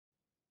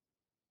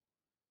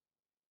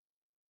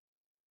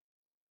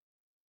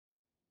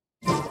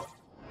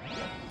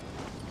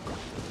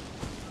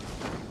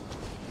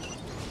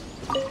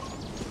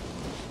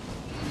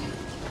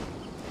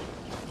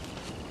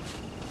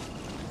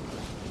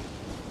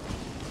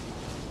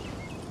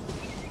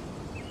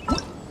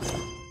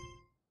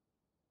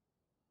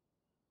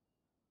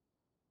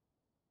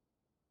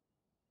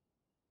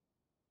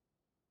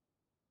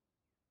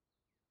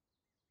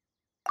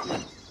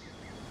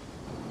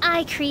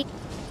I create.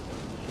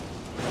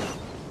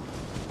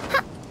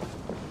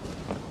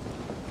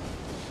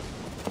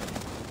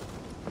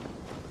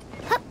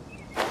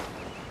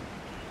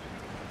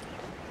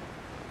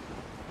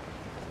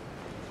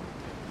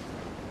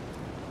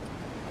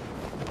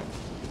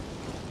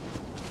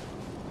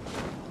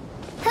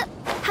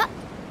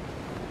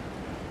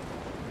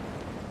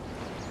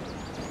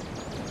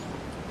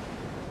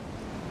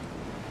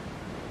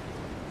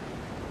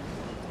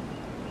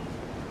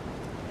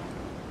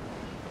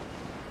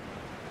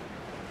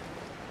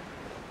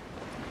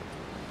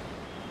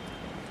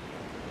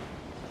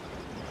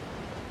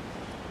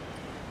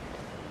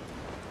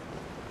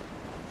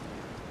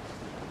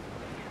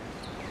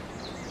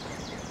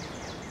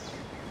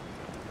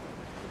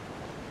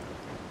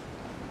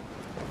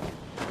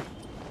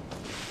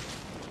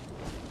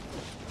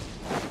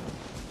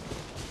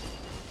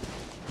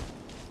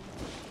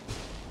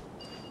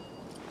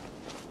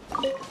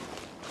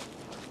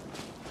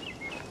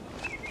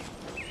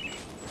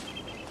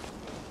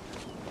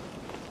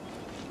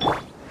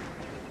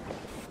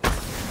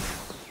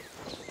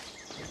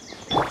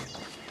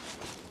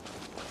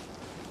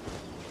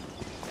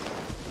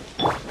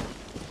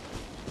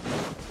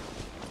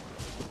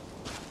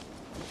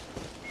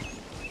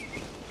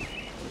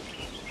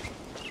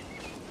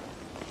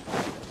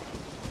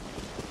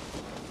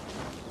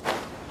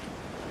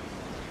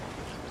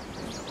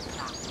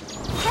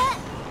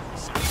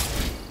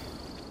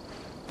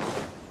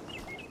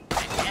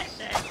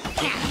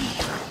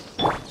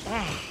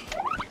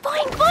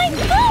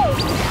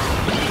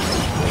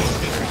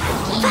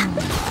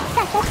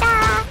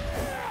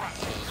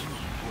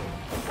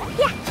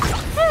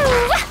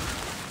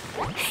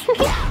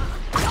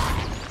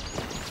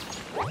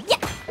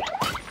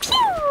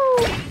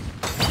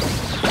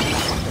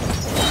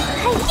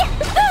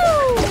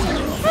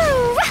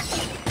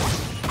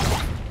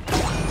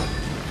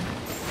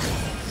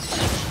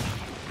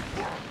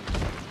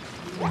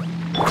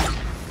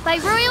 By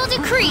royal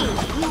decree,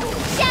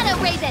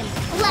 Shadow Raven,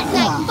 let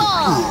night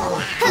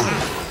fall!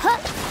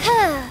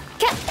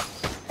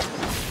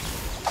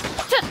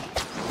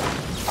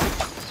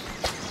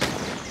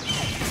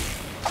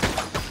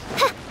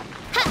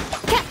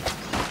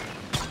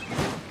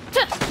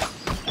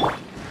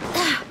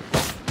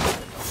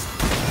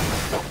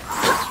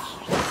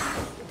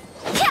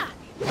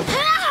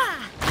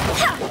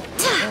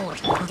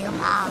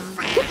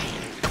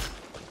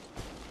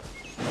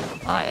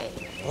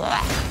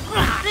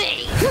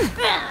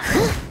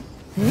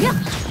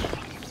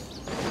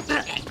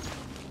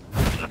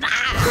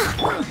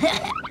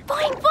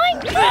 Boing,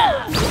 boing!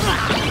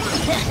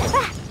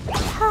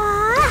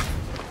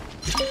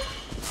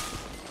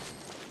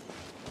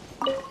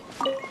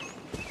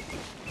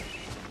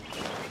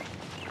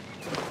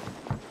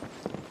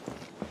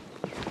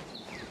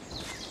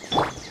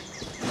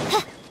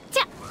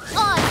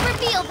 Oz,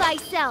 reveal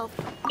thyself!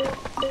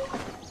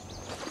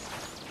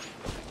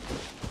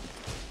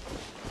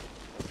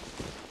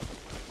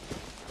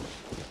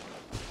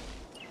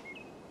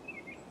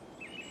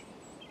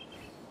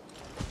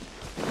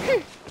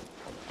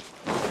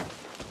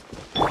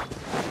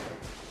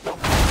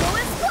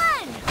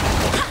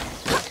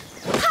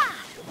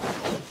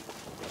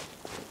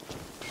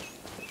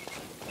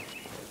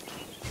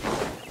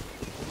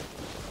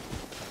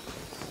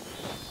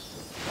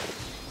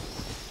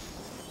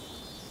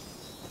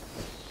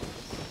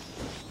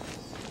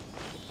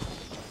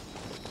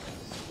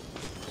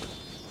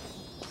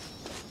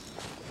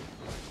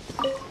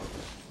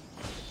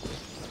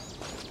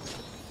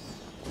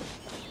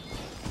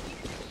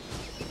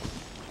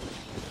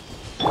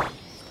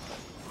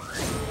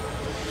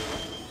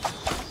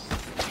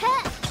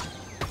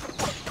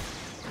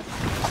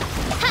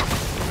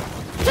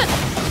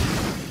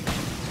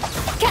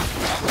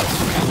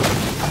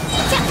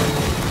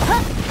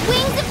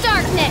 Wings of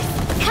darkness,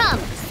 come,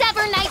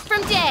 sever night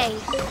from day.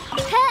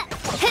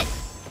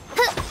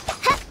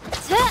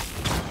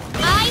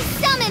 I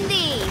summon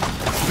thee.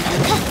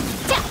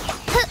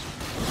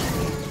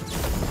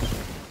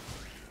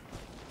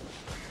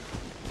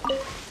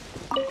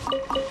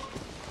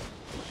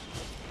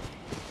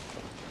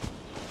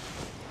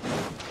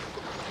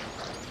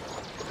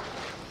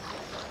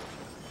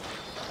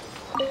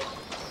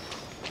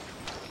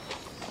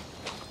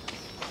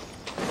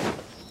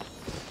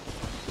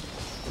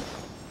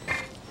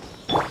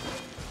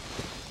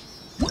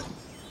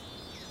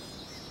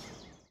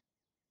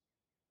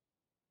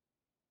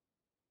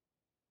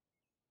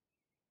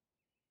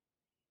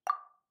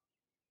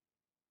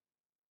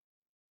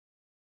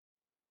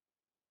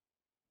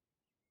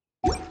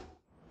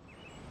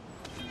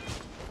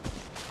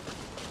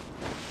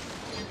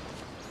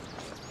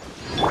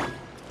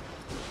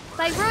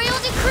 By royal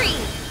decree.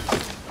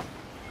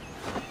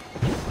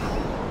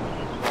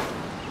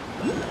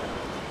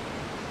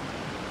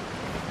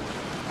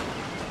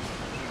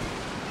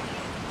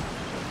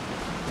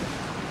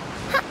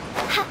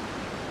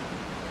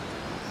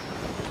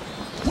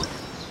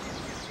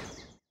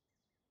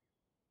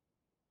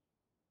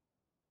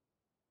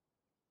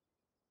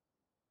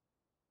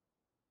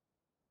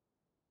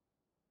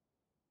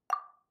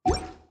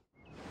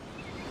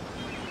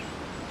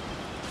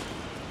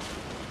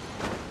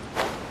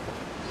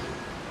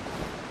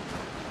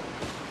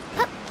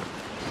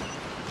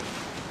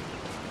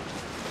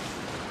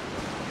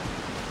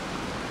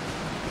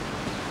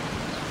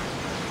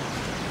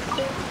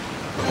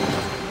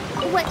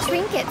 what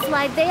trinkets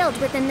lie veiled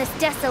within this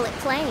desolate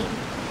plain.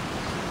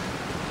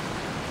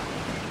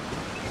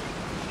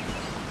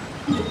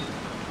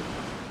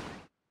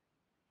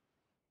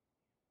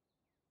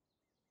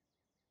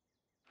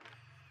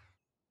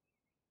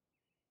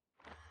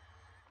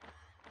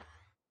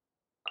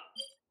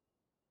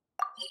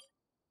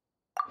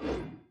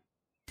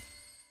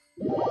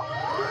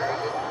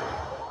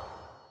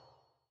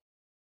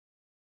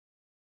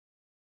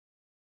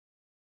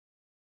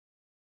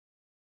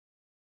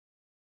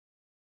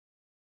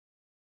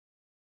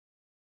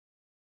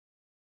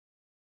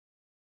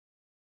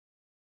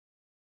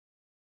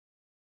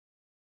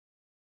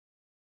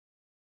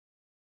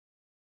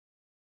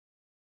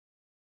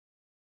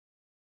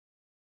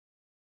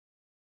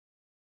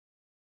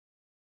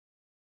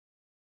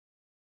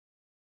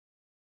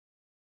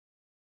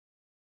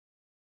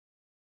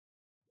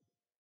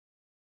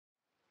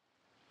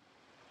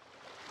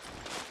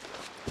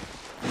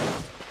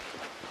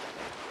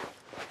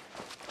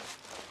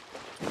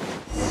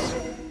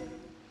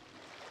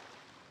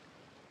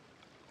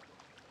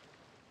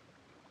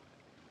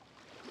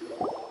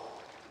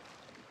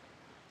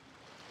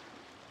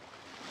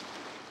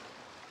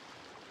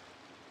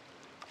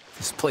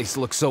 This place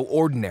looks so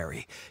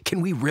ordinary.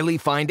 Can we really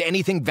find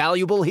anything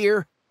valuable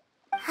here?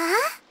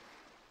 Huh?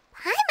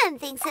 Paimon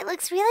thinks it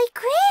looks really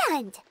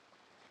grand.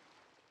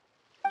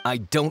 I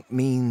don't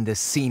mean the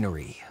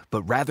scenery,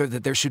 but rather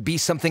that there should be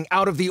something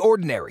out of the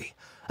ordinary.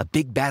 A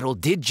big battle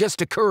did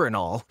just occur and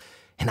all,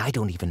 and I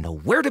don't even know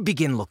where to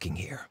begin looking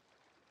here.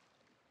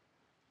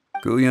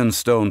 Guyan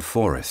Stone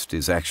Forest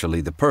is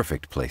actually the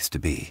perfect place to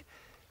be,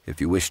 if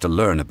you wish to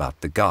learn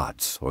about the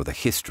gods or the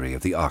history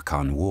of the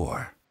Archon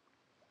War.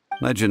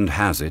 Legend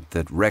has it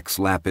that Rex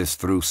Lapis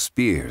threw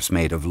spears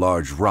made of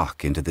large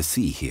rock into the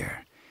sea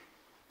here,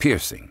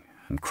 piercing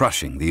and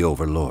crushing the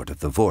overlord of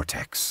the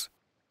vortex.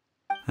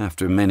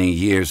 After many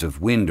years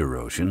of wind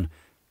erosion,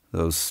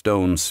 those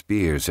stone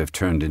spears have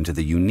turned into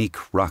the unique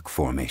rock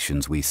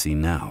formations we see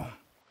now.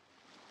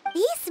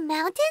 These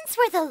mountains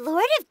were the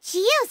Lord of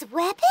Geo's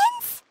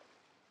weapons?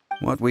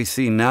 What we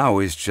see now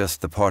is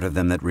just the part of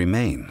them that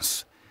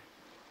remains.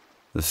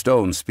 The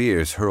stone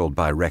spears hurled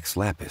by Rex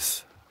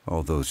Lapis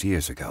all those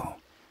years ago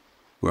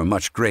were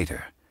much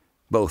greater,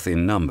 both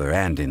in number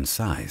and in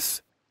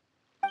size.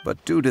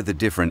 But due to the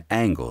different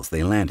angles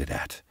they landed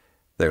at,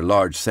 their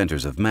large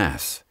centers of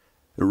mass,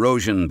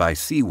 erosion by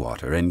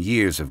seawater, and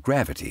years of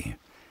gravity,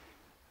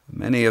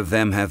 many of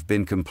them have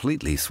been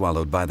completely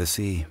swallowed by the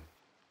sea.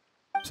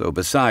 So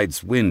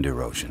besides wind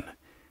erosion,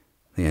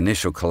 the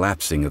initial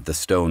collapsing of the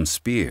stone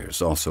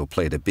spears also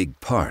played a big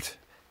part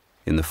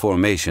in the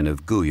formation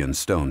of Guyan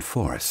Stone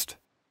Forest.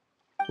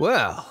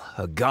 Well,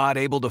 a god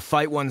able to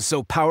fight one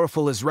so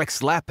powerful as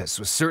Rex Lapis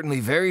was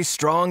certainly very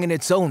strong in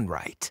its own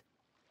right.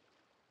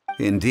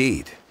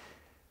 Indeed.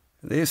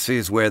 This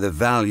is where the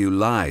value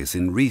lies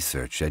in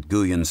research at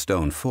Guyan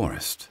Stone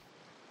Forest.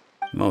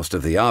 Most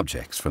of the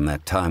objects from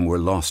that time were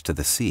lost to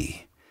the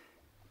sea.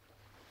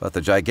 But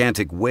the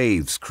gigantic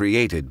waves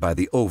created by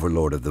the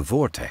overlord of the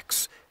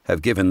vortex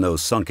have given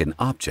those sunken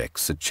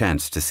objects a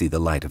chance to see the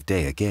light of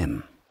day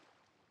again.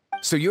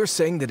 So you're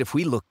saying that if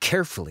we look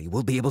carefully,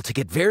 we'll be able to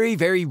get very,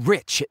 very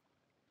rich.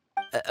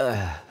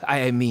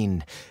 I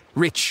mean,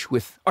 rich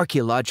with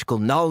archaeological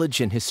knowledge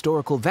and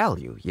historical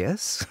value,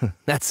 yes?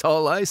 That's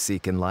all I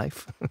seek in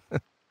life.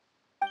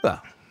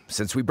 Well,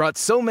 since we brought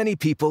so many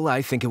people,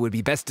 I think it would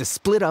be best to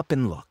split up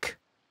and look.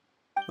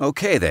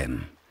 Okay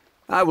then,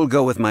 I will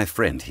go with my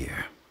friend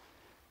here.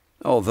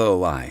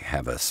 Although I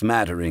have a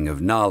smattering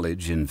of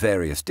knowledge in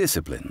various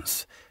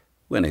disciplines,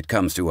 when it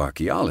comes to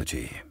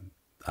archaeology,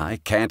 I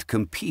can't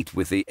compete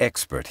with the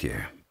expert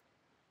here.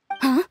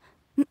 Huh?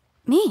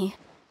 Me?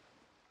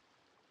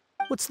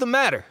 What's the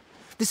matter?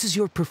 This is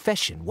your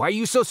profession. Why are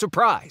you so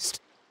surprised?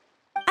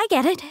 I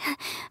get it.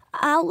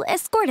 I'll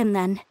escort him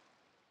then.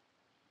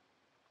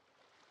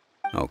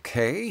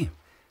 Okay.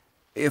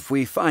 If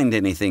we find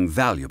anything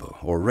valuable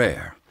or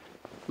rare,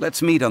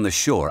 let's meet on the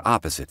shore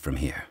opposite from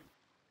here.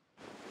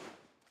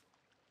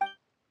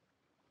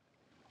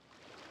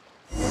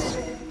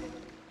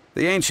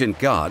 The ancient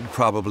god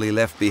probably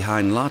left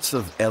behind lots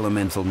of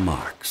elemental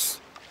marks.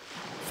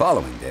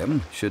 Following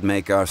them should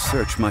make our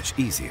search much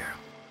easier.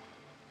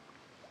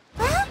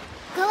 Well,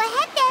 go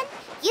ahead then.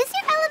 Use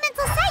your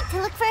elemental sight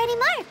to look for any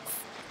marks.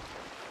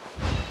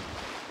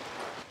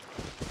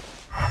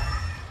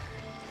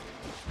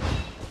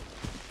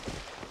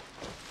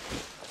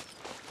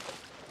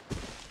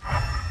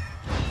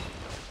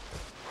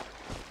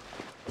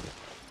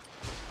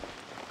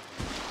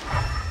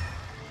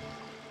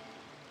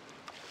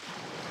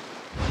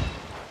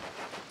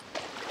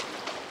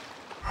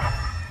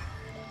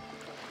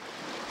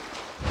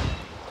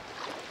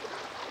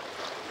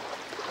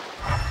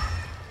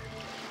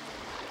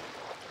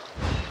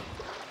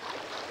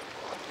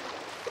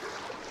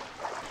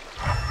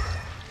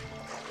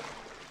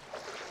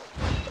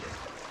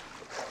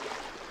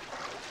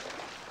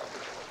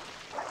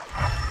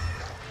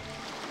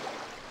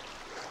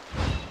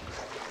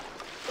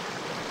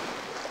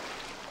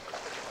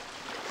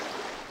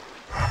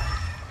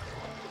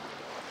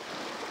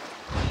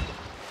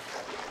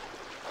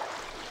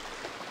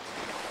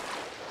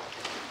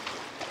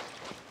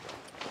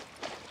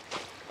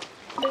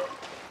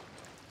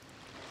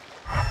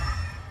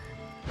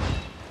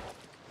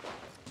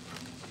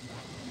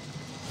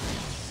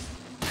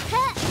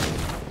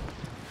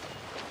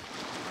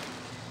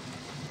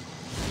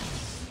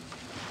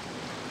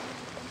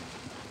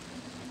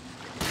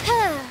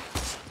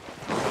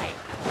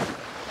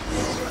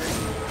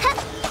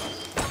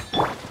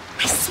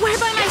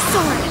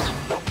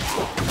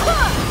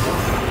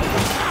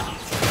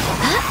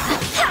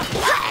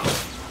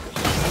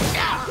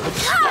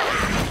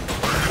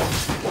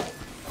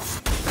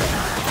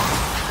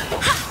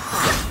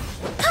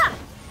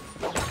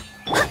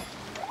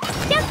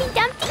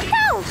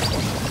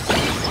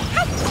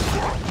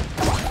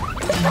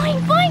 Boing,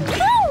 boing,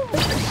 boom!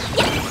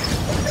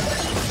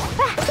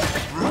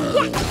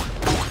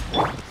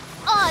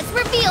 Oz,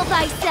 reveal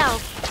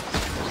thyself!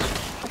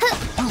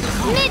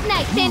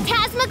 Midnight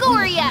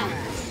Phantasmagoria!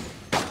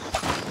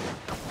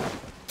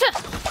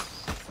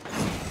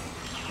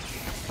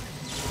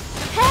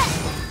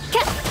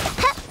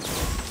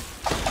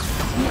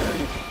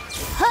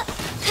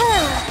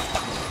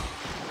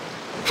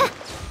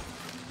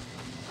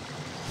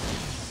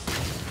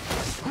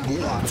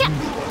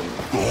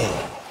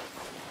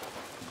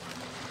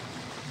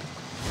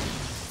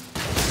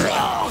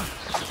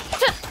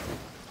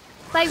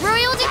 By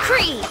royal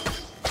decree!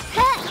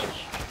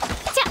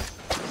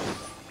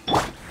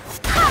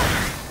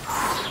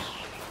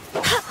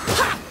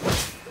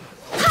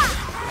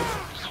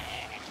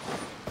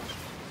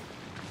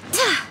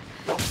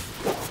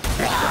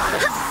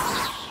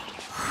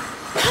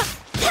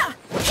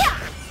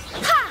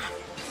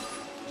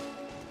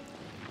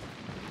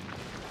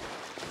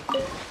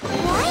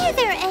 Why are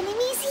there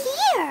enemies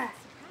here?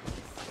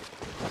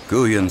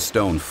 Guyan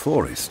Stone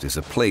Forest is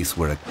a place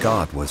where a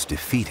god was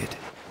defeated,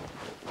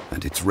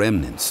 and its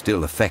remnants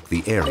still affect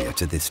the area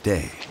to this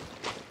day.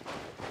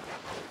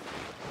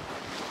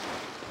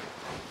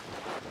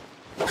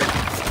 Go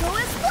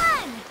as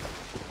one!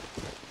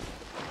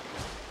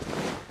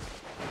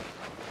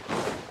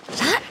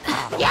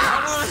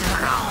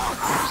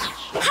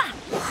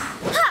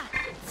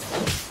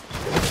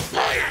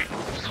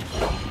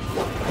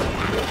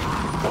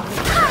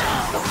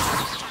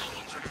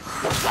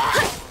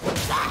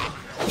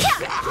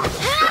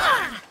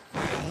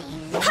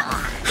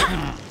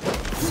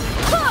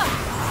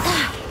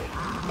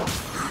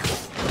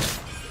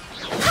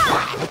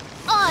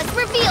 Oz,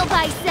 reveal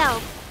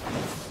thyself!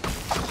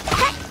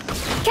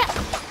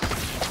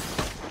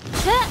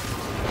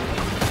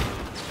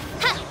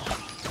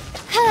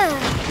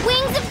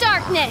 Wings of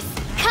darkness!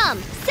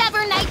 Come,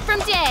 sever night from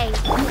day!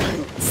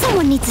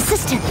 Someone needs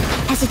assistance,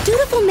 as a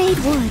dutiful maid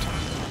would.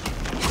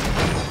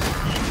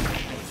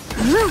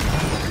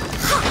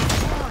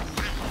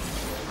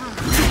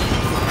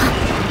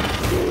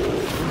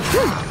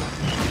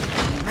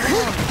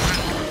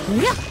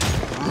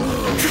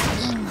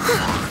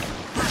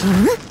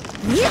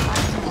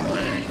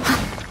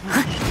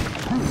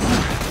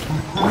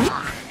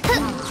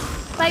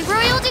 By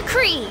royal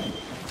decree!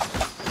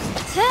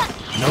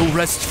 No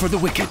rest for the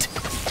wicked.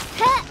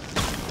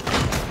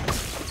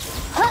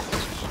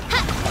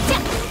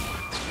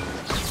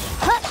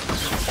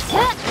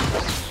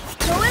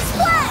 Go as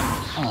one!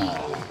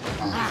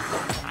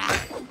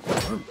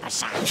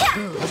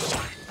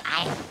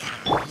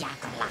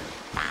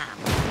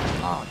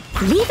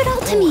 Leave it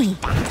all to me.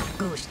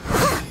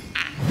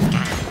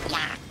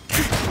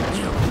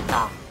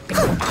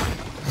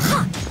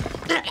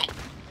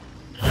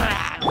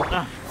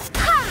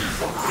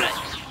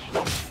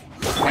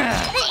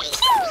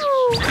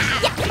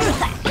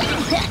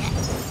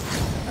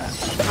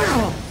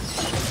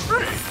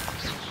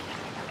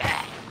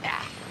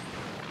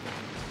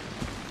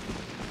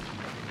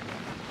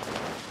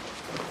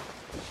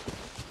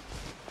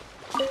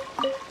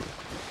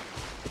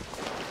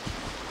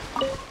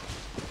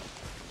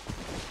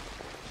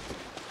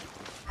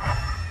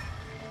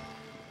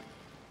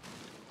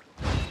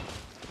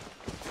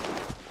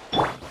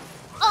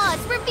 Oz,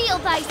 reveal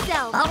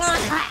thyself!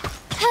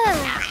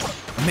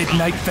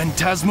 Midnight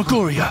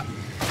Phantasmagoria.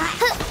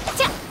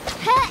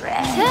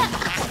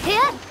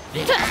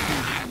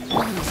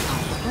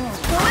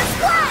 Go as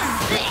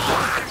one!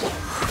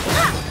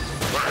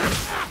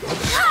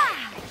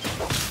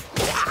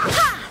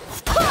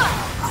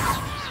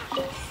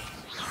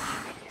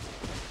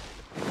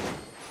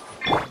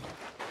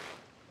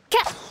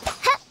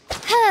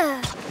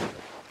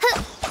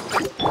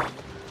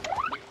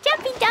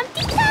 Jumpy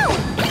Dumpty Go!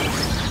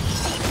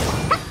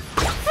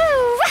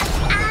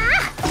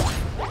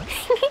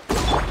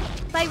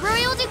 By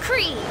royal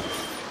decree!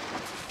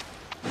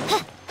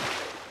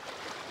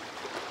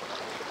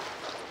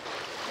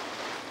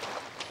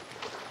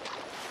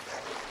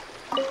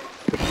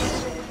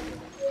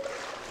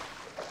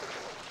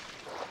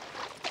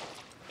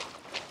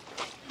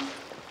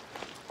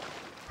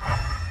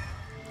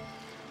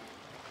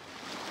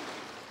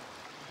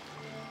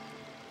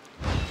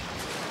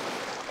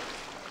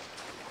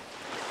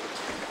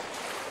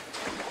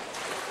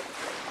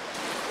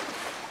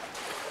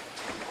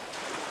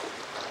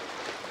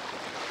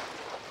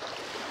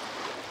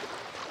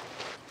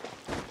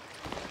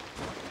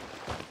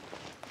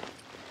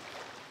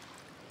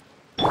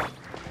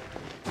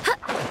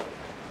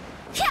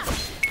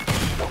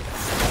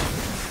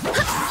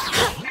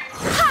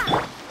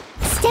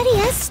 Steady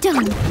as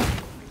stone.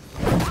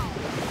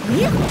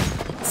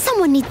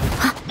 Someone needs...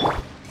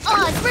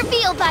 Oz,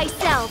 reveal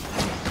thyself!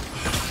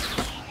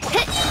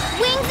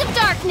 Wings of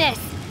darkness!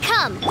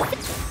 Come!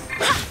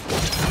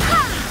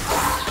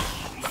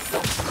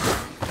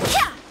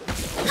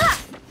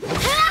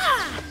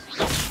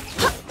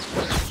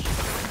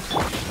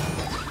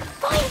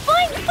 Boing,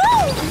 boing,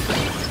 boom!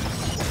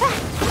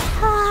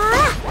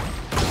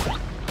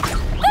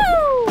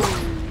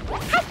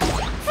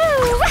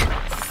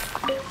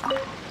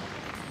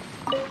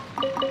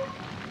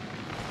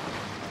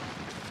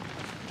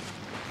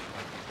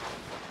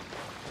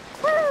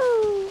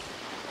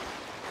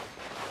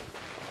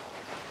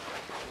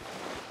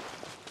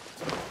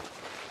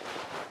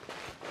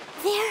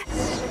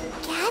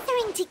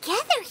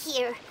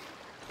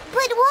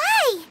 But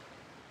why?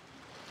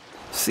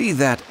 See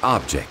that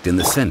object in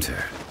the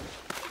center?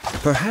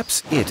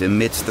 Perhaps it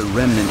emits the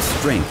remnant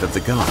strength of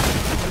the god.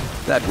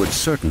 That would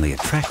certainly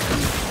attract them.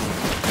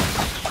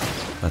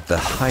 But the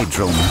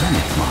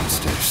hydro-mimic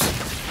monsters...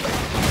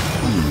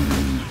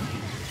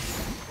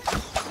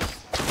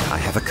 I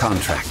have a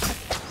contract,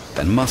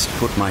 and must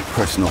put my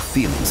personal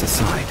feelings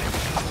aside.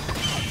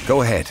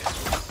 Go ahead.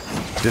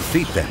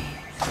 Defeat them,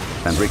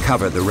 and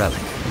recover the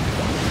relic.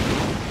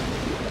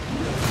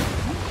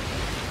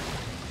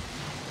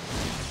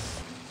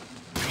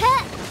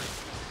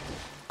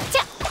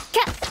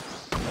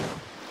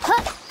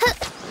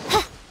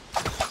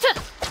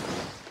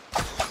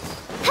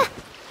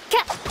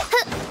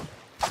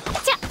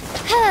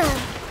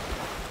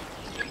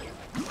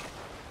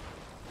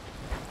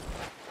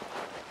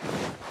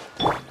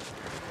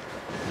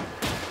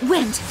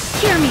 Wind,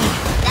 hear me!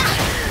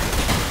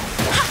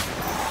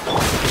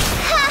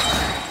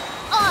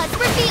 Oz,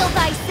 reveal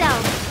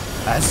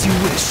thyself! As you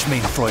wish,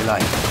 main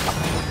Fräulein.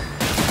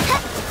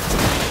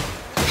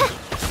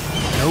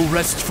 No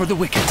rest for the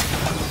wicked.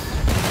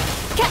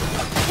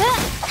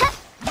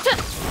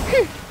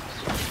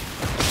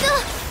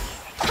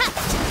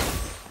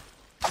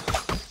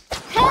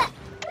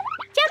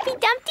 Jumpy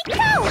Dumpty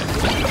go!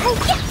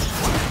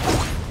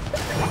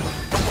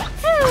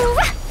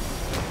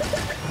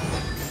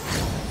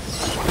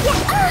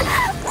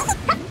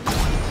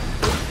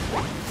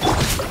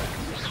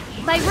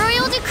 By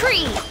royal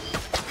decree!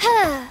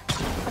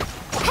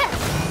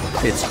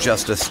 It's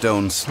just a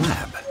stone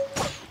slab,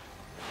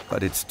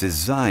 but its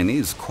design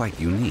is quite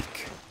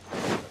unique.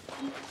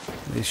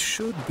 This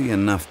should be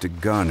enough to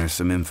garner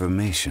some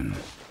information.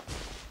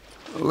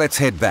 Let's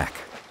head back.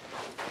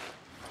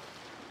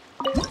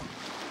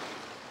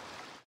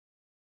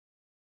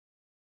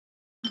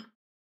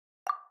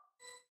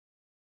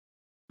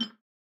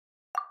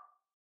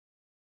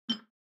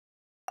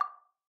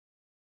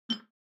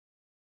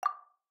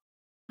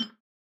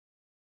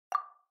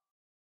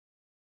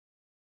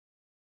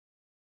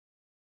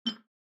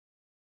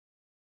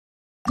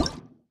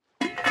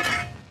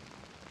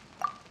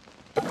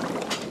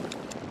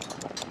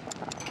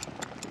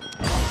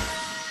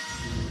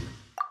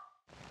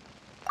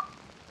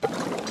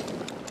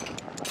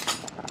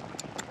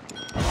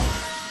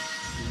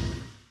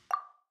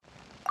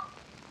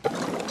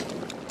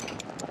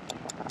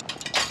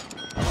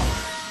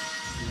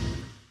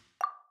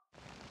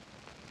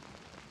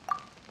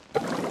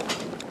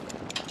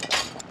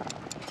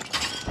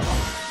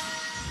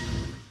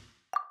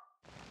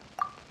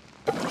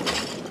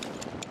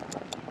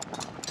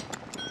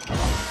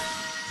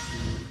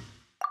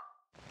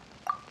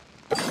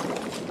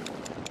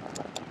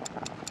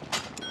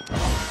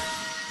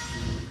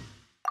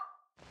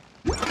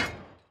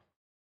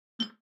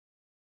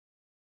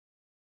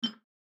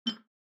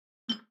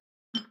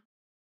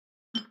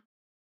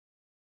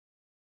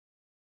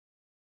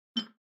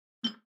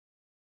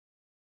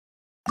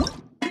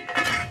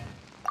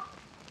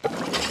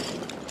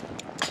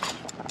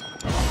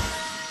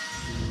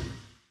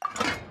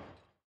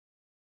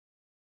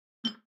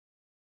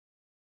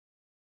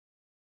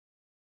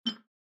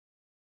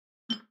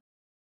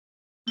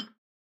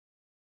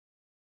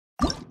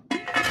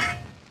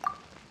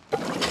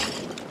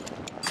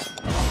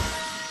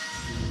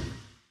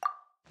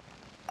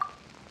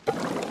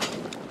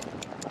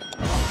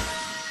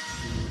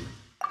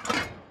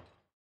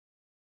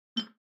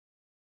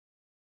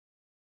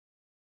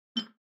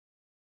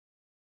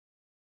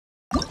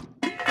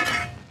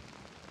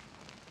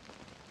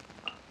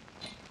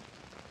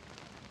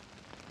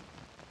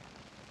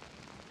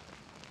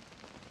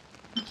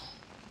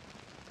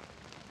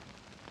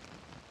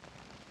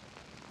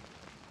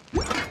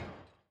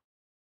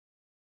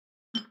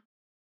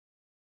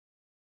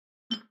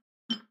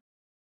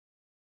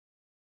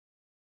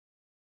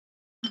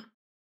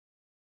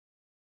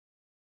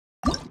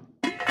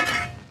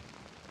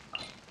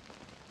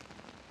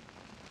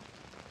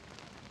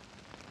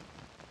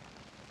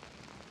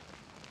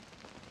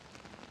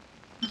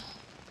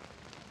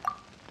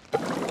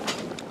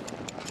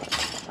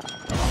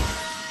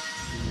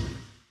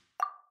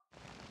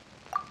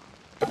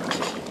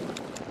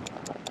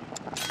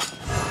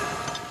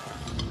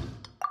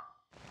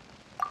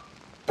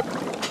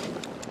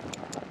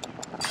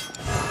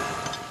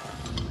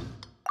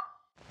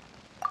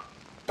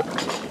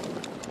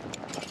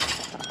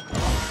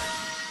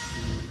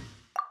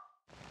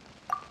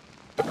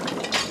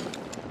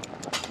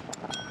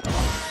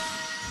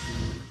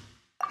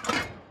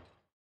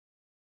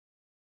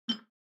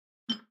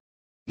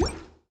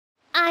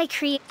 I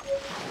create...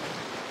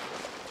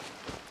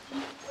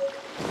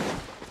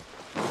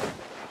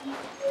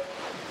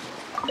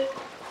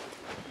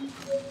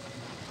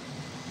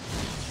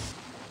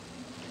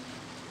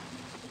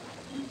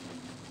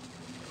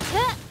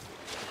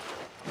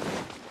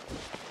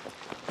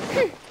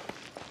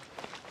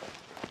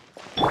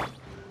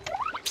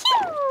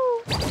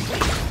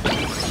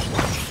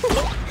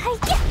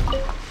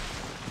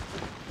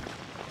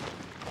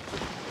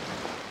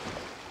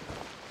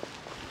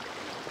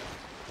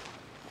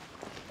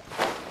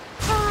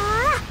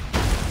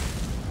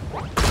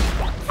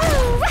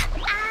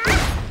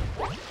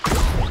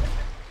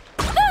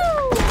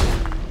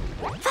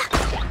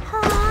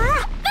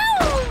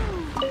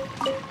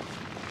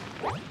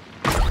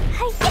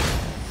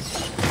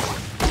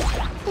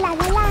 La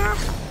la la.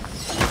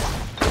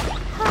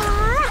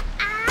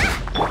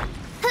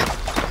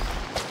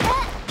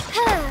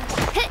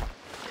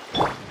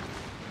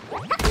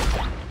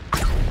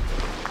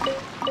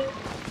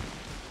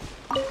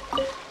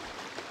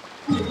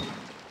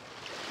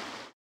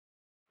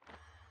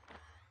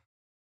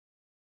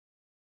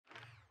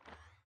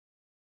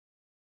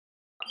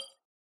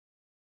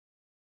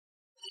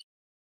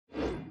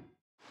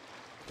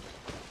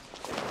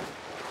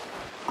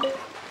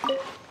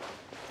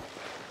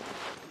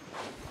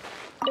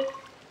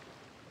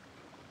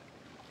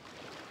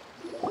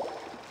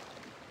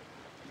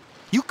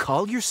 You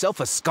call yourself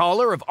a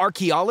scholar of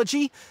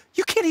archaeology?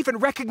 You can't even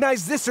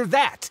recognize this or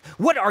that.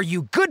 What are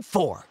you good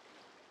for?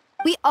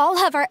 We all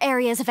have our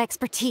areas of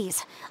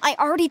expertise. I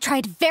already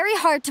tried very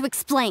hard to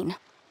explain.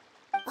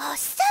 Oh,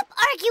 stop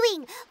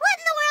arguing! What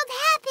in the world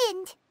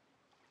happened?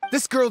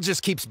 This girl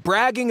just keeps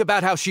bragging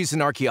about how she's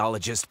an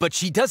archaeologist, but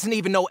she doesn't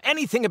even know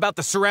anything about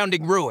the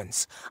surrounding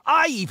ruins.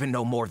 I even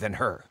know more than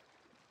her.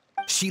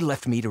 She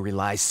left me to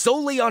rely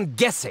solely on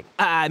guessing,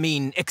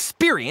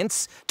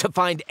 experience, to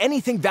find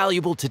anything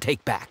valuable to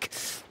take back.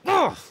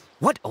 Ugh,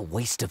 what a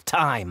waste of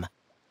time.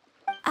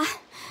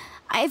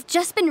 I've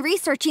just been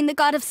researching the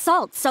God of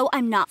Salt, so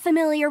I'm not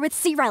familiar with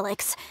sea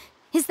relics.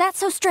 Is that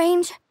so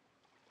strange?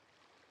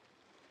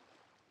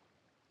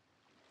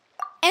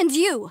 And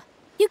you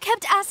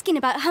kept asking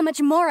about how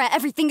much Mora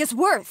everything is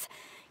worth.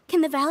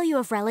 Can the value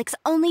of relics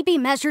only be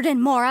measured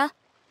in Mora?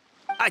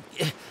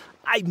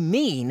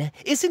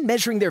 Isn't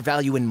measuring their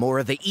value in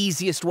Mora the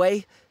easiest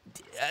way?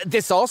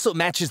 This also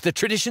matches the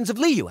traditions of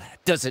Liyue,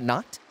 does it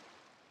not?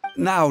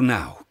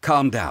 Now,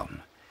 calm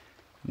down.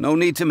 No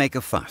need to make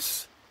a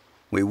fuss.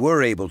 We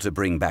were able to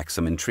bring back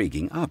some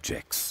intriguing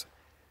objects.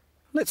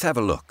 Let's have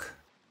a look.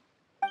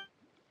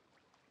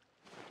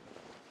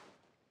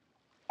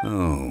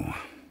 Oh,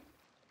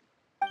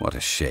 what a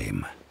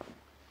shame.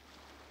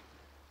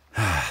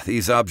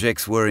 These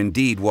objects were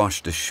indeed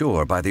washed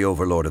ashore by the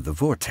Overlord of the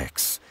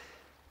Vortex,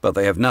 but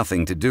they have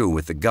nothing to do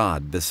with the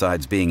god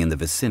besides being in the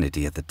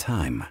vicinity at the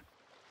time.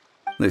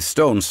 This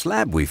stone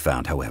slab we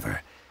found,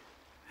 however,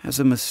 has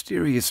a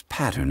mysterious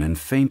pattern and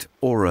faint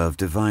aura of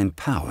divine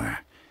power.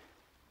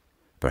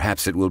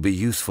 Perhaps it will be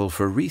useful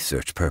for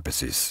research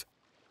purposes.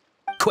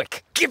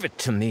 Quick, give it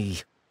to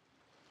me.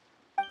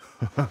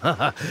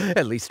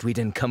 At least we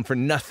didn't come for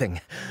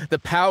nothing. The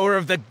power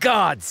of the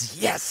gods,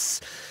 yes!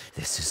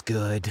 This is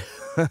good.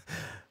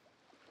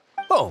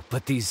 Oh,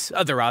 but these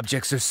other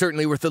objects are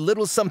certainly worth a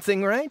little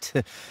something, right?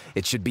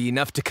 It should be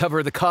enough to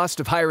cover the cost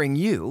of hiring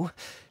you.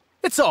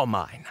 It's all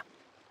mine.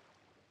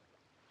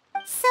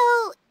 So,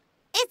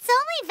 it's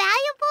only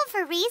valuable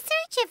for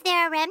research if there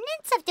are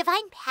remnants of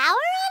divine power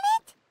on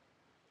it?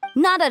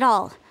 Not at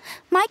all.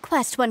 My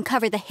quest to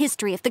uncover the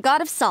history of the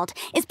God of Salt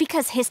is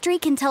because history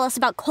can tell us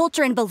about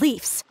culture and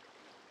beliefs.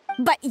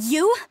 But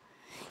you're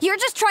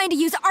just trying to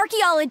use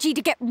archaeology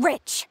to get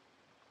rich.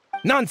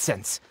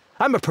 Nonsense!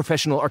 I'm a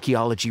professional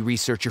archaeology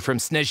researcher from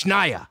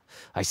Snezhnaya.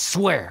 I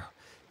swear,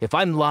 if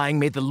I'm lying,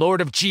 may the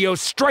Lord of Geo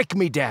strike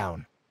me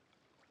down.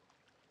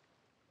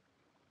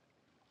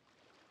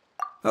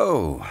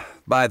 Oh,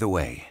 by the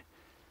way,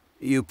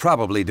 you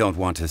probably don't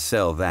want to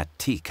sell that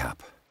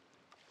teacup.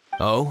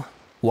 Oh?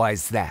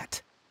 Why's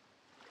that?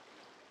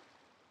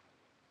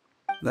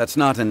 That's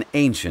not an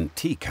ancient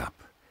teacup.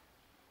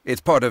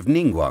 It's part of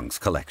Ningguang's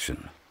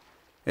collection.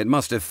 It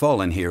must have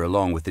fallen here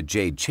along with the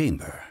Jade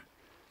Chamber.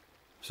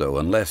 So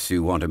unless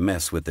you want to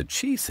mess with the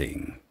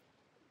Qixing...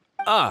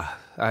 Ah,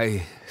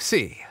 I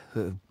see.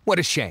 What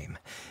a shame.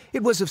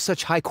 It was of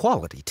such high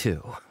quality,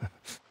 too.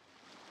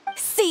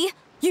 See?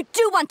 You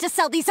do want to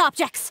sell these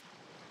objects!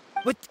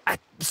 But,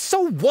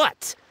 so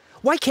what?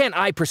 Why can't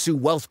I pursue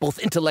wealth both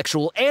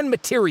intellectual and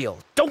material?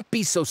 Don't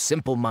be so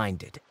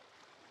simple-minded.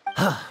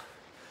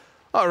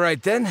 All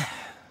right, then.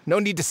 No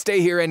need to stay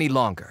here any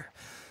longer.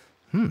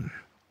 I'm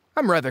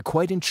rather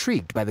quite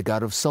intrigued by the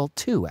God of Salt,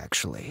 too,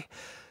 actually.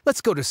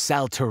 Let's go to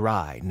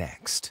Saltarai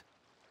next.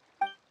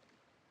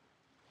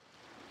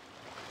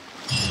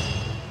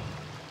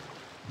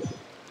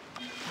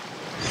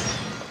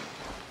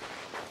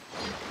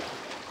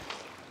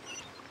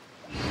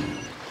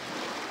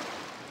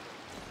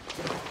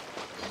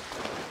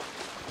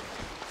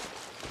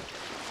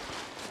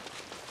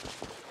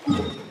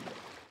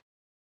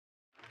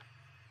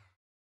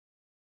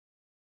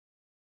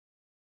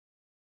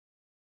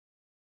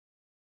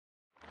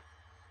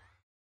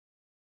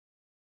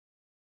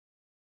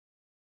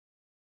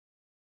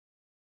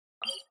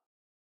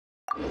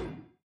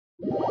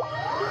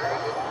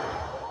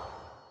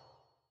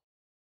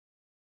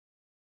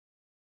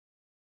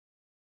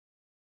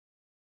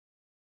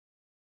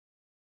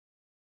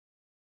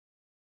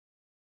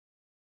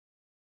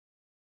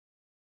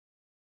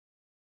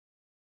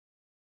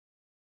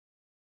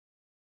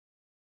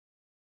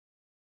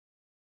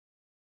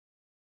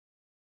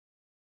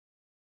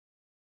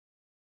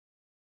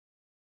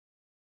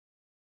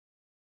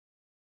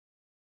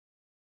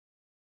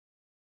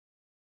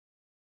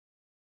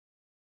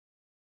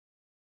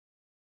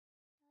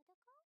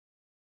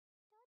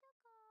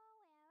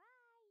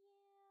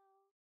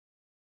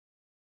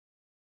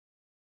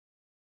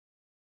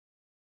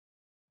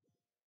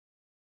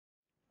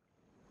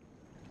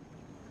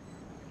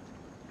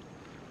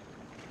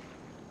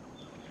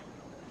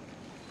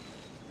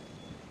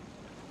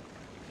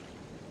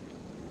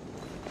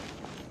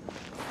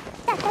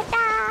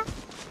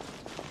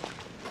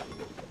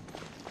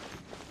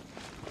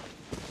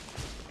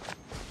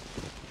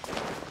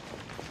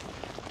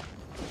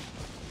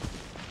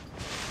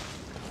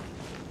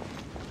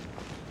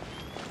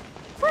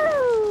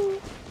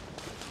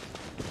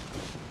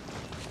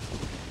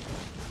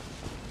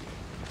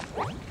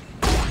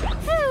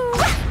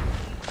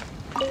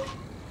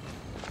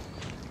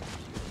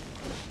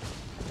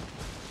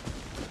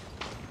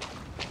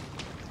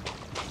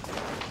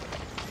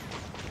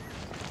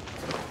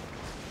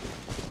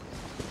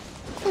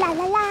 La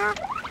la la.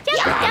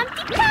 Jumpy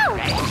Dumpty go.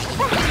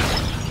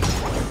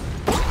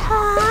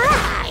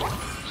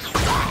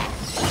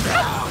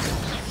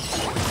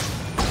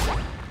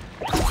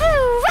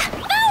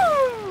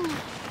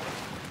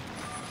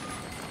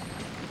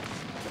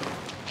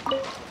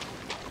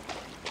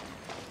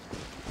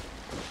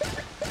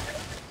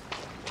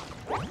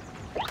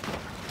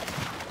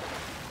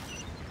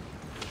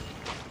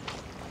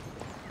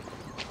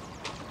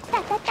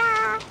 Da da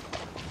da.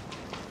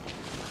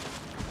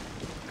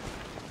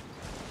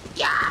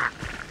 Yeah.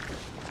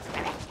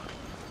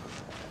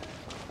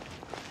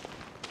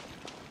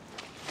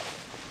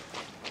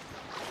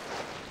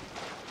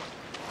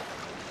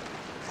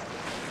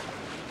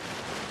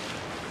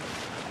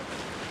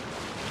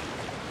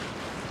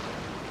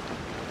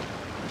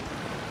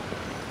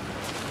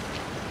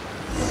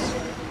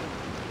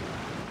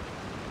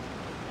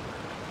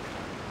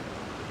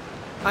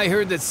 I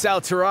heard that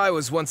Salterai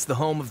was once the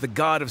home of the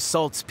God of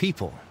Salt's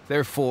people.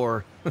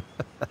 Therefore,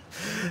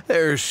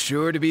 there's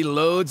sure to be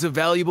loads of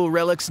valuable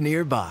relics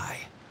nearby.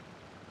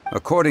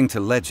 According to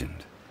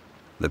legend,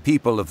 the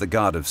people of the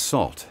God of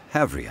Salt,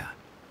 Havria,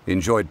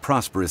 enjoyed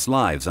prosperous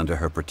lives under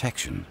her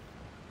protection.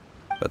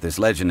 But this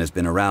legend has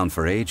been around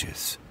for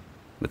ages.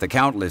 With the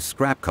countless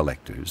scrap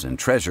collectors and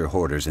treasure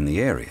hoarders in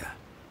the area,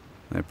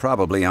 there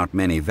probably aren't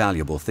many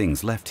valuable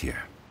things left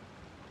here.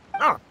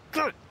 Oh,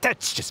 good.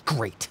 That's just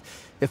great.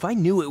 If I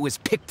knew it was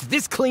picked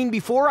this clean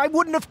before, I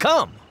wouldn't have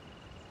come.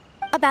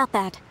 About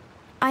that,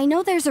 I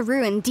know there's a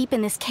ruin deep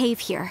in this cave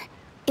here.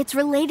 It's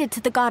related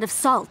to the God of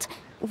Salt,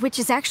 which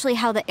is actually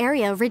how the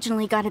area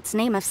originally got its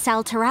name of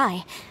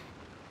Salterai.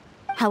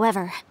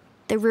 However,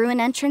 the ruin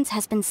entrance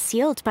has been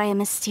sealed by a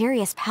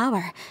mysterious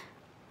power.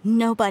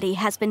 Nobody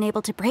has been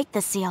able to break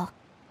the seal.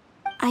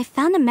 I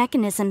found a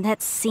mechanism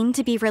that seemed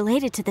to be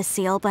related to the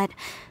seal, but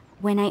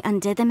when I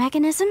undid the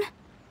mechanism,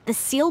 the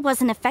seal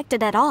wasn't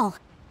affected at all.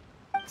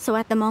 So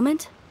at the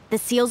moment, the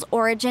seal's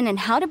origin and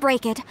how to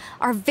break it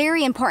are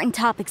very important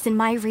topics in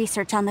my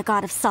research on the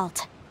God of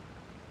Salt.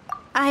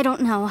 I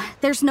don't know,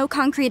 there's no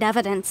concrete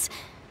evidence,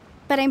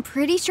 but I'm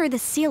pretty sure the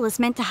seal is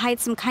meant to hide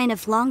some kind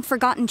of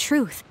long-forgotten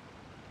truth.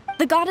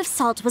 The God of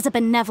Salt was a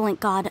benevolent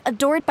god,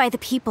 adored by the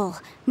people,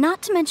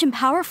 not to mention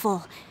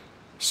powerful.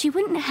 She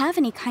wouldn't have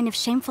any kind of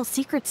shameful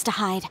secrets to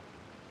hide.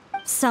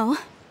 So,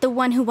 the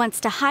one who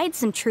wants to hide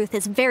some truth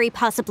is very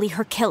possibly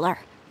her killer,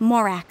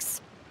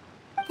 Morax.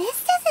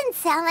 This doesn't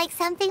sound like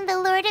something the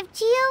Lord of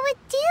Geo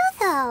would do,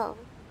 though.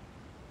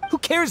 Who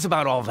cares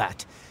about all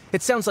that?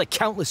 It sounds like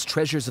countless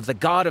treasures of the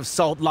God of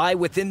Salt lie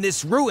within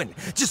this ruin,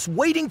 just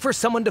waiting for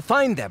someone to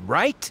find them,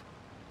 right?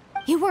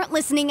 You weren't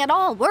listening at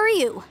all, were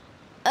you?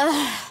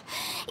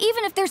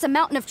 Even if there's a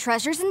mountain of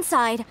treasures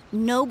inside,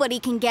 nobody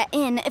can get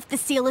in if the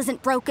seal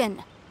isn't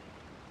broken.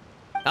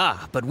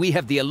 Ah, but we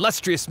have the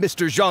illustrious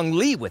Mr.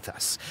 Zhongli with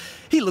us.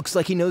 He looks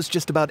like he knows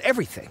just about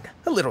everything.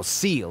 A little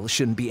seal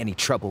shouldn't be any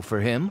trouble for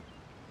him.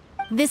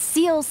 This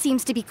seal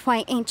seems to be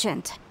quite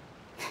ancient.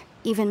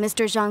 Even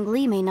Mr.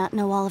 Zhongli may not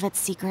know all of its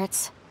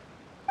secrets.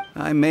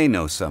 I may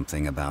know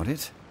something about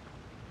it.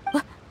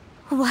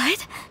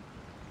 What?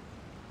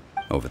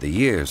 Over the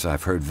years,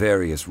 I've heard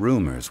various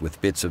rumors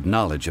with bits of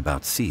knowledge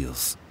about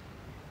seals.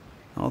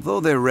 Although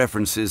their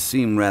references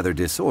seem rather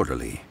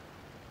disorderly,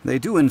 they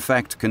do in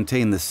fact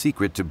contain the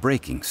secret to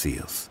breaking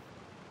seals.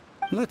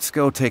 Let's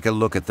go take a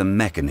look at the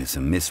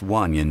mechanism Miss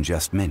Wanyan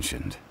just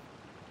mentioned.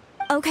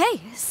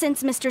 Okay,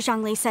 since Mr.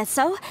 Zhongli says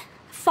so,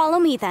 follow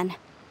me then.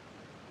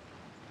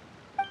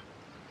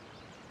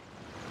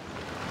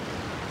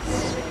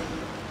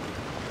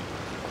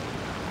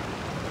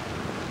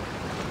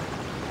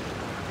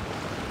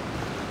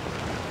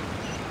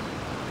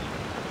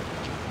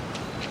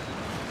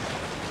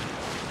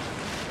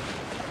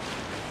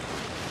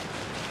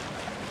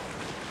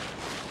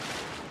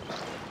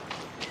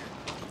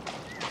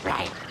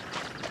 Right.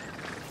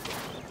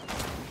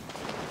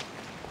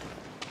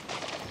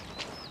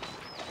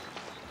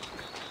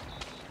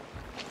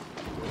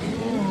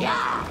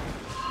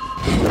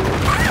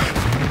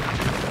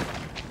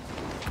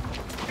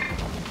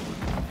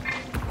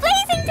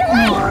 Blazing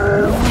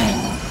delight!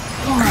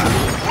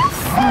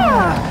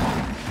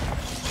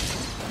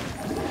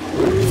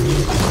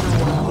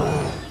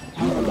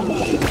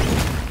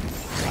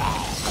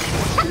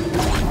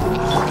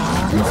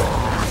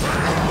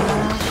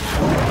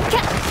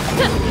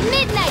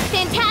 Midnight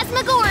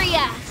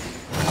Phantasmagoria!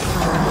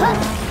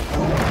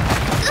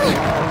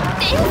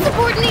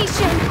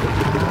 Insubordination!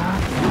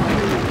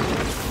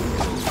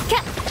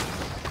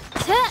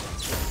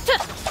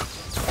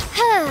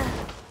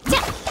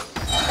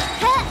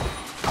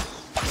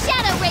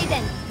 Shadow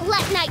Raven,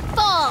 let night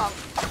fall!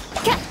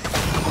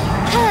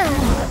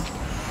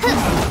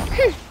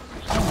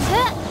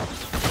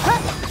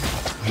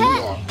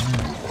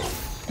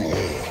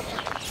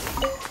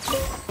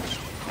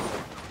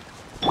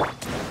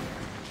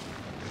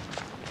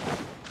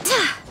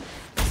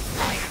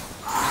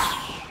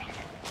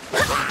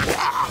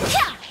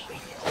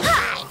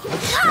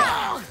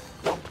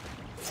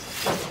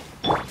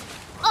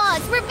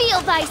 Oz,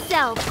 reveal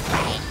thyself!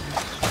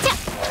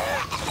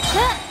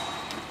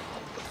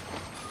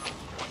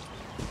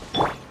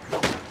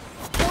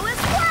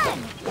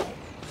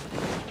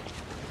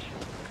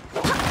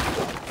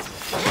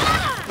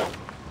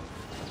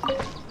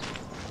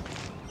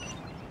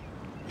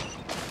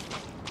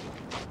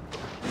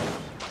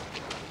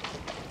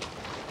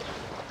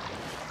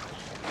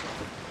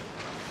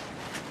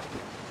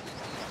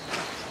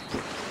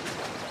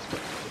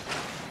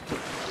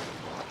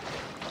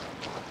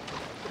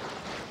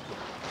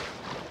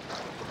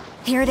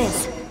 Here it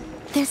is.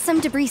 There's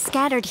some debris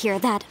scattered here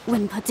that,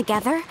 when put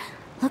together,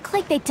 look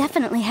like they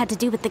definitely had to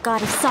do with the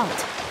god of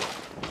salt.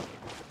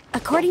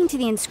 According to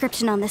the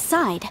inscription on the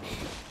side,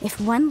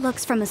 if one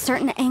looks from a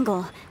certain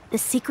angle, the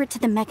secret to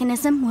the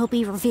mechanism will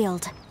be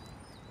revealed.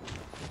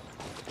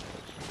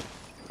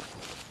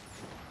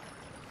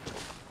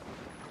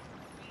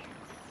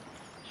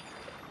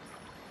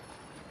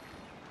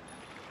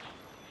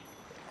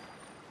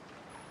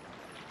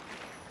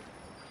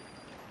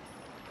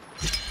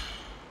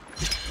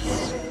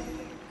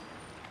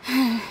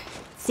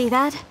 See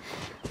that?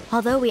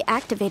 Although we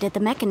activated the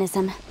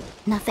mechanism,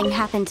 nothing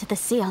happened to the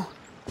seal.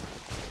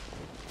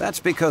 That's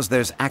because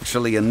there's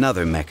actually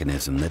another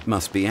mechanism that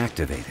must be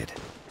activated.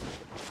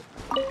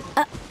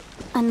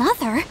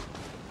 Another?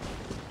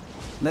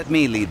 Let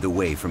me lead the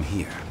way from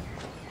here.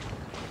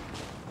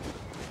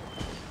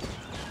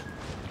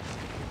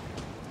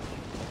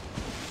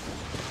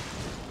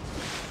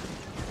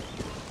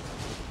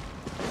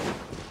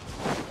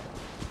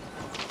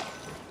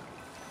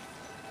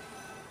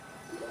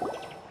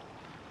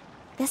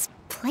 This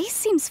place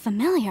seems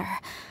familiar.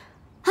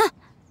 Huh,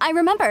 I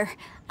remember.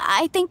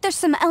 I think there's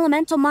some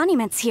elemental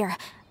monuments here.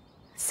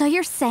 So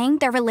you're saying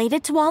they're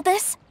related to all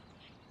this?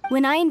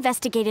 When I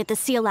investigated the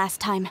seal last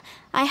time,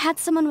 I had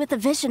someone with a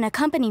vision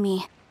accompany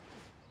me.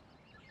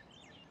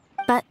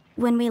 But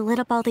when we lit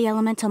up all the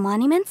elemental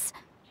monuments,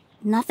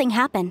 nothing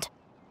happened.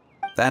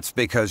 That's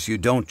because you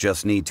don't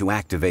just need to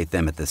activate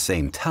them at the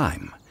same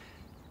time,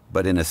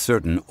 but in a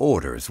certain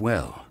order as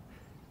well.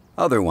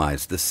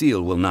 Otherwise, the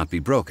seal will not be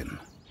broken.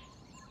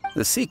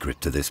 The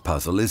secret to this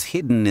puzzle is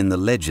hidden in the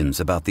legends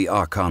about the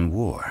Archon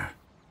War.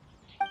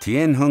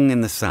 Tianheng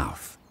in the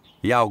south,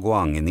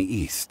 Yaoguang in the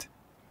east,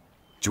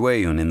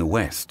 Jueyun in the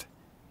west,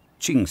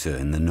 Qingce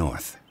in the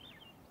north.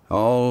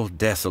 All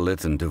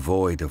desolate and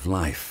devoid of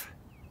life.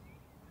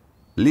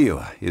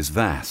 Liyue is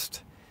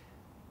vast,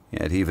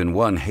 yet even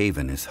one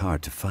haven is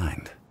hard to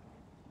find.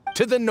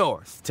 To the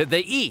north, to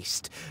the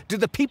east. Do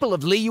the people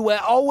of Liyue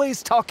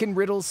always talk in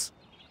riddles?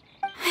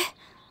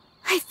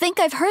 I think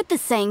I've heard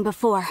this saying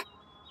before.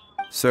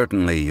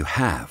 Certainly you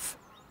have.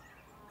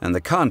 And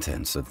the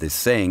contents of this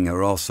saying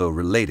are also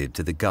related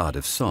to the god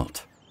of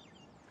salt.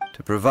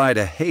 To provide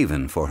a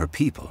haven for her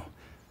people,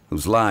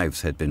 whose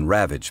lives had been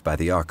ravaged by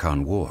the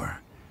Archon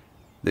War,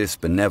 this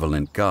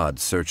benevolent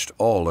god searched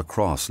all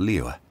across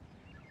Liyue.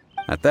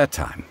 At that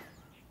time,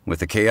 with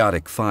the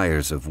chaotic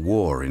fires of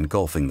war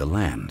engulfing the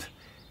land,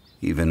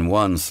 even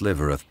one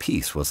sliver of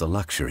peace was a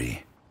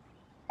luxury.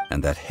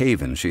 And that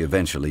haven she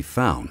eventually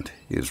found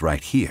is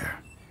right here.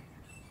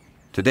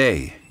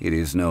 Today, it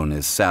is known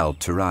as Sal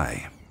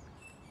Turai.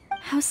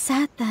 How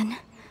sad, then.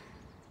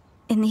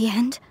 In the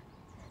end,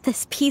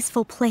 this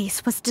peaceful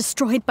place was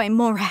destroyed by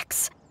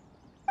Morax.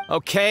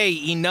 Okay,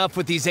 enough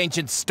with these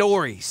ancient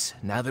stories.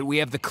 Now that we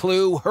have the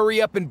clue,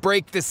 hurry up and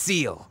break the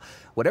seal.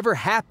 Whatever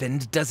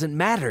happened doesn't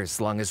matter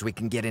as long as we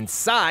can get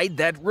inside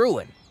that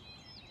ruin.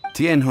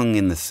 Tianheng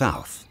in the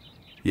south,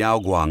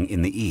 Yaoguang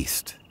in the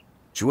east,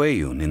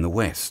 Jueyun in the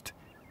west,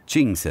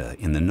 Qingce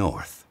in the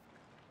north.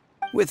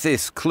 With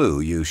this clue,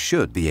 you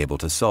should be able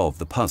to solve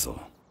the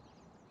puzzle.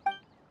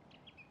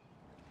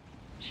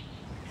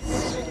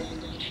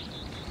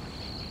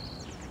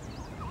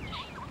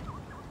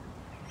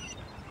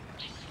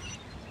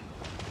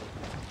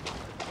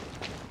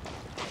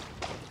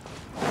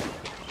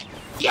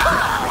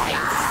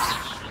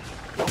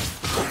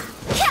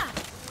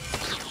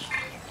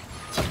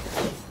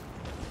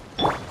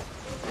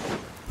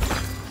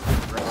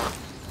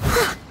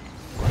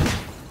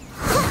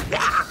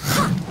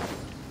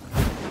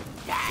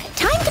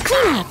 Time to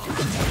clean up!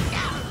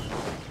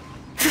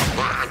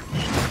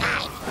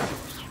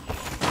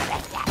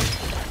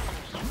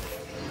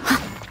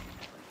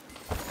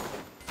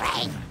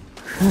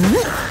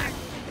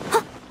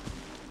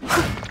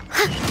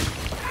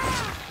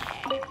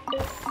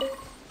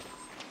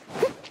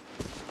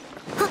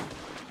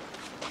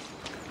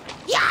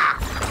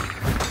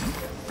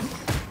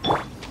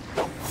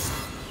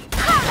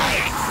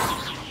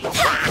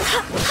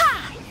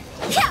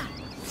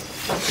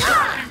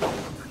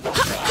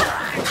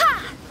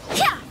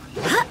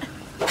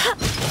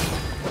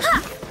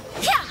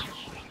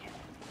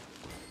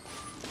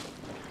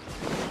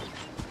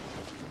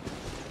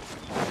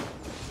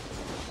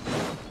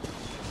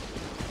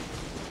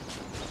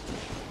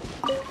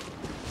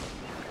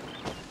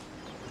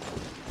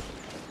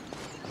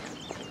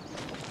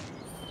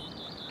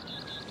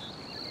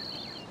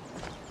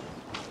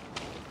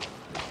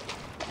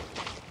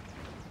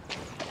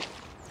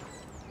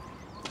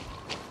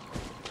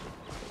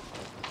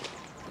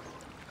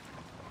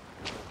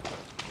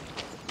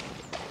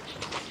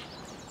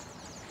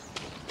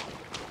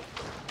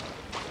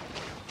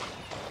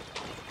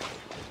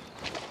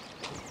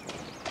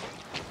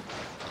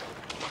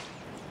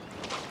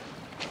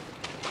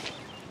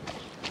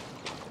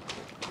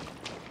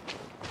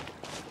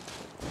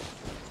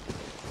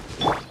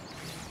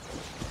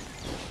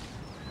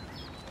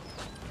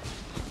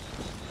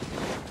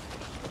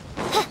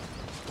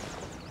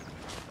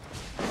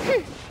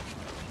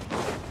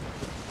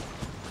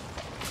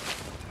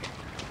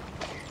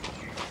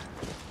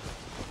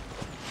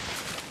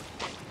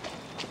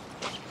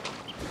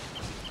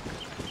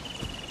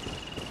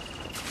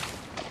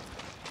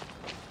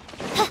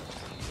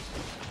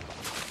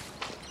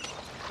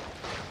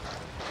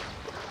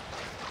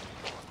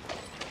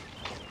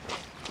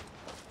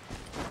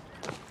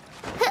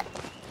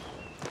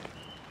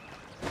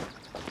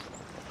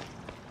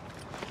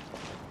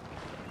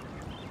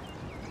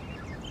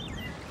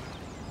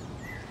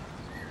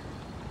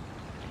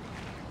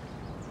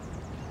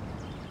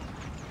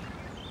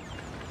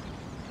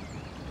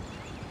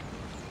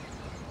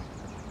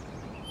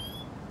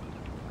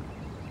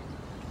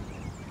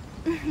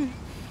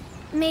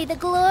 May the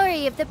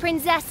glory of the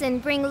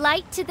Prinzessin bring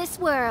light to this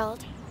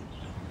world.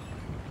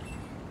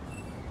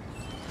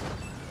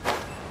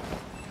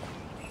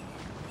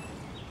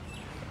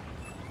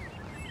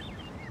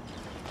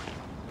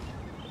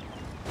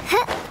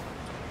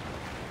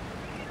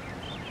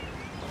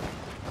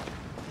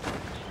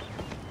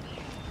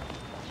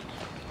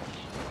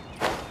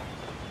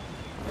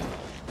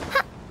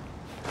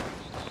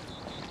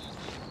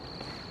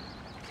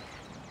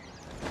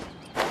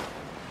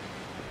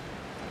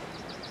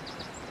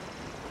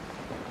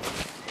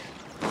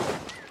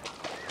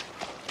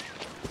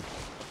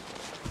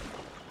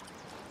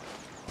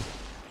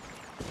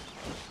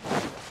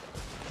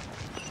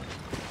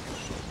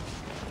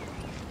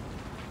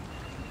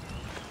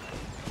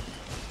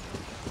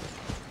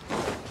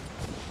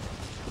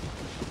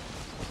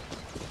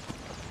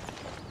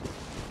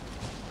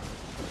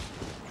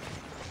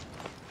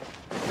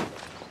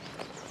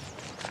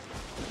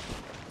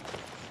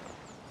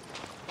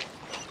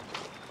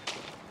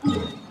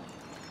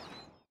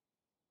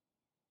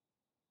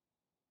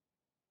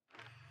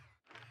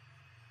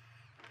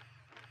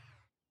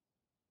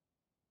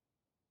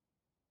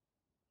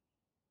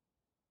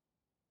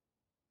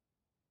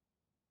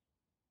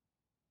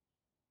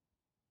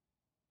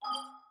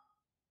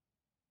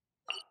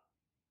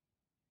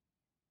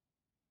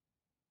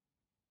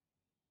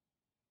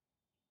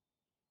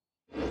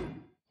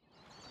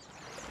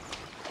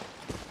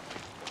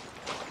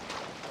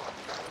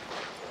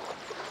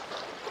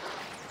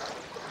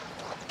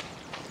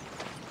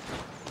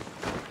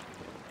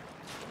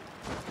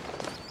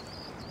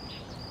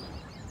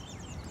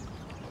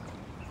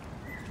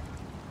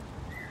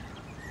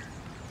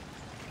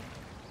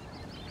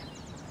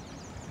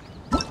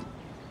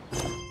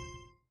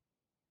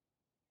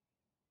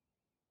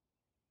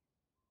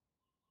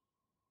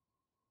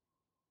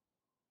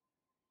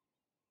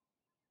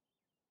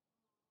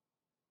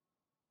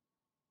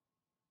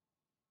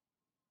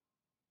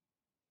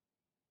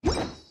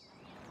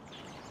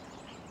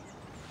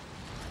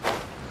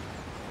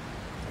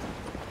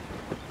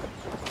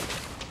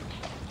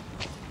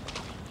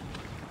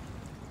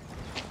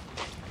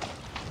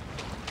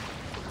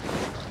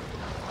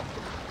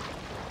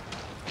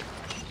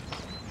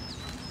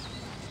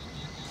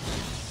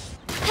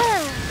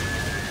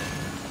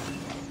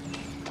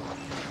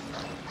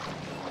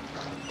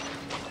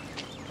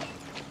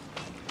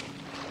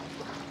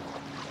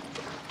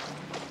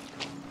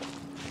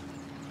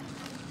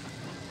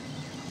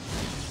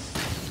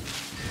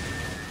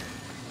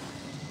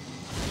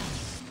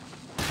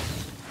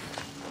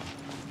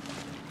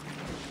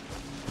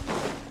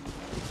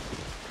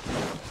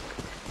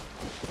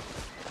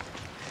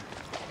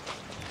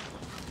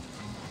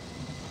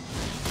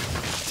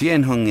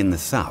 Tianheng in the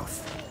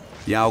south,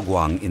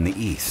 Yaoguang in the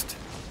east,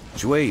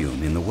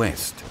 Jueyun in the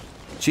west,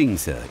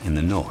 Jingze in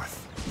the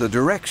north. The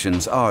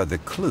directions are the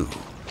clue.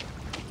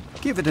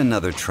 Give it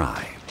another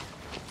try.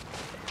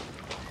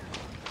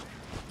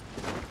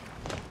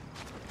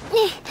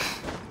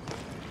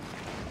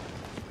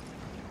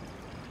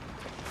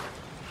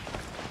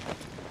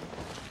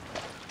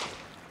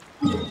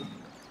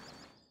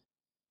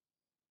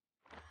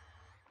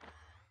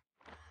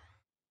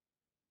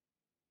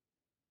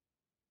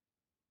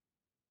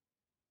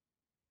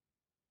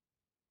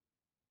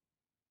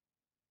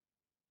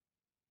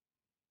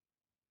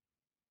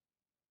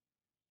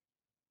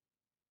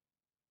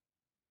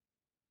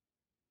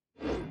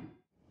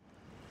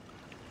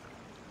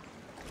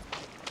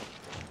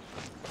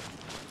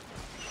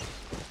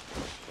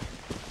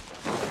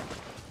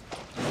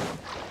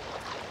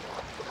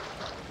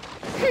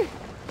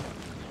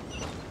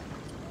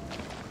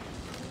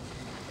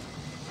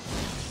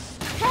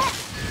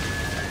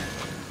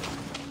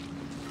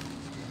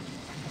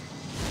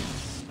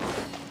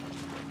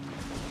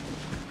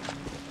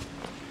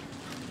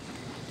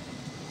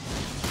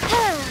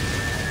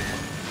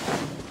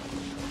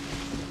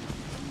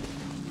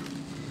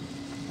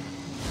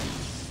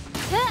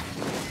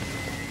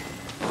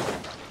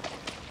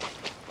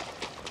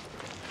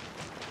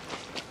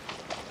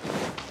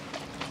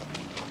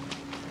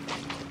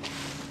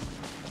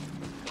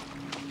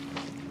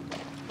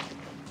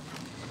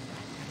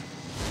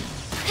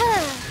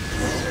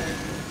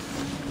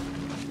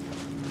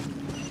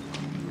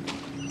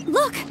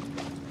 Look!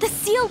 The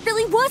seal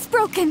really was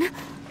broken!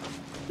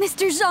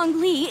 Mr.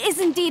 Zhongli is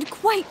indeed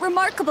quite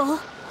remarkable.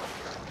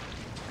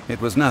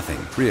 It was nothing,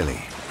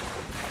 really.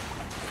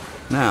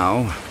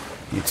 Now,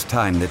 it's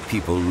time that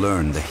people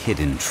learn the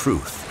hidden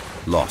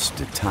truth lost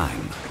to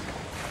time.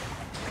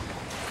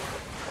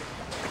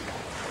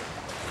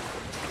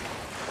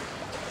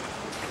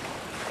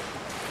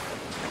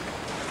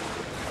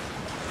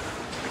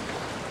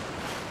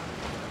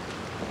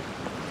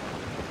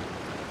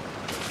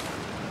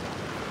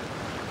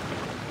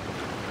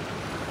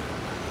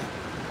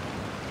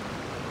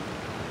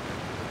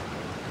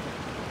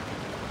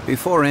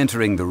 Before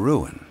entering the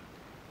ruin,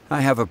 I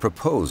have a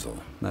proposal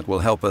that will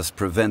help us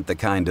prevent the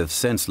kind of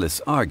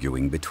senseless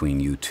arguing between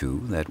you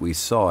two that we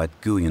saw at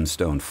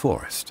Guyonstone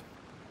Forest.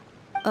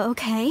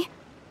 Okay.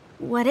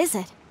 What is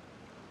it?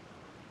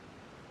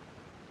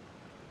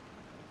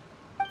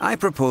 I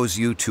propose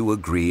you two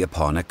agree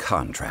upon a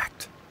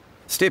contract,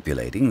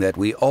 stipulating that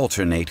we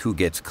alternate who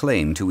gets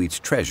claim to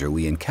each treasure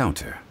we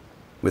encounter,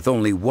 with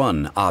only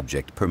one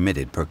object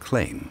permitted per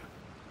claim.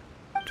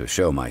 To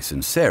show my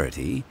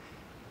sincerity,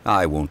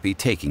 I won't be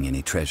taking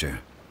any treasure.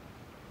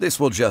 This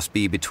will just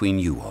be between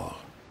you all.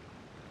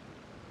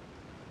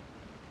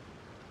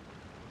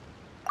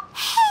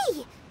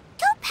 Hey!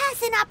 Don't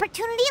pass an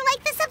opportunity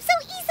like this up so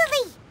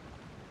easily!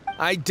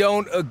 I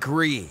don't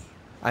agree.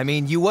 I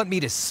mean, you want me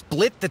to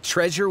split the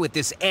treasure with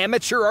this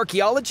amateur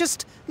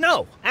archaeologist?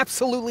 No,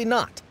 absolutely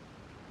not.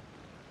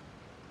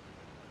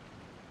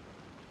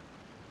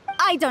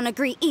 I don't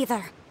agree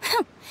either.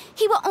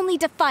 He will only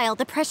defile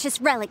the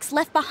precious relics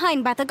left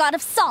behind by the God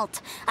of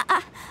Salt.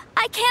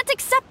 I can't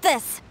accept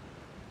this.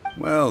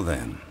 Well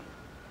then,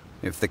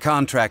 if the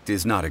contract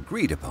is not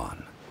agreed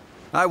upon,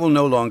 I will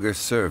no longer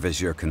serve as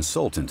your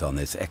consultant on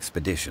this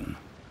expedition.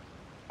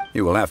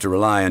 You will have to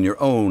rely on your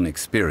own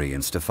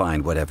experience to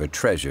find whatever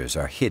treasures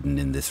are hidden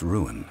in this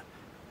ruin,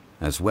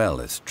 as well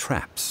as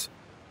traps.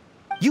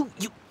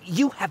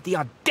 You have the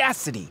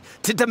audacity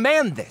to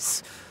demand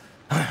this.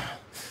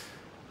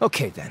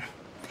 Okay then.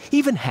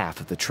 Even half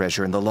of the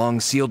treasure in the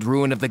long-sealed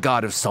ruin of the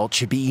God of Salt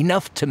should be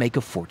enough to make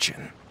a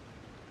fortune.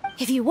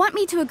 If you want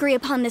me to agree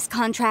upon this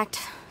contract,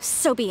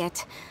 so be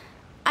it.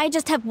 I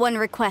just have one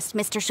request,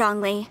 Mr.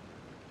 Zhongli.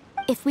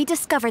 If we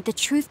discover the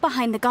truth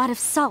behind the God of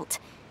Salt,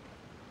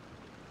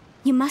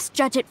 you must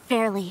judge it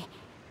fairly,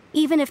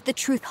 even if the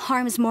truth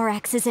harms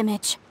Morax's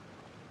image.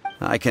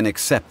 I can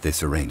accept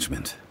this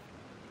arrangement.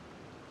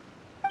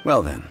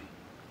 Well then,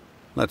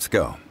 let's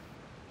go.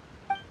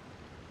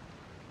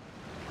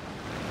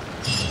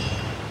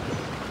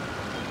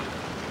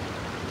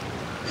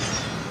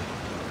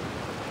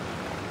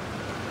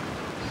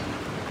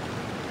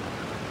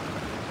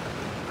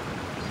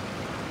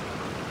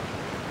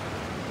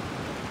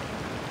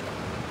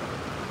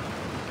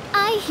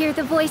 I hear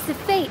the voice of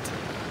fate,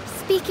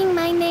 speaking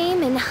my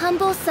name in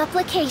humble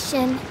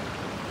supplication.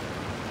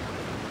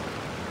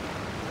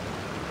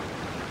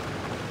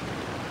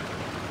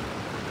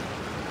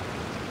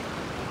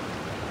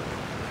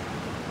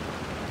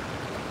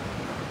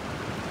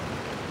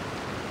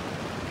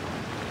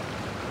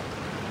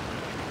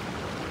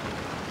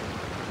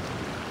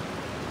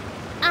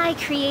 I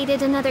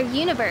created another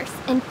universe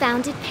and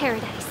founded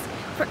paradise,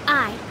 for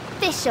I,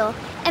 Fischl,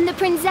 and the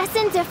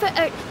Prinzessin der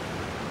Verirrten.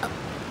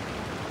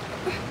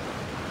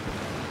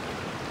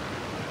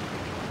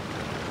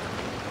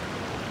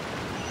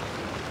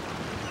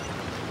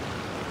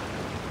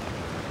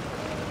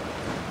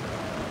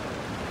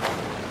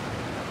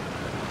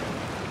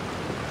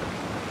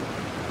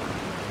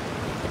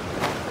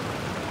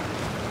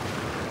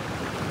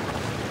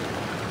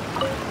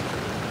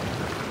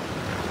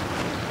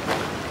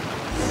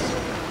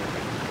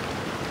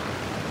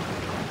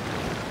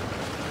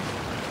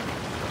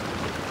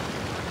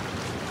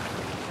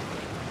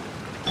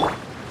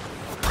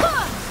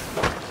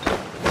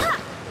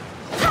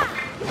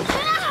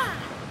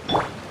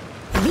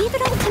 Leave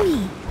it all to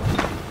me.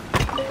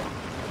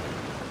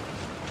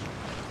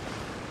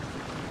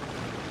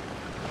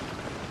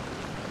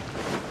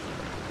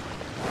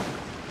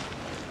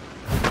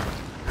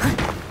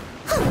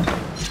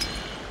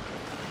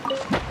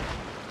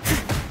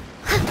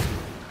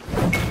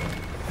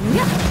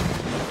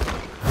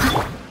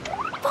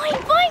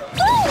 Boing, boing,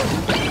 boom!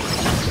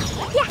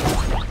 Yeah!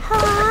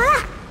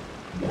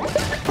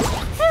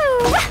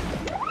 Hoo!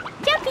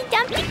 Jumpy,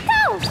 dumpy, go!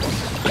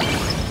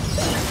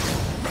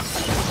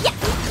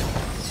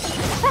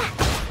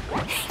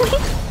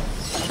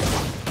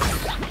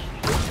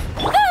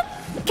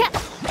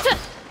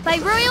 By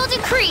royal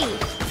decree!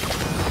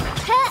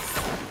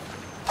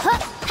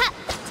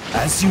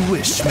 As you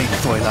wish, maid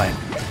Fräulein.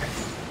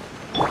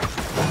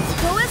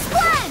 Go as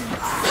planned!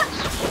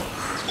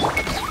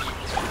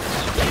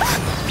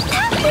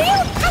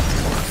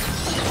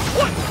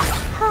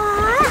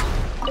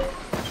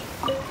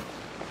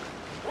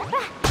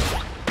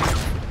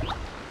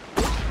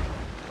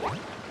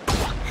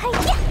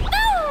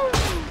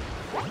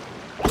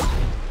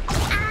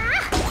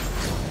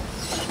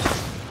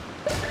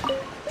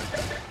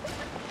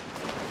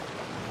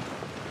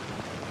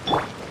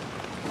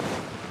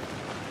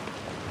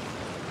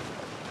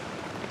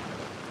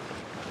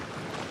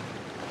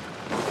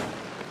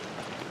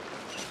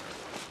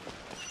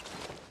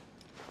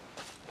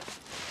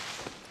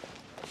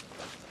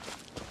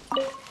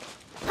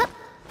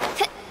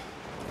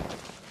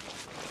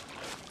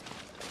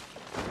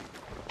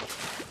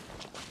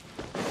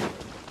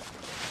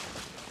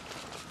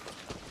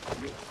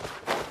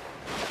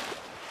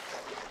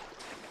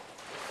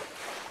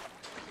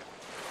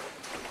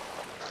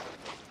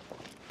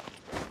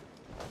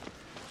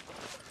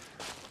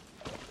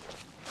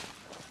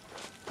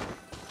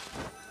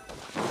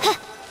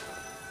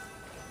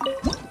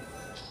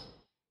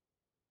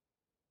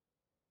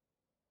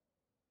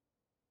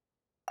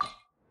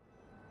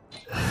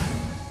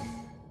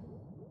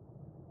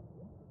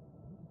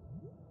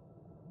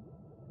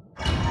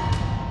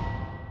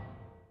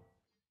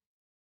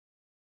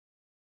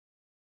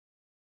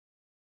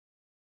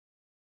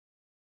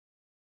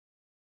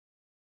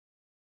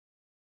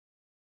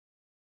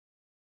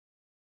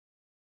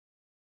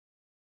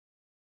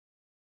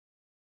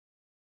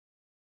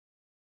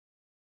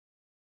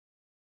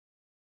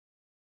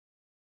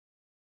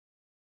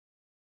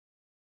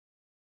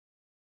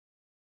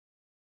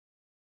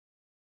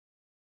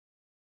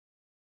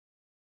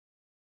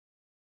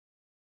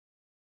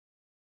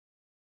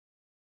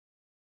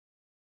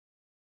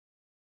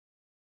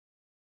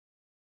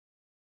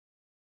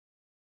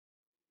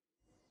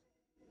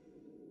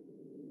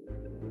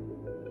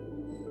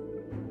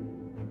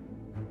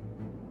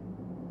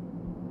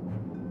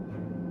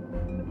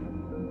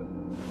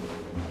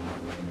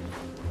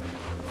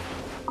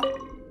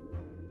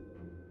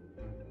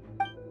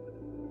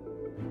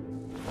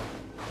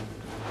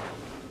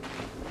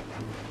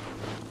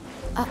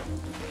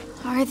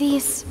 Are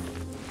these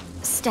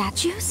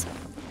statues?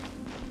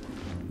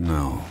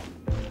 No.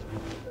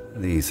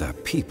 These are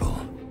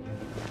people.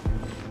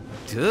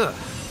 Duh.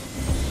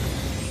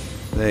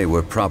 They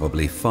were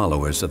probably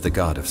followers of the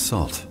god of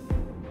salt.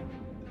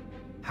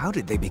 How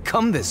did they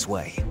become this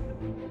way?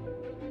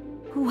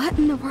 What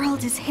in the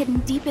world is hidden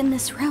deep in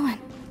this ruin?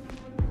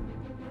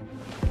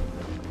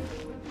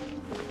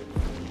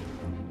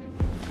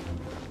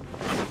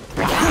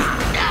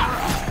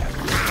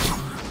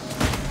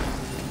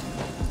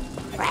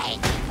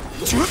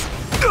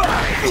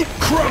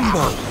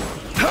 Crumble!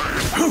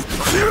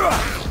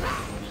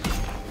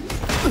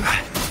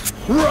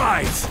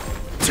 Rise!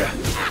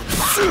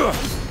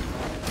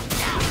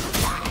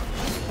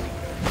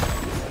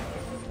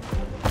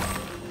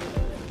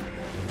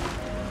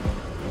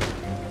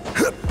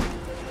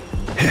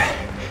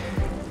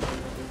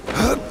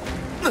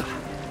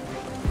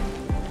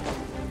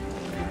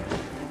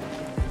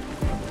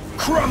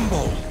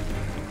 Crumble!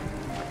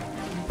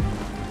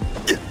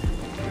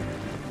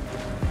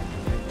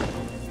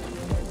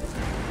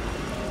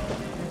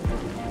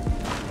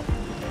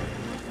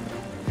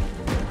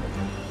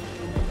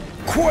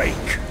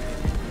 Quake!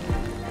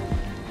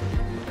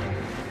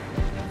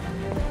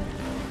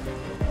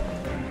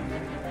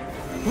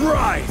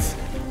 Rise!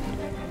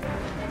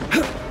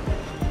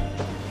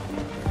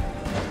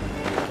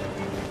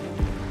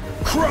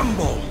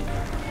 Crumble!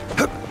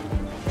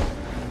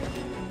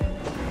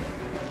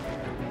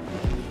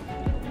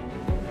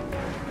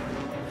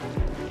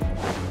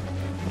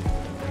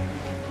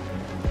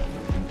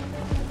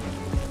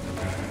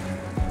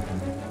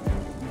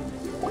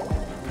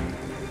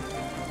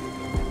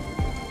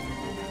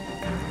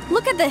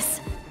 Look at this!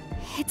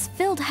 It's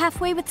filled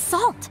halfway with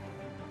salt.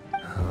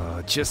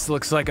 Just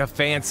looks like a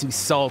fancy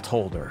salt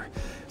holder.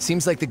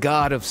 Seems like the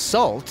god of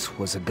salt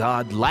was a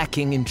god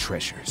lacking in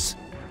treasures.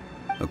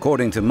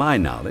 According to my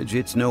knowledge,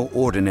 it's no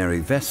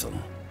ordinary vessel.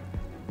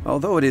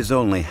 Although it is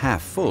only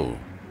half full,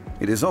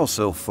 it is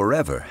also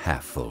forever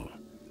half full.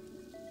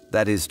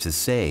 That is to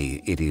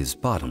say, it is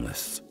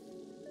bottomless.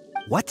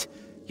 What?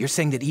 You're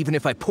saying that even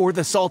if I pour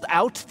the salt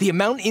out, the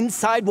amount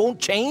inside won't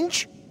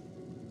change?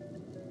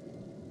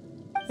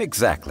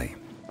 Exactly.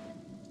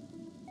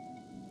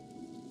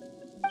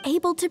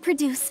 Able to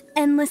produce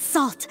endless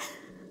salt.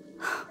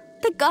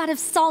 The god of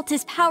salt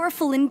is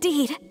powerful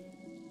indeed.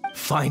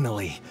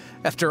 Finally,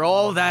 after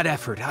all that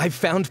effort, I've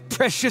found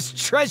precious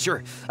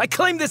treasure. I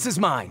claim this as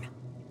mine.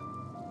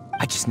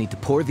 I just need to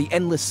pour the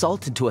endless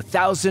salt into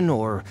 1,000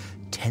 or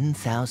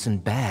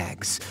 10,000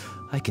 bags.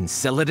 I can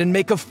sell it and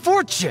make a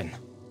fortune.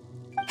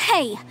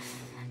 Hey,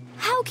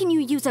 how can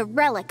you use a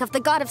relic of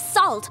the god of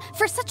salt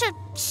for such a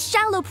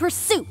shallow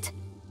pursuit?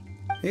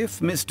 If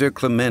Mr.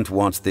 Clement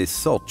wants this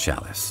salt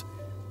chalice,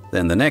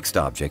 then the next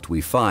object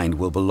we find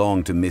will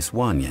belong to Miss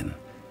Wanyan,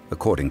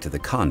 according to the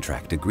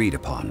contract agreed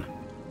upon.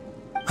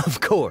 Of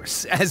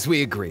course, as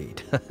we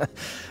agreed.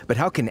 But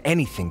how can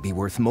anything be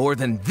worth more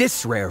than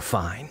this rare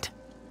find?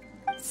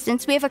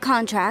 Since we have a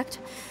contract,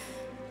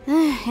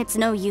 it's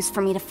no use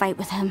for me to fight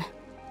with him.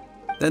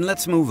 Then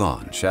let's move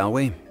on, shall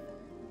we?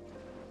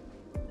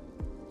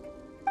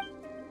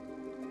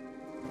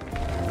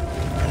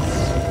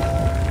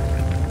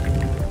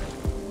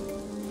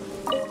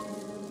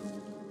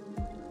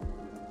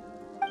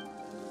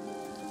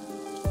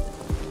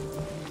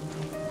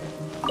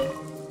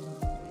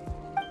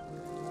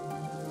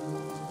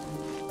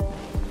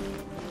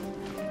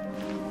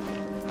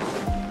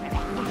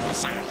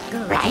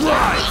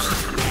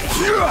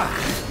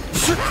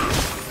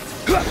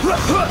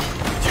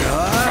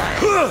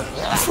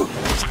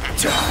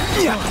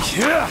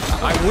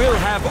 I will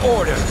have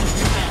order.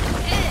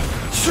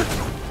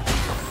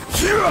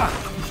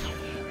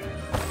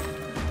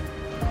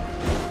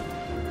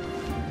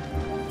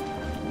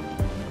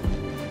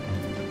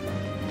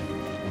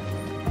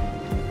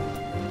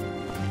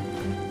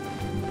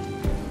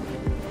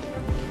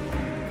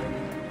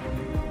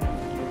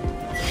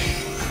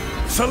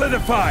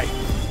 Solidify!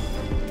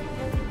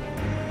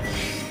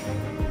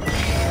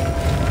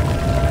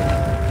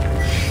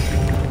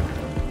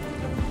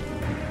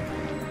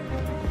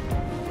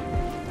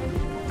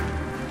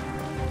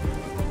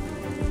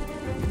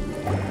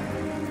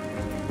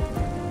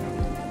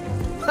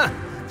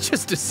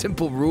 Just a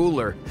simple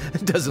ruler.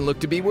 Doesn't look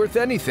to be worth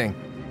anything.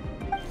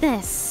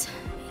 This,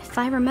 if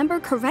I remember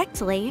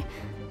correctly,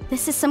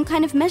 this is some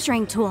kind of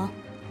measuring tool.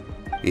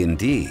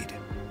 Indeed.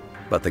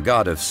 But the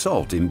god of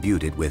salt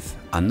imbued it with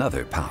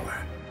another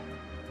power.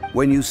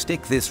 When you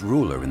stick this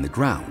ruler in the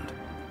ground,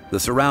 the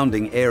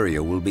surrounding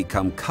area will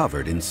become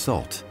covered in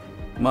salt,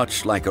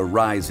 much like a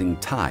rising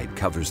tide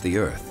covers the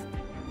earth.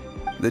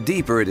 The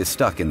deeper it is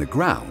stuck in the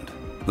ground,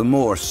 the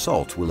more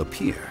salt will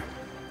appear.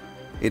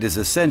 It is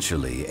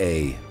essentially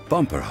a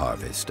bumper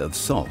harvest of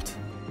salt.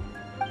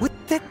 What?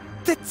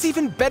 That's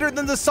even better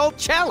than the salt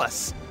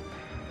chalice!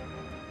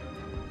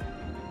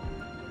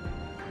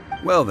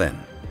 Well then,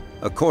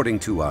 according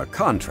to our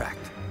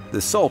contract,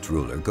 the salt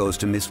ruler goes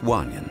to Miss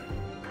Wanyan.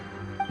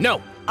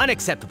 No,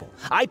 unacceptable.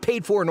 I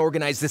paid for and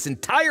organized this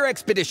entire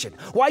expedition.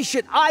 Why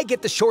should I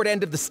get the short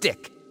end of the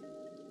stick?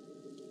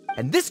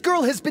 And this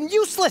girl has been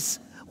useless.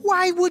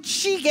 Why would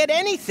she get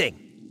anything?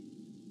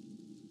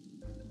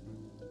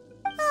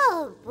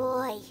 Oh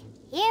boy,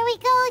 here we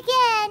go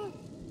again.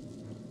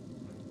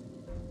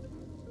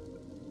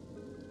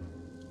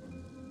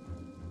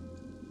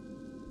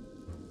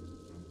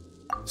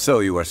 So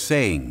you are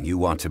saying you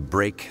want to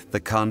break the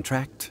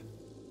contract?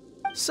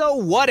 So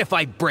what if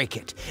I break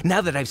it?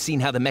 Now that I've seen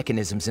how the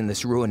mechanisms in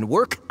this ruin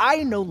work,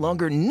 I no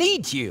longer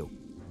need you.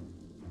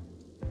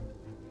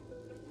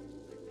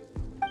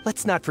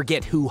 Let's not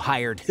forget who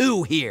hired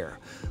who here.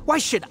 Why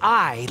should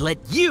I let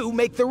you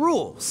make the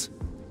rules?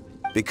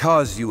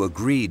 Because you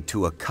agreed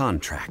to a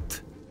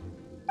contract.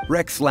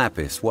 Rex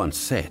Lapis once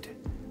said,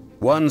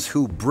 "Ones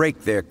who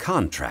break their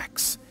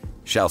contracts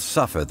shall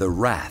suffer the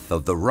wrath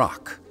of the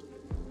rock."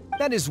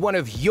 That is one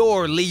of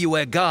your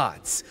Liyue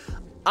gods.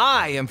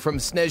 I am from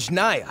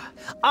Snezhnaya.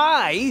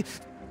 I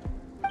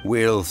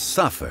will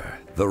suffer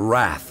the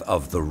wrath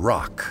of the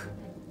rock.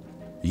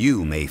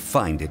 You may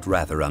find it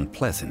rather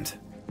unpleasant.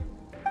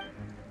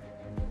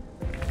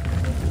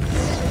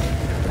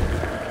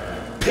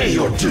 Pay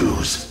your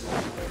dues.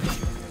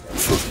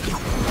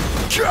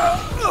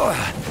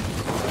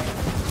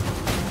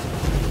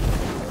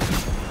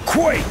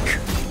 Quake!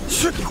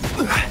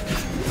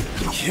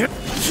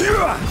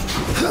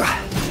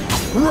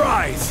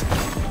 Rise!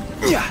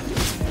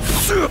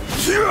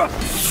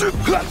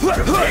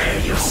 Prepare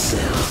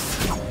yourself.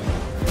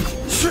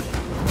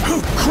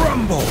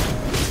 Crumble!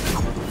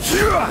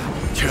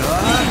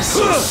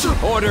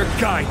 Order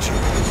guide you.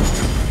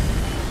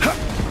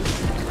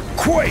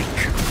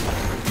 Quake!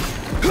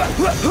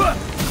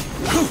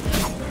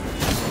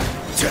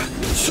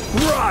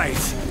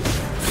 Rise!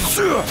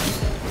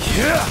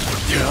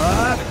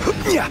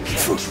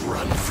 Can't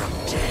run from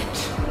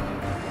death.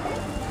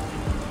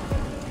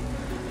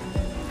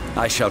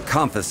 I shall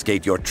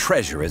confiscate your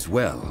treasure as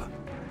well.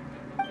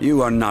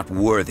 You are not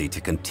worthy to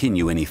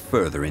continue any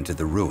further into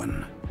the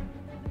ruin.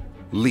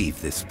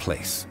 Leave this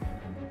place.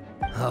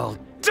 Oh,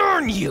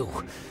 darn you!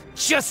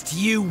 Just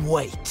you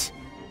wait.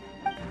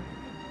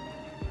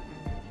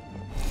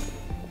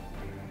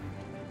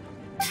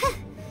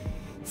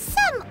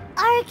 Some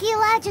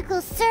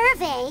archaeological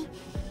survey.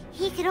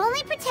 He could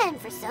only pretend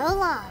for so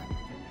long.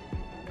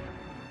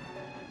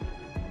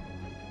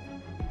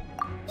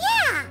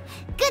 Yeah!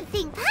 Good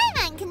thing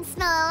Paimon can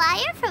smell a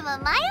liar from a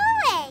mile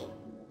away.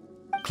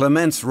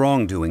 Clement's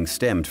wrongdoing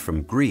stemmed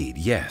from greed,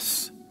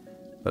 yes.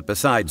 But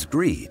besides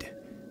greed,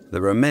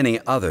 there are many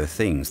other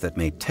things that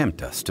may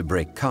tempt us to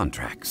break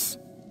contracts.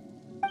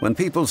 When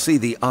people see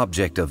the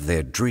object of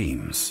their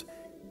dreams,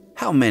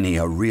 how many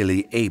are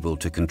really able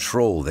to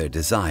control their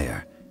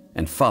desire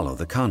and follow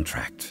the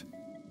contract?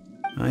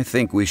 I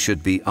think we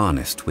should be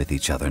honest with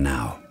each other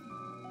now.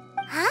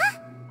 Huh?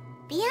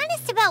 Be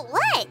honest about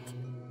what?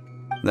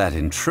 That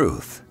in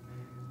truth,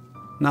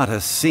 not a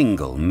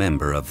single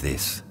member of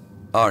this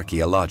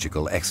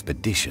archaeological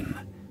expedition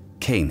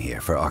came here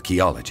for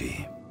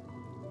archaeology.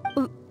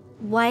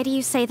 Why do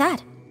you say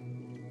that?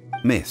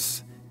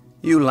 Miss,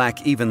 you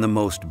lack even the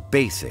most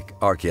basic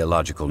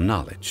archaeological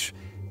knowledge,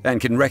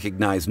 and can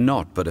recognize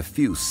naught but a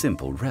few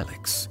simple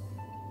relics.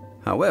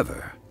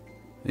 However,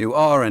 you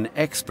are an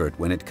expert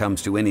when it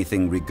comes to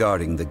anything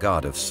regarding the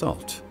god of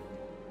salt.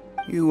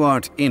 You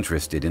aren't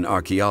interested in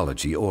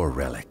archaeology or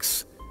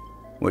relics.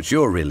 What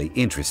you're really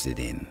interested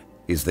in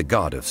is the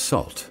god of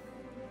salt.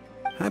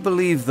 I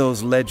believe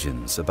those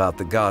legends about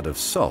the god of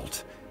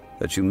salt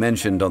that you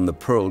mentioned on the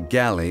Pearl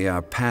Galley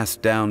are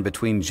passed down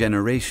between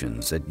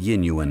generations at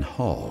Yinyuan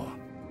Hall.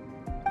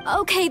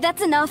 Okay,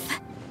 that's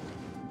enough.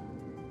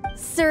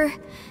 Sir,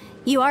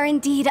 you are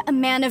indeed a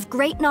man of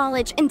great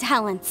knowledge and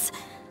talents.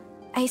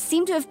 I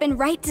seem to have been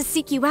right to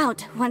seek you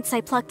out once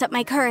I plucked up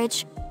my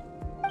courage.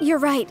 You're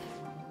right.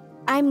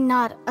 I'm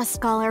not a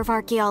scholar of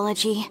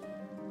archaeology.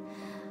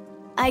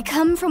 I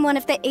come from one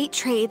of the 8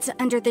 trades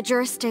under the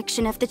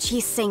jurisdiction of the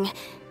Qixing,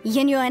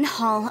 Yinyuan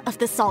Hall of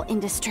the salt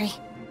industry.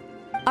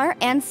 Our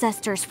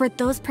ancestors were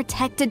those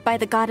protected by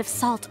the god of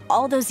salt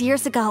all those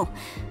years ago,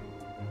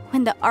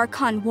 when the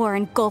Archon War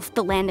engulfed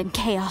the land in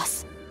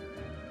chaos.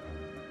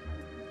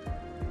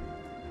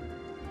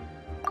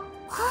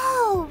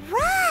 Oh,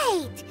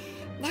 right!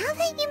 Now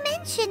that you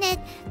mention it,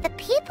 the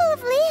people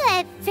of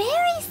Liyue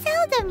very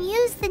seldom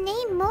use the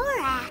name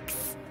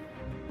Morax.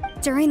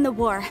 During the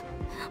war,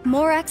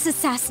 Morax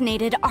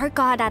assassinated our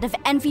god out of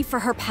envy for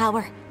her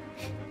power.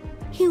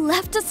 He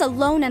left us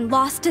alone and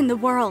lost in the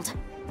world.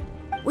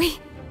 We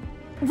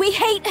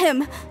hate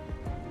him!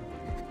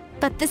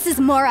 But this is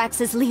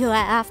Morax's Liyue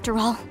after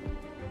all.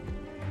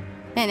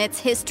 And its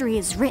history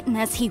is written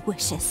as he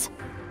wishes.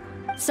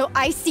 So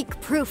I seek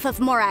proof of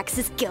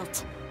Morax's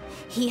guilt.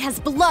 He has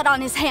blood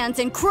on his hands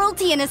and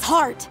cruelty in his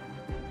heart!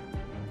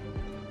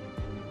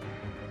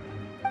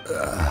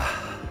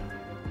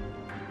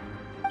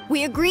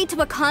 We agreed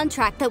to a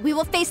contract that we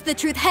will face the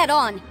truth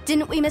head-on,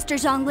 didn't we, Mr.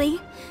 Zhongli?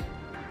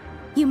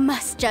 You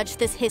must judge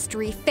this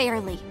history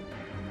fairly.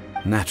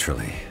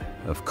 Naturally,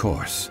 of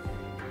course.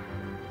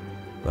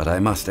 But I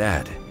must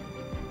add,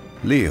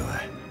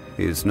 Liyue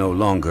is no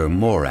longer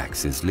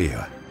Morax's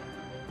Liyue.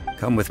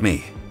 Come with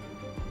me,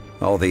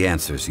 All the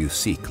answers you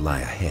seek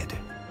lie ahead.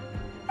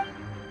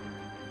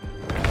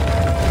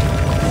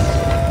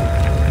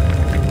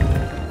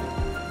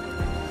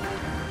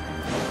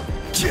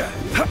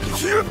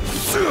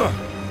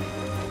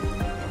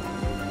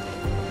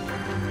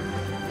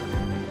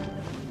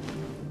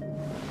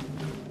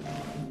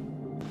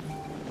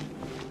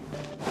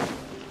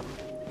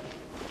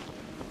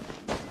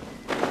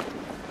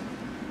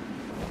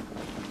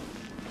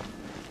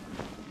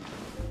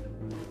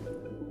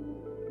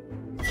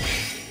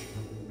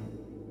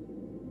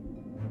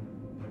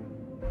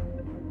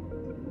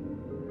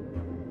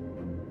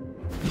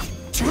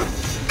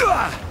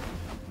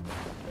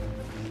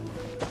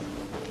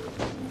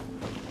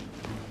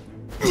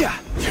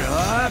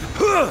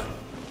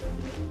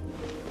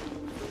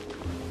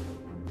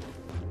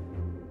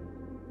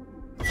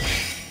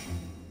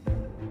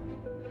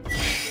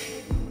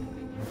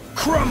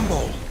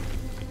 Crumble!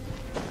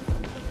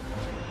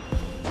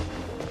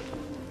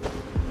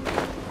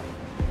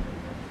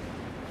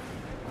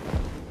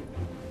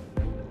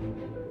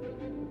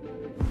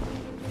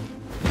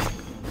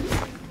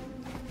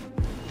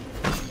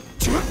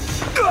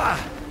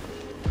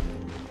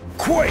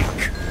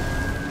 Quake!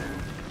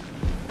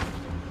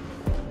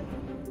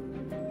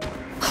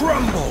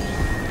 Crumble!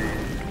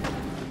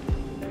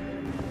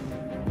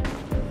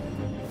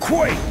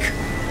 Quake!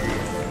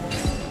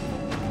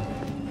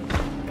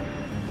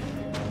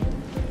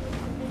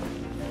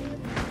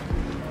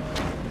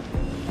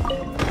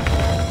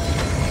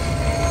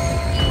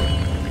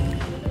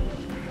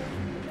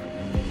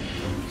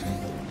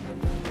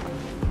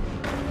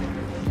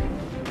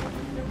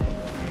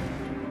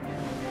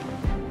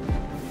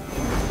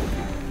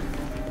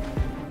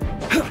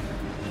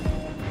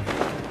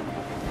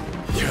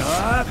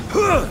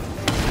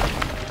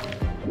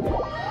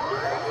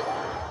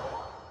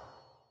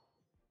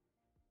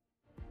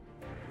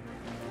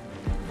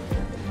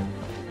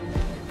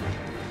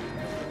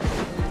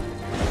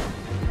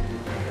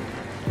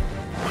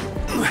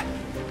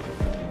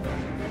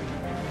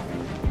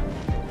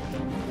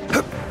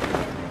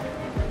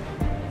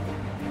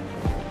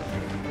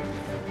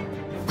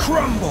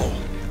 Crumble!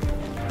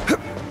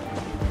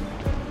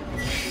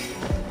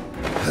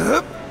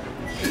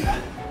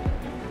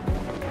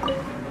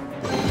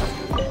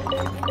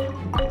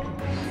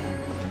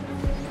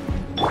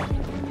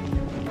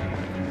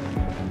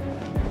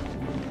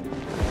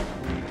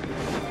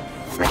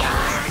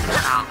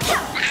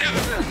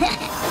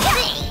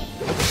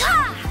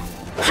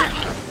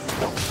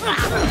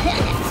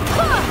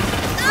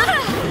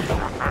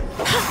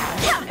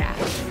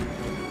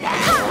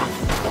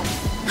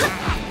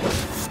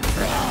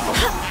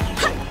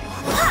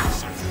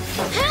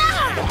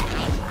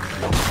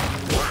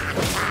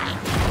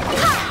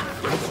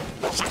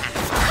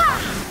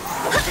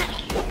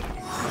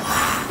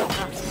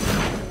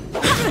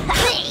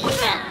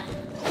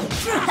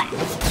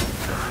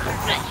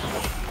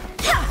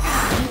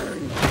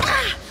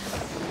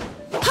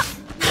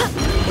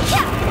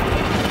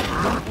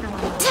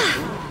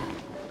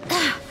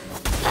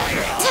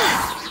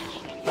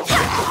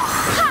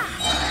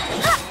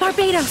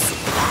 Barbados,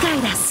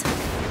 guide us.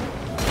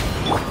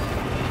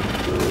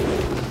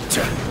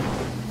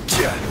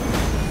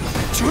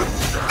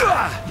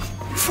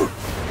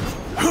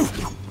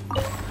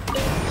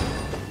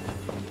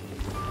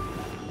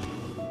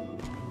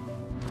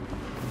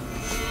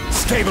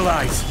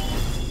 Stabilize!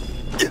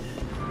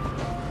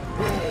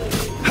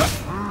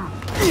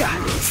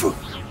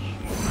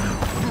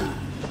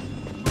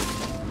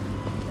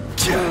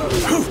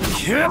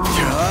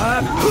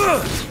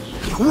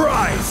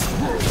 Rise!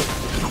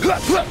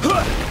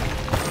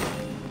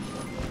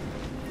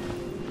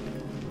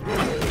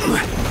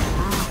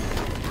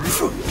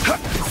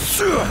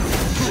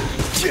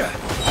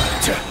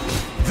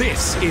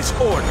 This is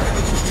order.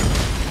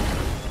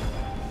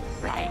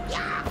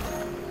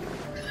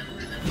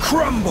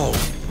 Crumble!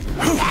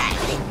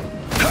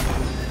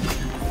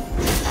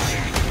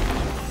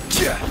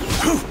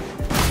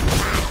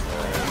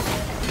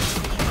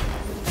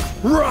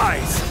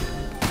 Rise!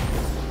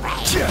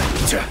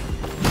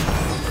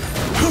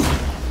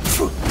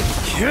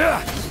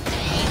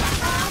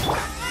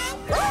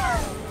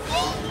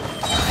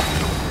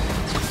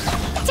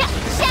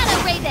 Shadow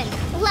Raven,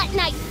 let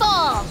night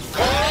fall!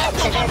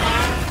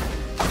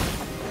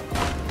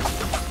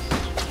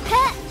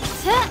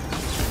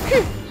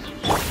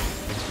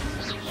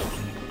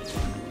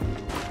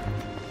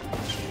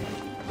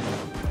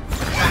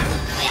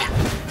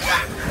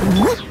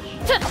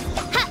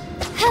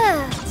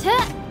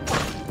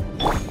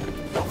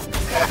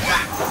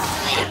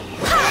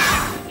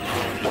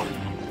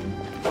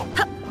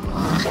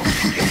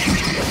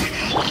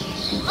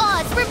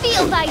 Oz,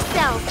 reveal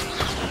thyself!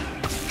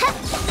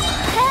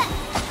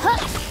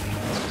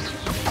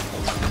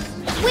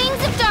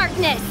 Wings of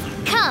darkness,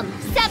 come,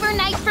 sever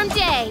night from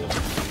day!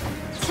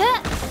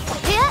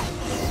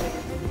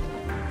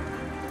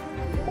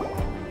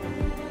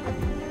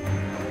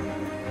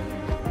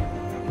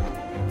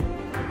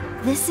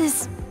 This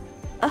is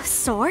a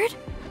sword?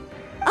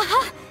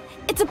 Aha!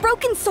 It's a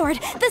broken sword!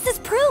 This is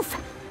proof!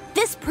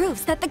 This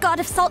proves that the God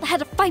of Salt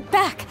had a fight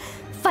back.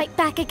 Fight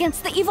back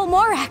against the evil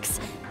Morax.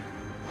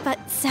 But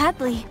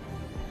sadly,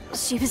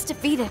 she was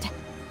defeated.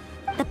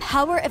 The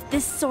power of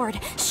this sword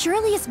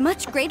surely is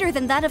much greater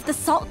than that of the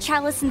Salt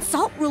Chalice and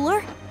Salt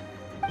Ruler.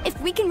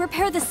 If we can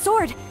repair the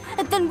sword,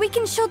 then we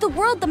can show the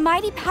world the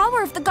mighty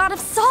power of the God of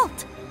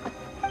Salt.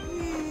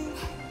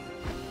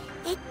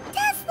 It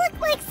does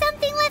look like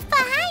something left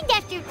behind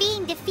after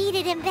being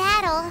defeated in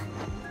battle.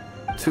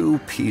 2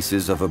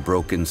 pieces of a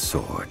broken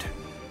sword.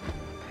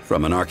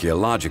 From an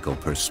archaeological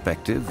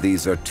perspective,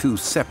 these are 2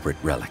 separate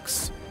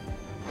relics.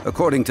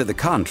 According to the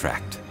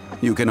contract,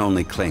 you can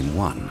only claim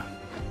one.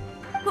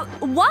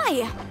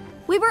 Why?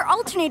 We were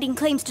alternating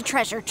claims to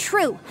treasure,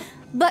 true,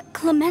 but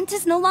Clement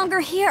is no longer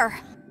here.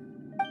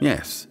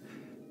 Yes,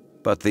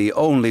 but the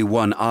only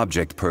one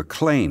object per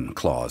claim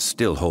clause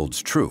still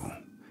holds true.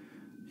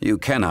 You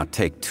cannot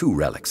take 2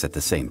 relics at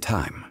the same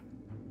time.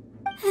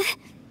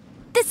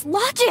 This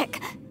logic!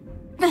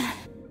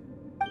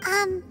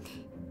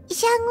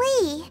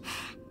 Zhongli,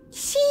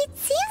 she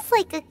seems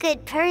like a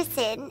good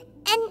person,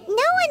 and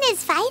no one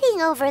is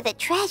fighting over the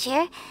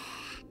treasure.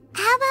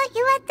 How about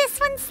you let this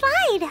one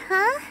slide,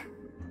 huh?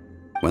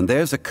 When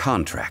there's a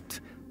contract,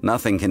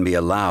 nothing can be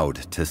allowed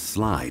to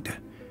slide.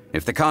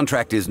 If the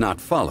contract is not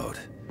followed,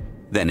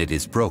 then it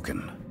is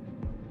broken.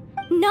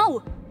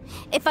 No!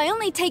 If I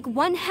only take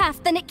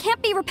 1/2, then it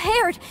can't be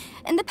repaired,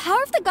 and the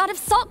power of the God of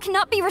Salt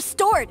cannot be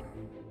restored.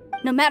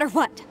 No matter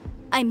what,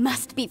 I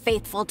must be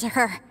faithful to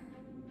her.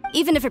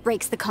 Even if it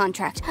breaks the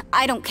contract,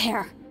 I don't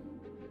care.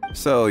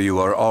 So you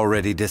are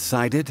already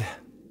decided?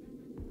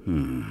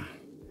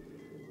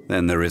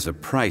 Then there is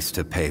a price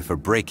to pay for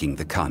breaking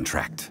the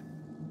contract.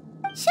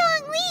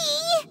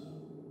 Zhongli!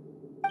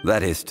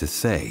 That is to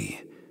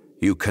say,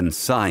 you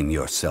consign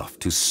yourself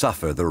to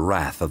suffer the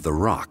wrath of the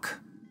rock.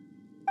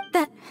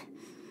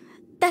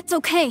 That's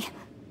okay.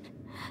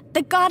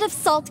 The God of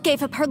Salt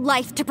gave up her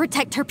life to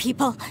protect her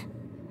people.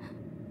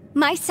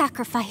 My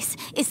sacrifice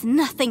is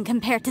nothing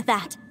compared to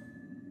that.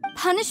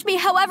 Punish me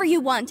however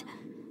you want.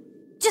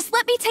 Just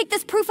let me take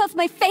this proof of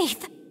my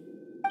faith.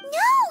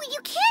 No, you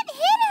can't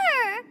hit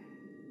her!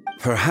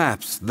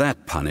 Perhaps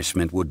that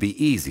punishment would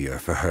be easier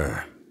for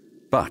her,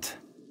 but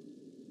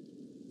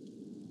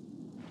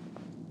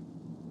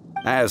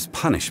as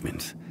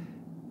punishment,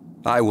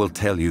 I will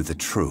tell you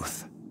the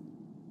truth.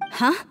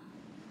 Huh?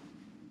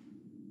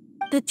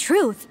 The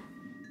truth?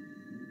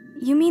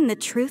 You mean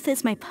the truth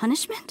is my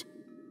punishment?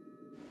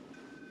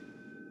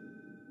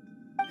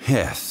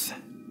 Yes.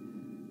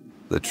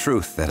 The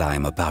truth that I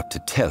am about to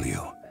tell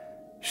you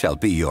shall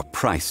be your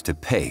price to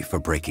pay for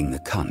breaking the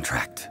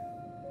contract.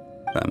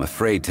 I'm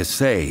afraid to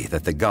say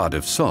that the God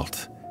of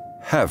Salt,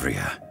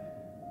 Havria,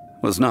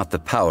 was not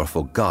the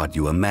powerful god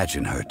you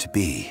imagine her to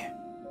be.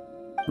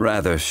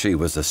 Rather, she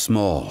was a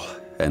small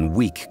and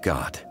weak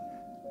god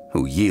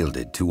who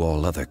yielded to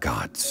all other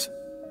gods.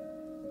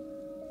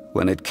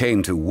 When it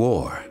came to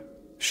war,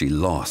 she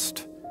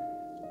lost,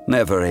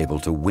 never able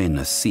to win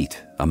a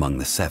seat among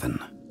the 7.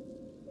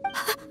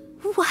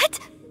 What?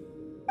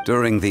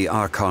 During the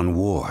Archon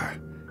War,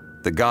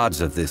 the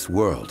gods of this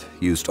world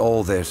used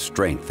all their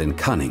strength and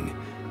cunning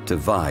to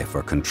vie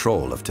for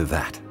control of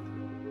Teyvat.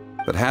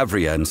 But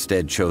Havria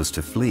instead chose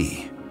to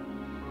flee.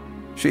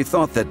 She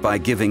thought that by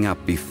giving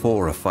up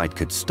before a fight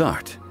could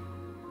start,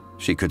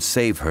 she could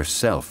save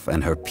herself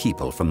and her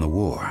people from the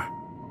war.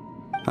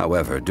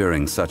 However,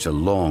 during such a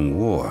long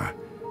war,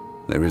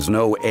 there is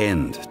no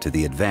end to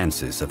the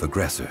advances of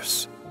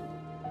aggressors.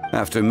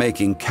 After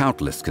making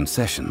countless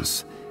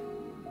concessions,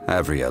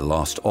 Havria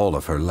lost all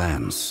of her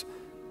lands,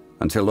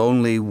 until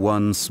only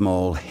one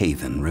small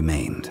haven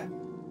remained.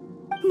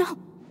 No.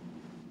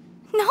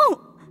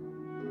 No!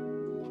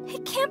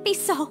 It can't be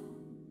so.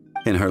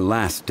 In her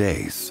last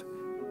days,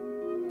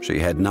 she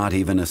had not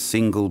even a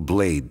single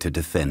blade to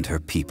defend her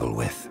people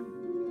with.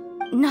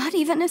 Not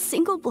even a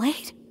single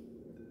blade?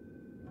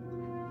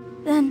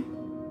 Then,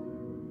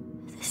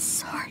 this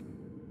sword...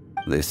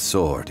 This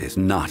sword is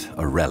not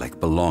a relic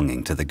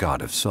belonging to the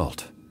God of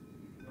Salt,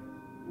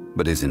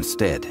 but is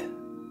instead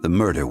the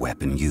murder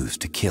weapon used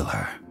to kill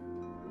her.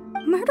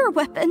 Murder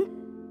weapon?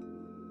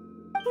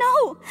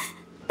 No!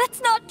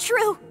 That's not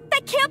true!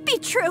 That can't be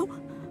true!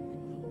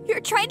 You're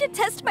trying to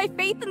test my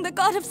faith in the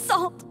God of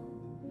Salt.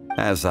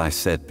 As I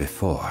said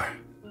before,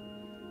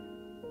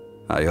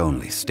 I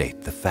only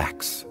state the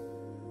facts.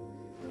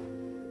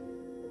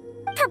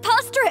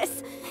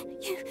 Preposterous!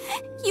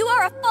 You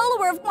are a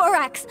follower of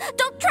Morax!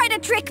 Don't try to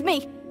trick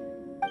me!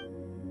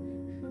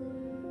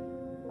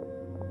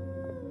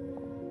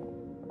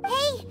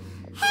 Hey!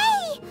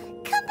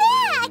 Come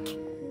back!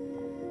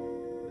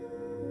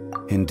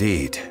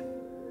 Indeed.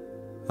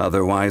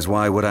 Otherwise,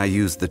 why would I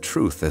use the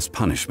truth as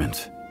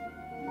punishment?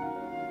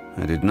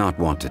 I did not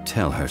want to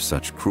tell her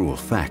such cruel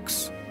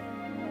facts.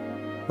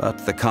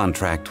 But the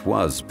contract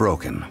was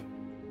broken.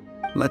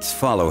 Let's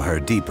follow her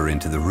deeper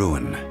into the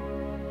ruin.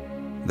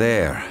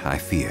 There, I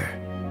fear,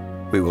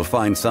 we will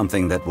find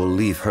something that will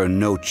leave her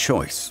no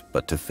choice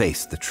but to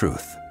face the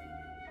truth.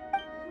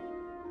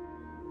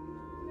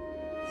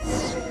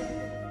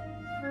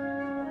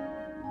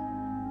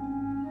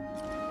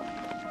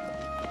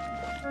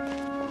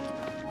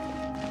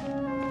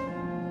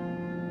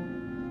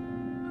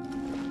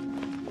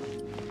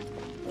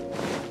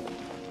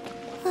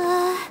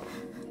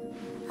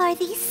 Are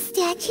these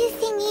statue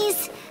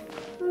thingies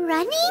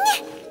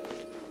running?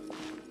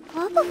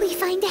 What will we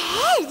find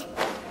ahead?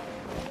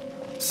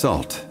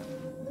 Salt.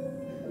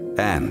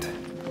 And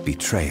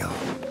betrayal.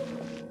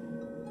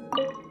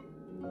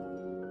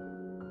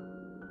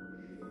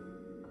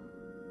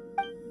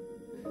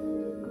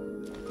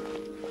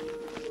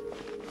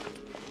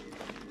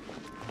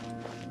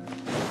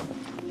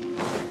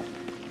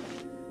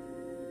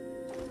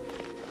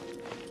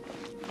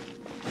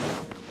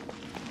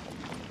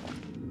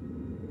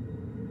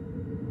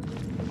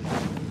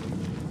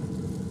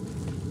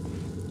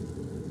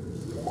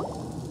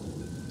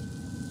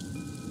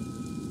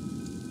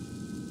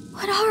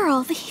 What are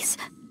all these?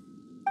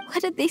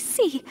 What did they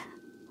see?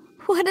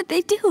 What did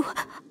they do?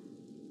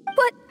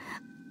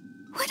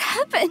 What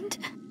happened?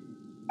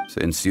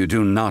 Since you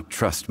do not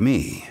trust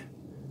me,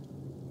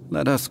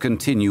 let us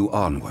continue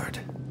onward.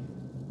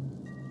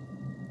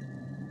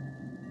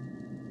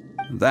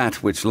 That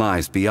which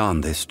lies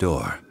beyond this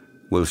door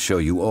will show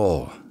you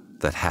all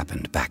that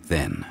happened back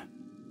then.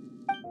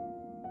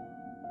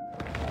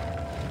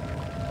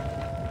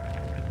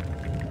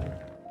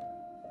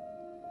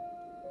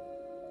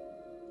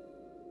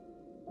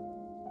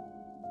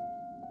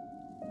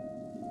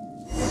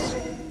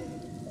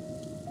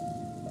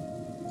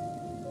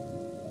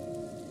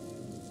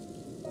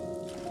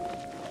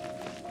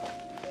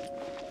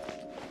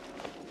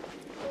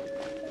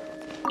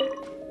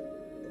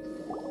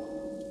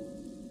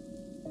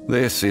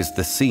 This is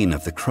the scene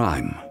of the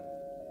crime.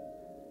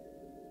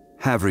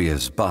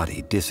 Havria's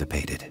body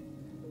dissipated,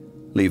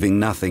 leaving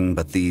nothing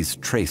but these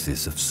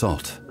traces of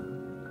salt.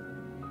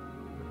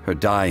 Her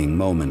dying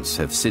moments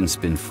have since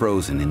been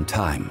frozen in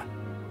time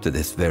to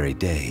this very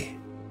day.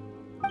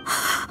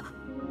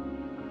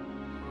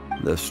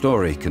 The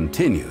story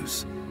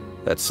continues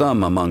that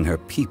some among her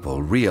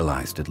people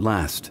realized at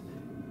last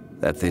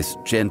that this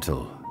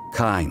gentle,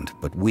 kind,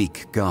 but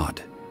weak god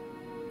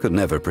could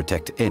never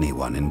protect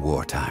anyone in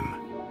wartime.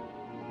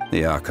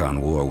 The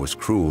Archon War was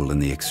cruel in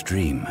the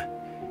extreme.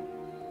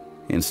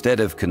 Instead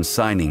of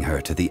consigning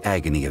her to the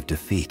agony of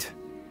defeat,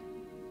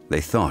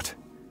 they thought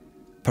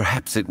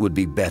perhaps it would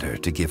be better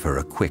to give her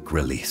a quick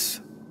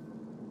release.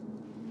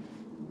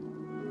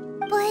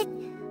 But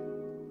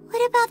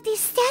what about these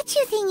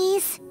statue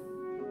thingies?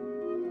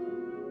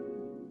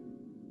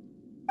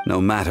 No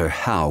matter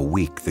how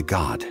weak the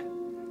god,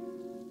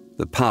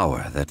 the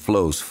power that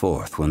flows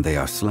forth when they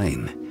are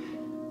slain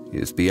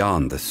is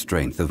beyond the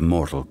strength of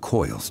mortal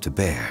coils to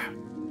bear.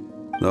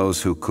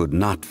 Those who could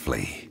not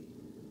flee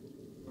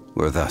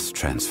were thus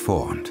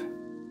transformed.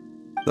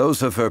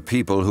 Those of her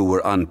people who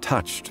were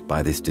untouched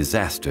by this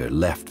disaster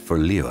left for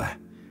Liyue,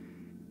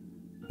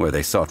 where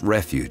they sought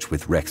refuge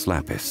with Rex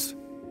Lapis.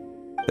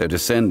 Their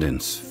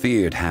descendants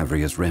feared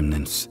Havria's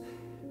remnants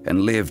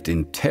and lived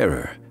in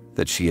terror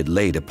that she had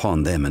laid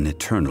upon them an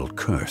eternal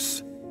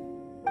curse.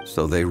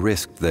 So they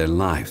risked their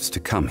lives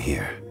to come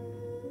here,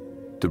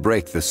 to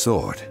break the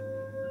sword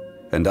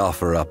and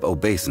offer up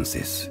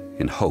obeisances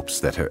in hopes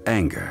that her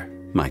anger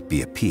might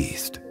be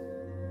appeased.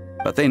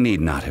 But they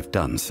need not have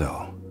done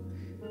so.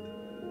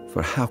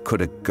 For how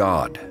could a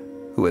god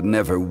who had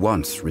never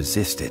once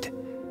resisted,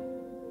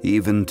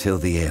 even till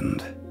the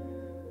end,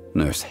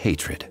 nurse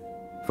hatred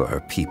for her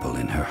people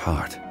in her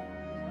heart?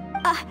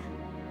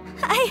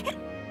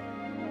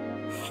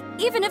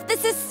 Even if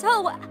this is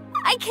so,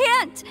 I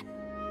can't!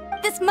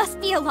 This must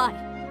be a lie.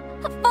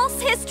 A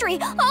false history,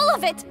 all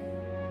of it!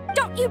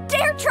 Don't you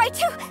dare try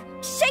to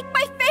shake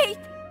my faith!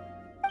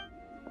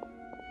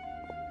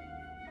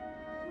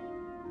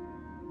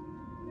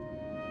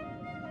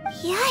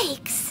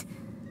 Yikes.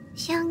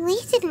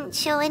 Zhongli didn't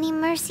show any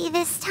mercy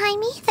this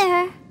time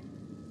either.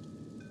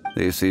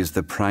 This is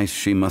the price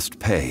she must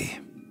pay.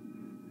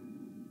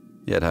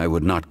 Yet I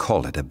would not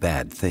call it a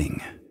bad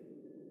thing.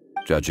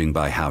 Judging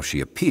by how she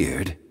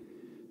appeared,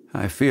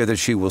 I fear that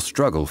she will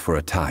struggle for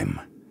a time.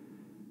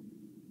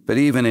 But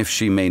even if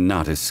she may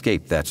not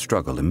escape that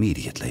struggle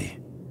immediately,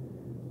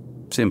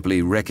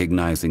 simply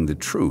recognizing the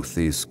truth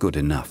is good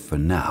enough for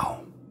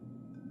now.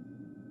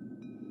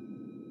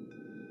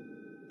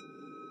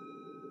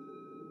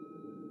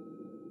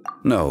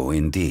 No,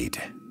 indeed.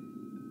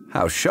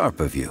 How sharp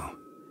of you.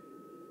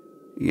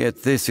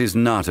 Yet this is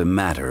not a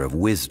matter of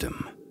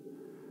wisdom,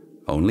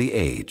 only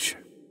age.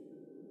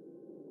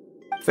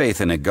 Faith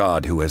in a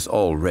god who has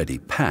already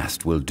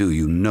passed will do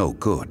you no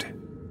good.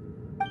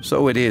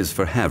 So it is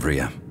for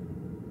Havria.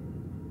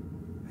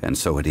 And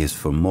so it is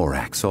for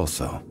Morax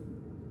also.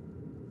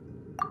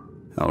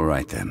 All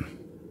right then.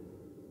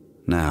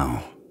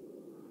 Now,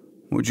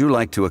 would you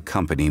like to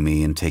accompany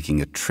me in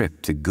taking a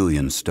trip to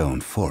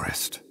Guyonstone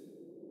Forest?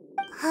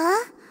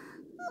 Huh?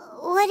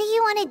 What do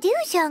you want to do,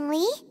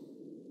 Zhongli?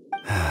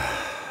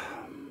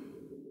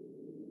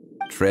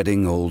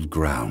 Treading old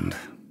ground,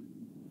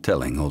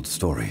 telling old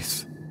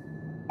stories.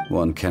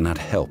 One cannot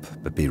help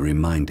but be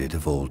reminded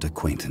of old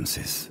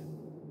acquaintances.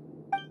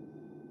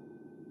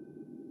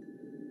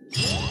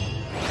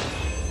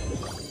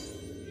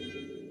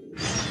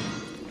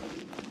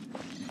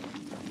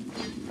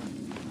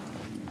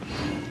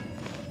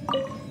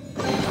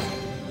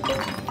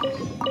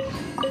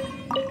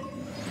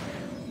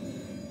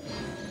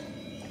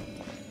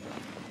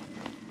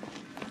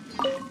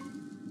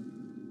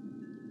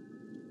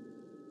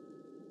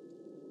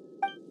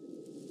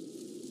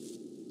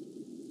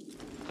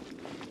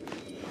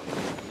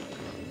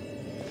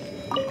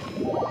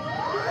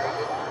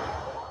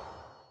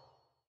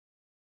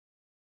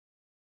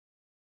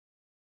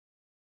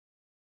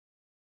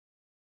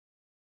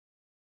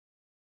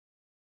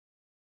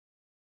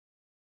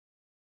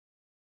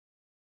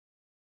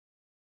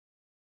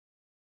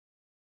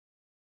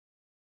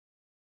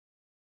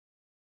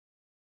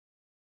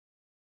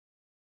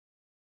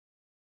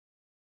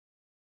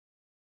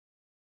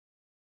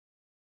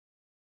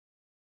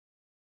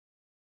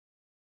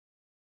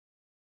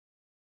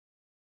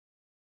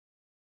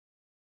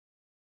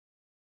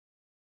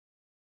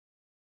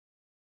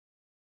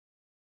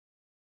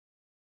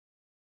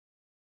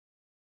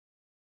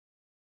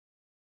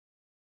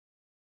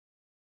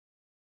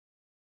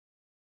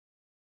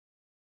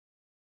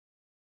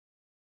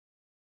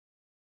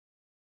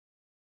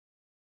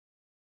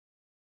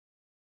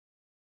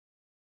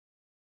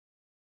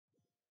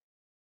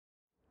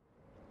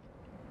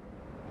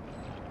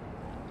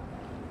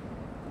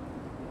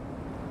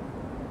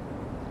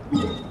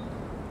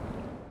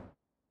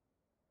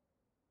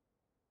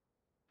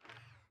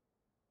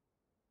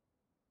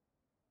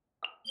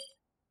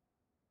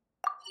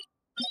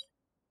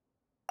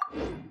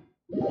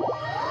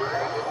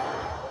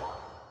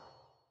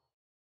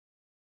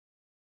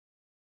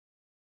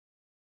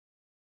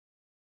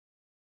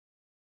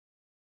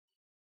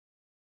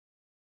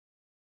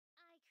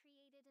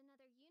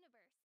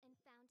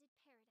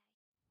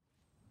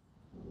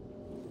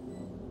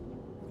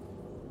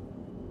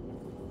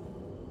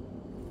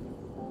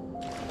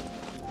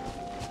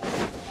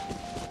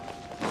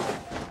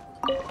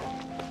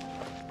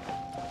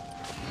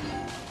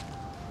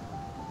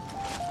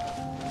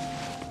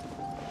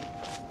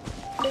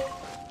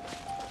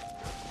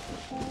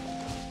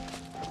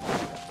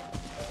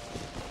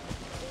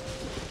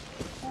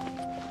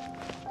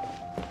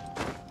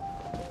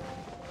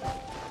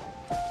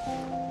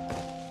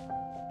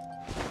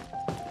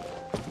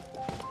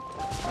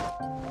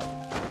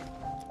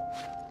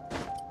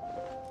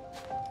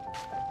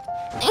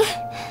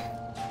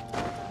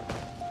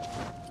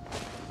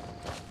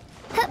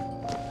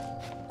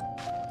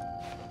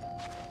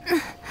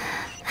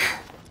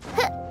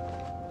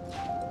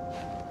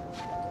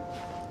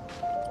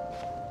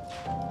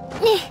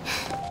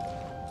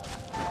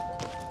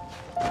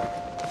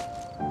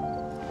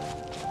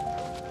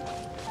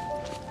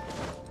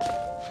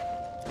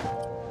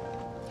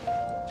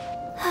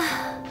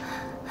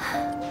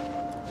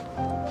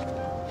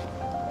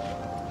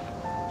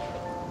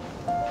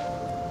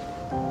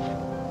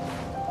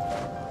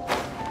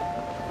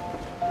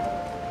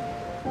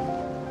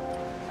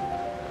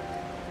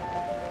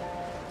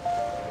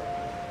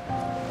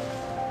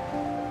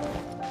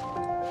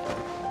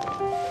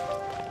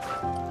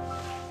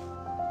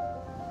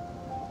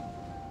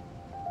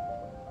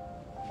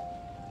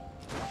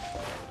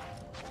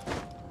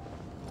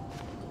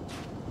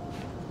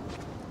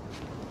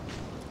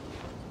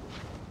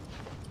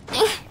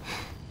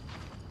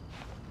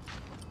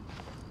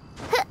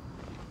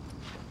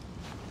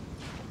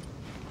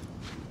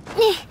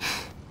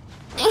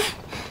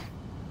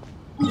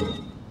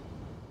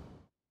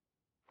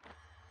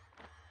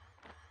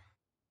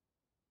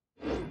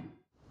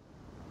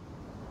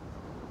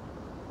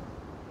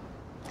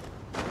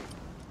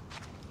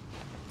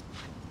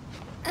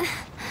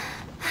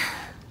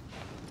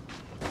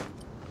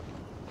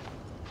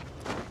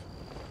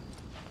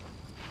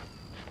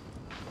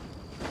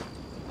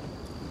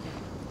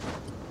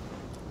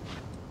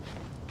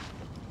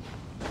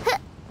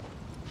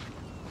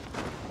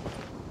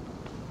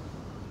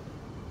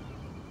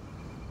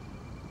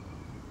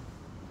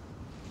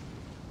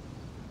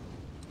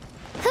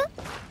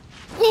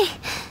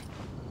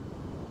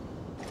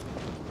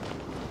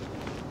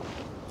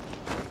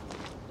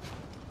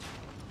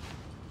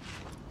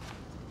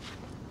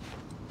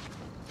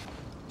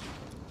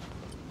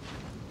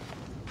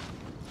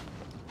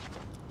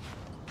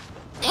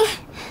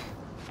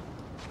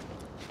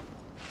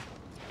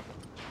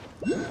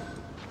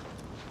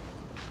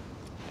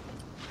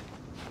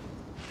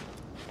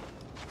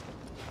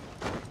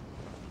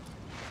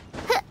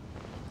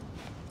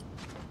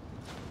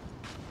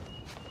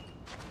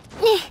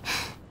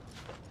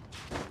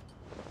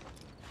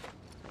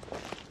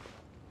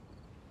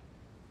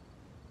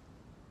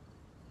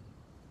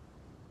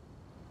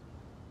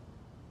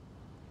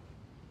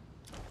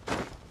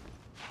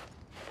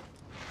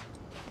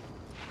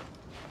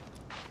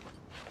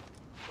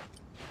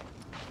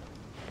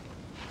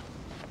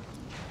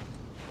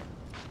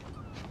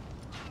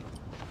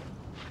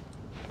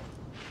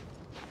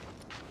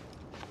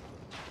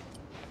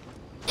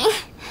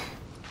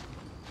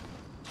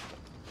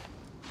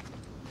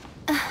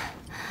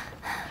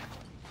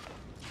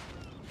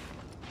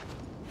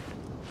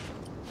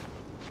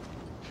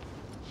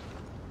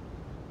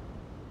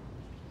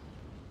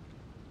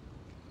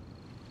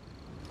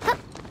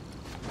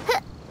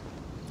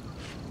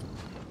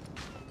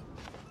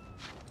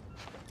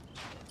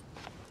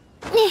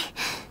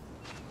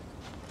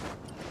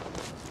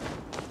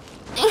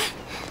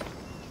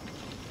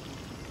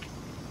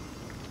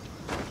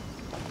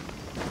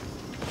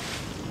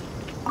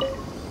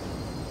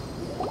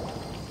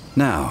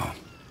 Now,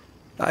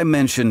 I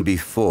mentioned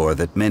before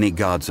that many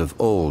gods of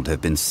old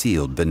have been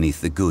sealed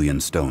beneath the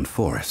Guyan stone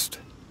forest.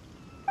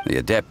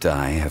 The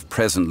Adepti have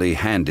presently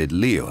handed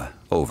Liyue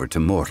over to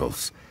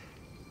mortals,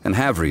 and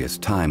Havria's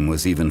time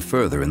was even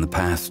further in the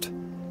past.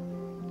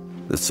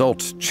 The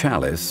Salt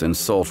Chalice and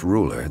Salt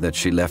Ruler that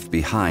she left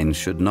behind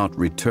should not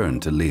return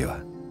to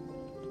Liyue.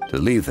 To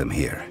leave them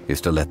here is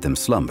to let them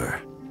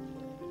slumber.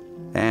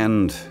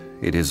 And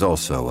it is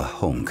also a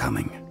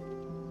homecoming.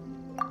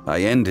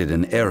 I ended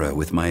an era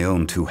with my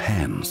own two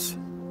hands.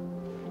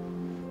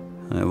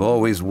 I've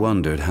always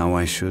wondered how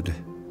I should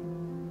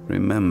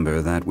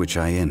remember that which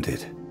I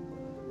ended.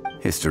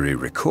 History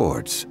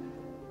records,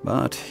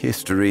 but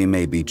history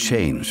may be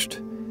changed.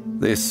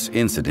 This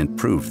incident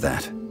proved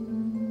that.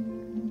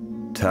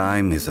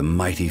 Time is a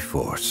mighty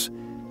force,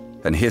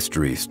 and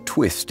history's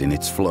twist in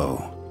its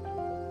flow.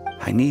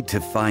 I need to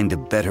find a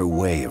better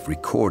way of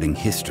recording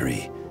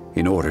history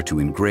in order to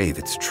engrave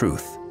its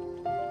truth.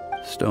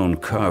 Stone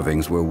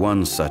carvings were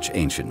one such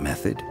ancient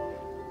method,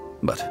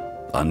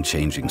 but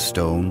unchanging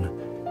stone,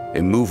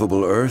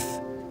 immovable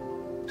earth,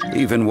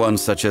 even one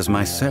such as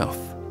myself.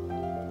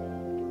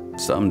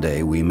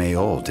 Someday we may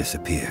all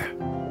disappear.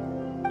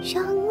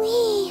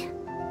 Zhongli.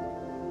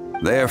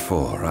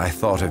 Therefore, I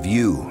thought of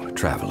you,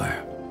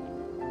 traveler.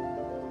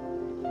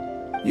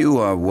 You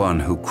are one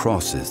who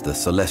crosses the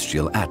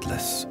celestial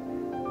atlas,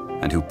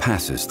 and who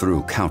passes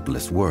through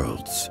countless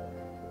worlds.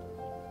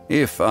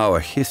 If our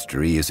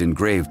history is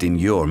engraved in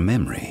your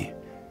memory,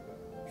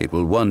 it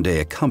will one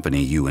day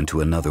accompany you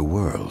into another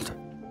world.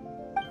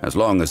 As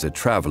long as a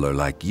traveler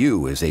like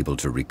you is able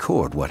to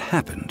record what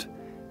happened,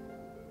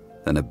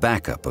 then a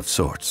backup of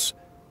sorts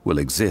will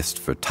exist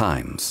for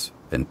times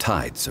and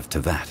tides of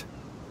Teyvat.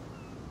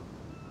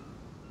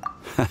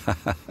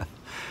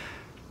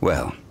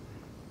 Well,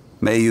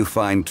 may you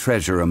find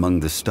treasure among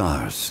the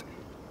stars,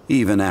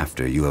 even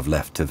after you have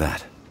left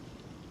Teyvat.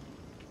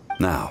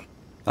 Now,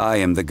 I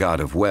am the god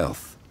of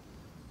wealth,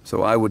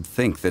 so I would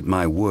think that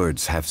my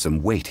words have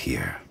some weight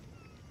here.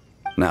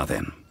 Now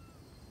then,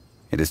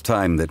 it is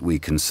time that we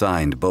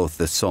consigned both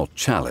the Salt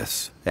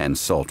Chalice and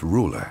Salt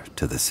Ruler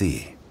to the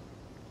sea.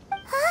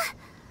 Huh?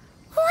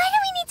 Why do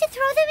we need to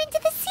throw them into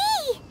the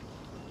sea?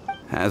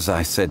 As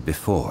I said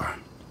before,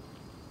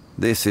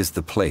 this is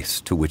the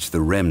place to which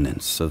the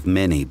remnants of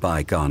many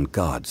bygone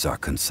gods are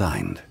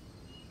consigned.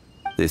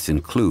 This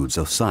includes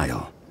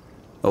Osial,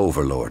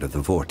 Overlord of the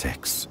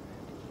Vortex,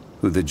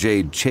 who the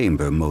Jade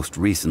Chamber most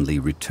recently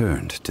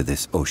returned to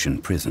this ocean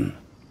prison.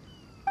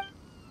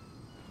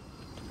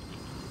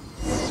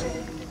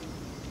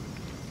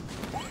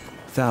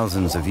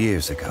 Thousands of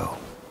years ago,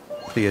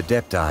 the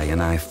Adepti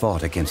and I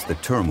fought against the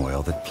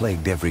turmoil that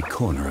plagued every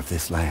corner of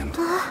this land.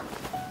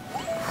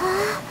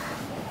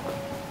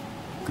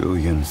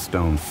 Guyan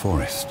Stone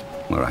Forest,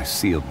 where I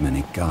sealed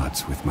many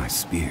gods with my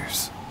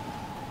spears.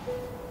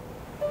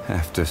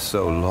 After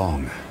so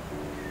long,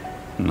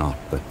 naught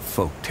but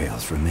folk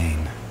tales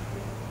remain.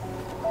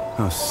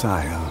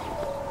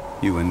 Osial,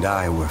 you and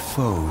I were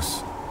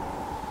foes,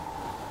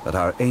 but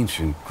our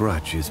ancient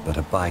grudge is but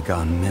a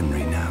bygone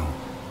memory now.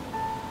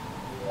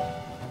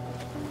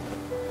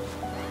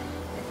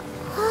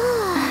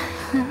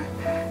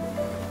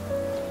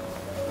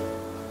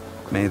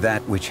 May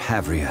that which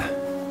Havria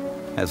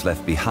has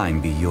left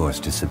behind be yours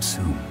to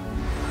subsume.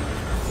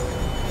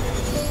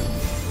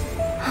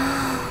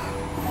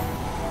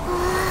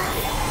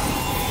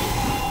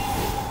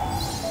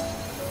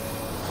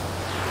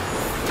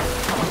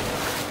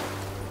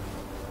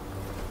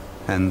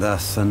 And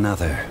thus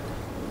another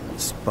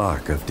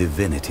spark of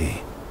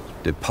divinity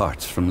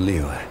departs from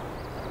Liyue.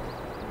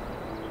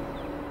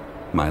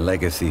 My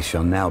legacy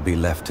shall now be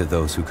left to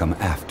those who come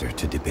after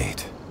to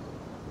debate.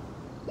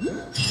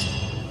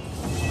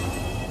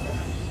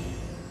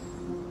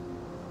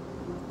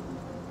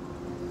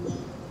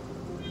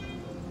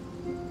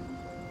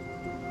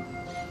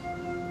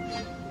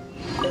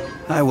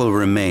 I will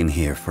remain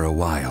here for a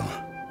while.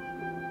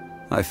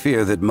 I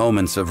fear that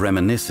moments of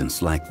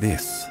reminiscence like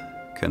this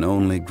can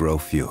only grow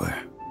fewer.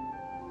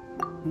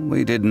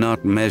 We did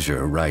not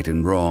measure right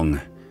and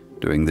wrong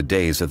during the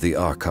days of the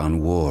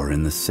Archon War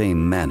in the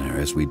same manner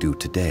as we do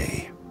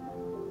today.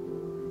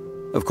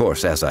 Of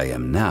course, as I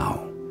am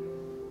now,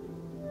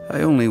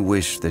 I only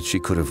wish that she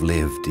could have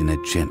lived in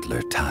a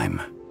gentler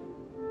time.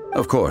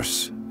 Of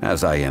course,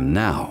 as I am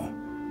now,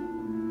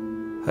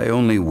 I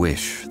only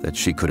wish that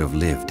she could have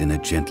lived in a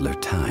gentler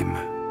time.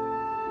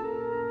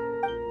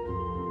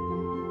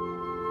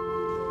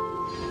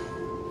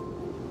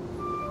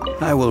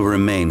 I will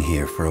remain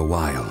here for a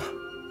while.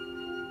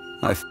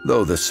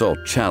 Though the Salt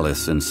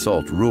Chalice and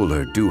Salt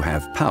Ruler do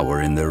have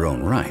power in their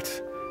own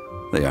right,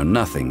 they are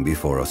nothing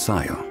before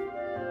Osial.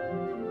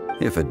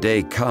 If a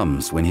day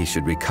comes when he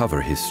should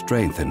recover his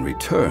strength and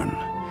return,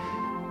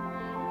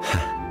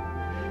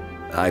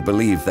 I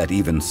believe that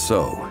even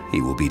so,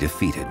 he will be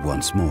defeated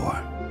once more.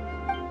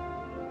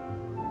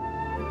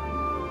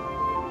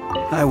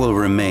 I will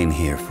remain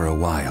here for a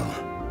while.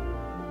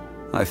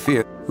 I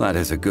fear that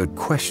is a good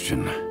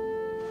question.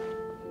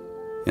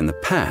 In the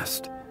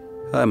past,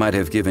 I might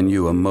have given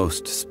you a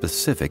most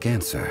specific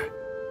answer.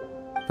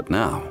 But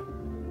now...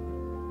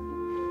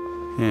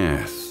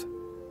 Yes.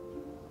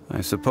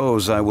 I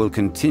suppose I will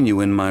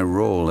continue in my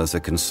role as a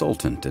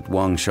consultant at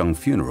Wangsheng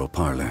Funeral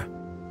Parlor.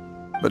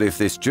 But if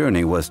this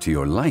journey was to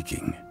your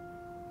liking,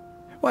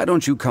 why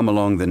don't you come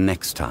along the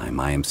next time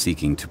I am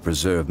seeking to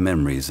preserve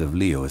memories of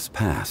Leo's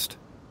past?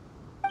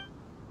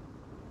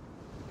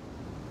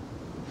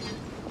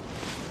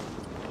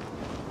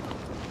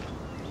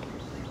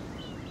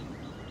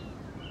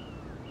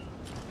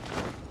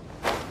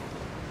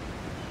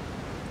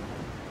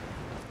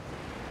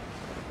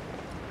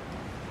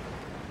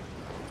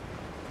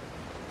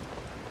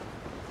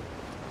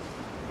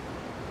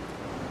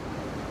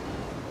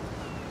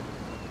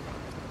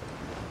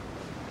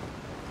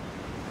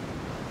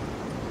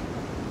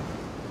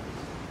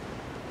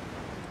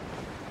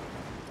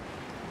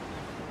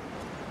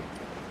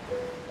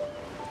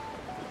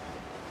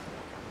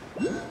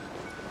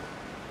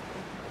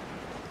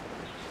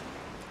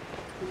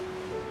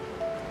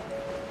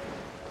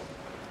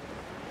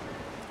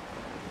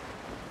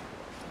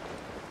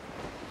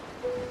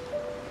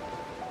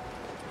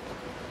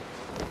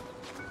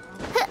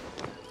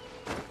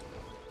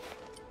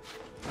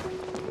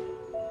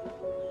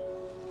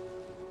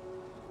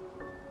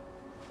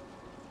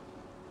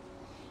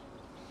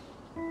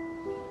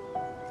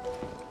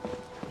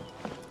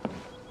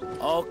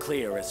 All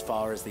clear as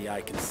far as the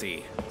eye can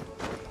see.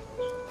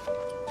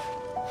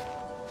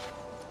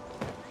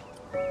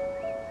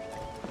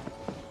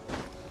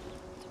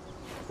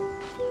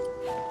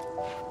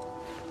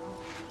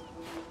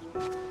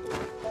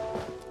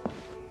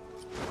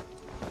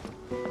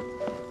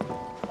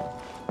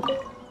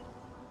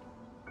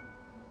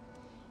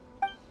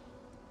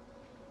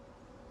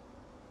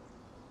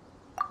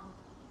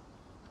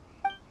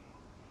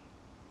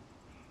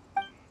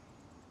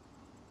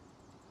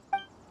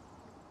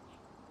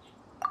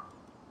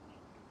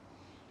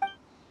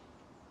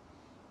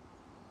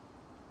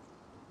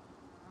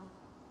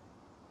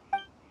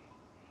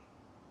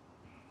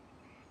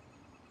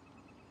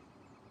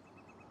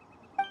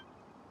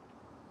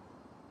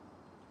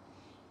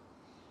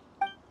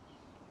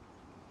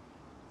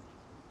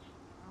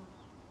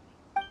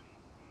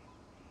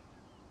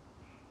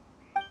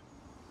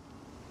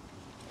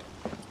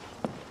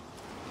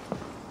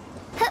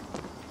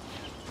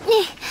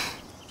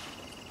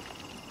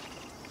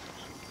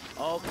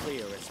 All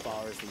clear as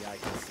far as the eye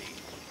can see.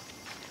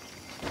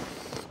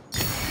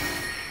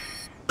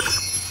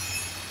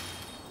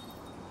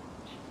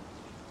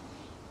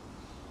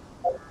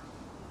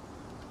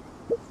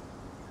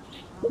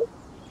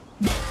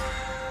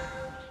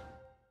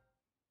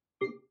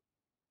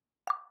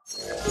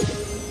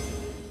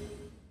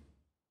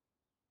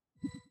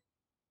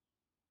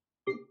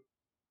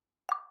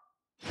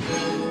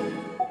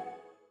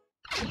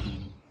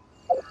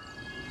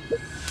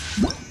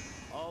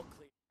 All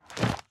clear.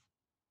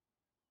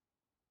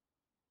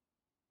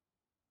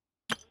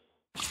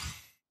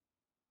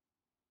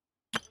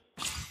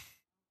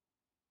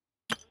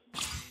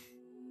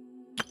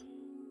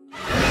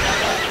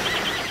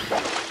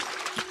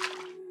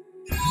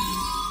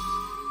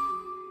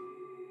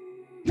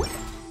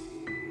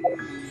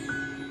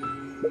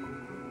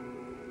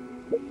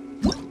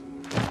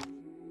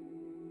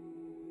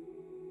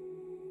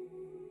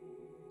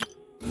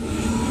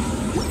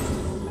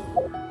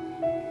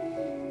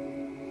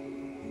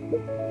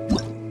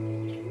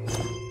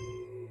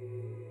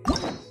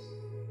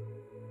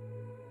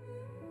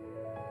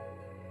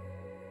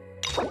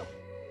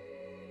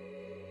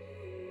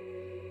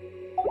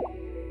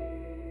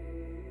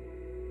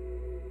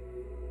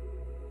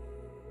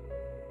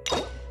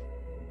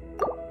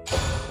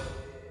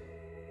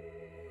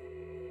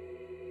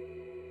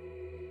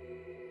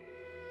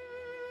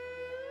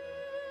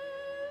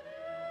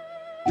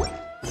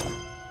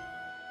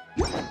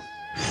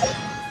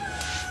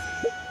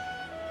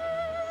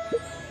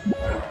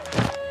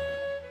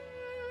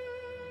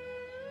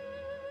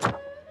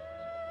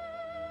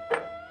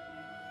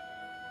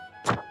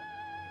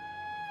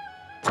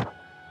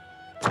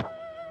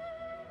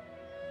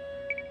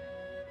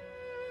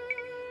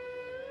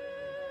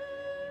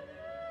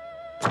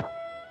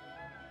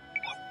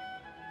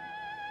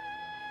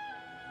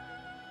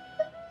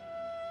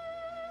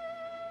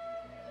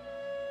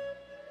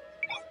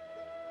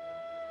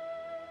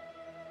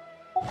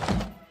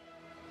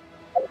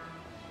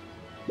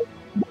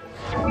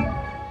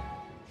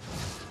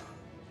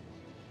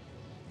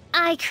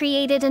 I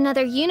created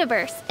another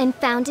universe and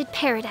founded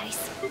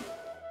paradise.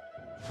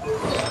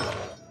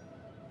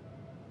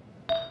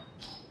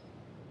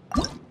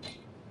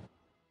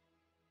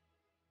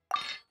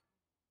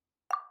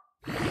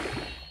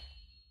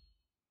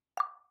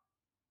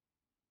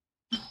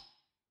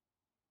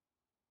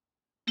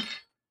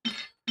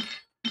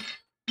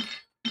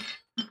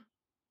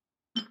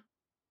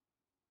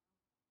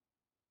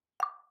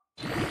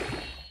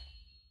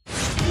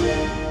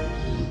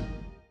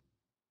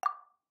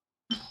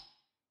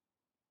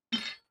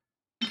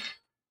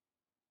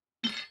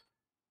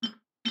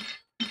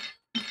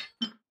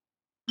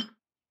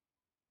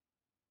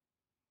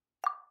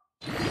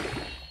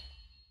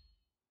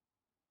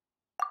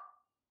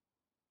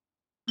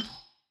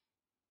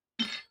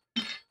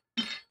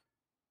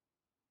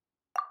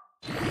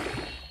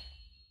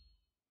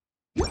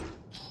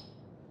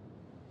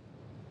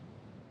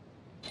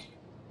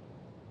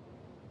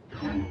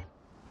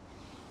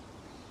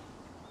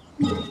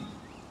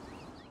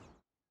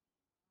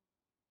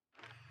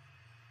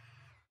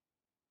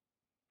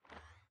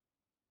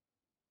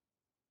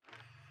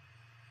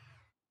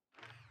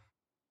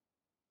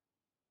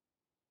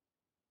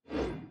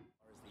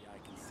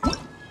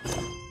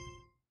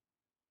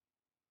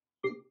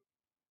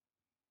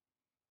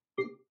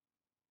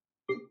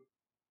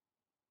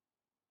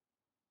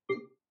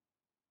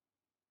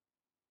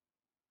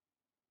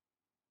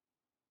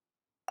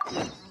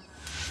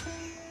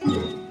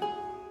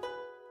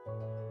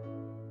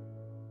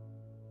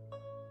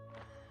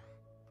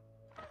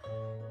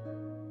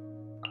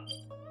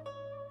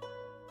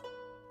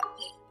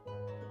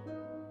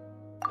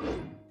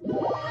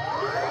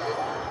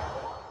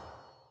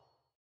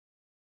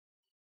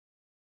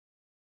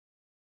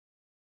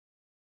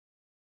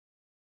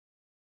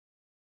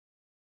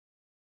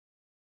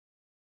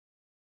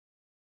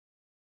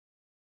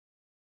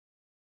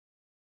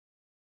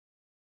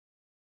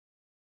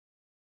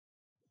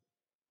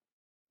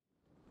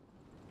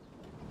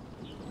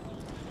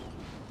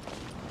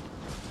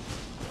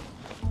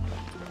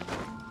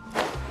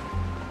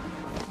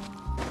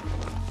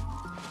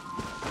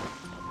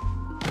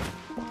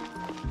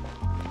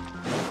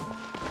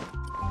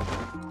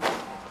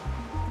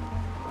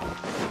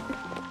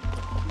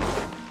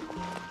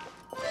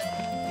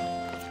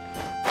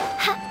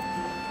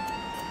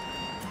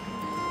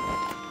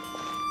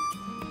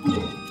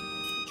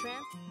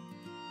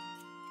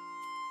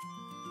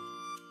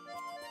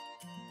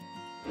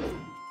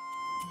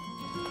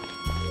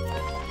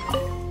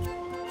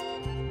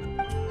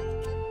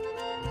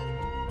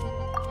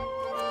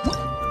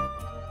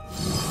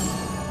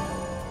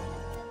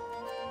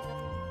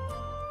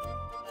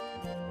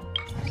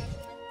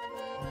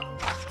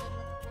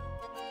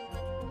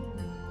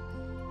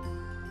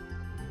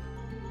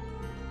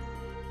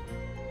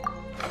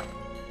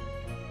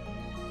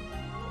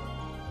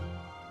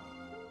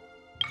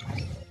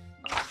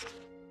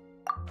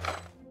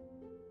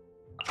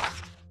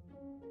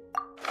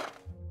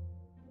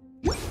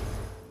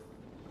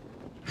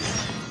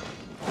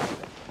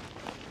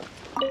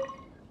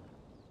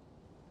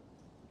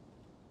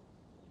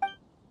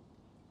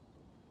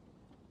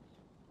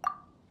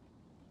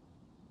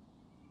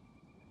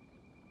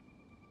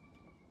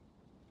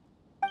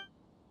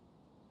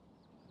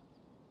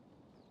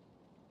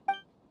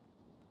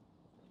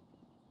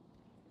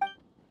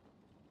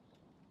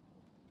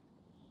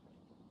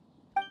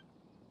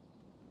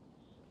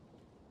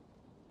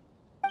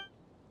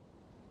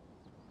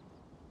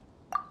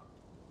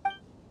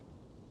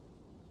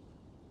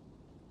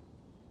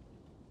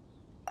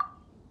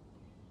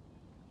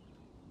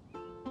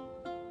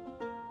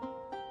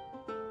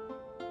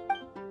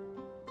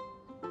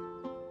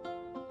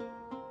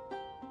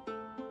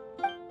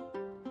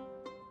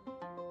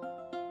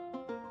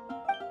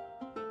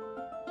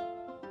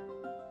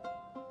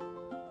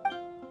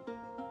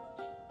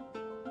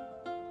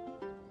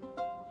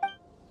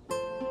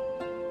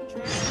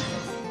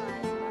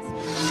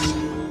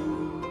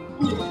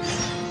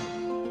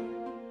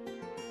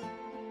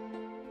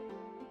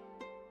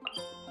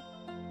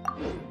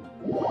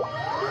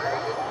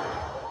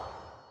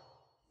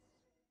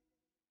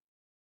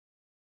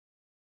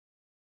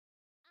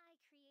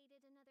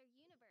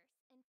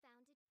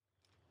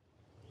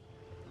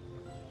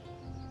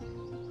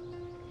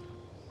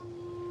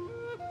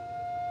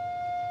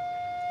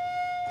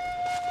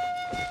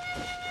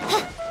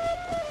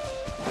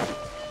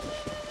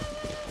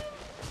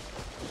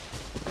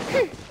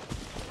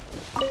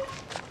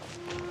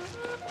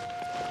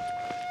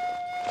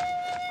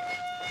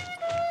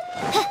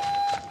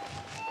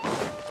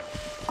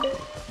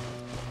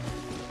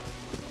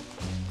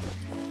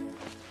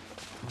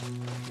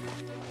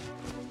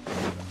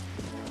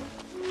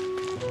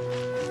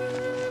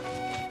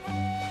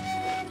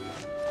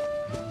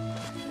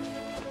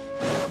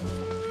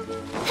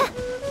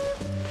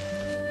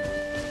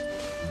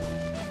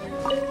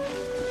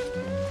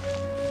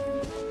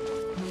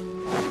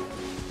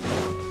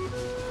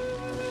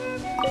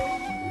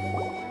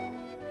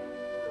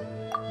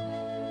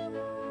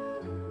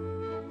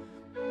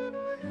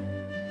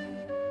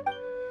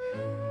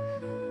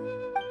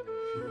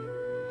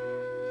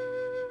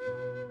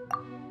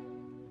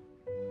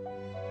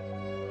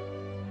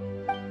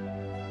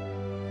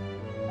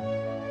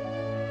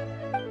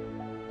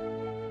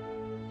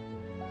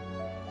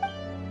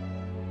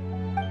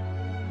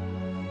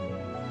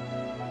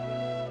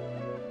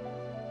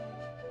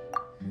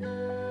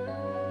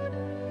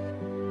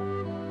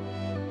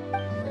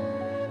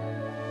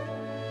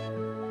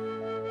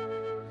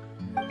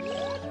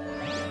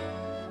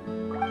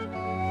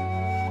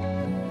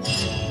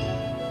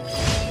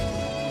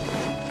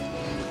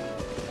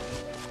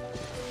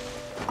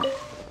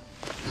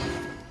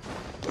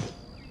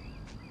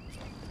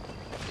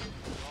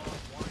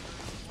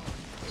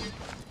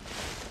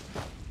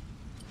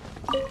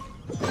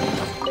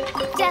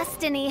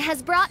 Destiny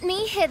has brought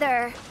me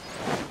hither.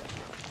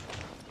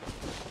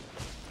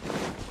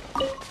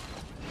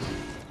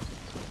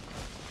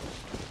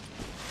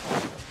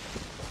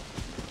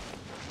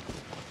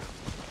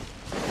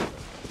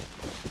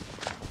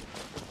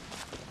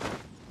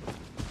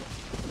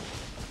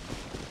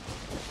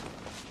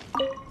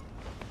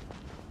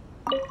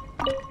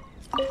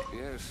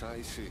 Yes,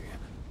 I see.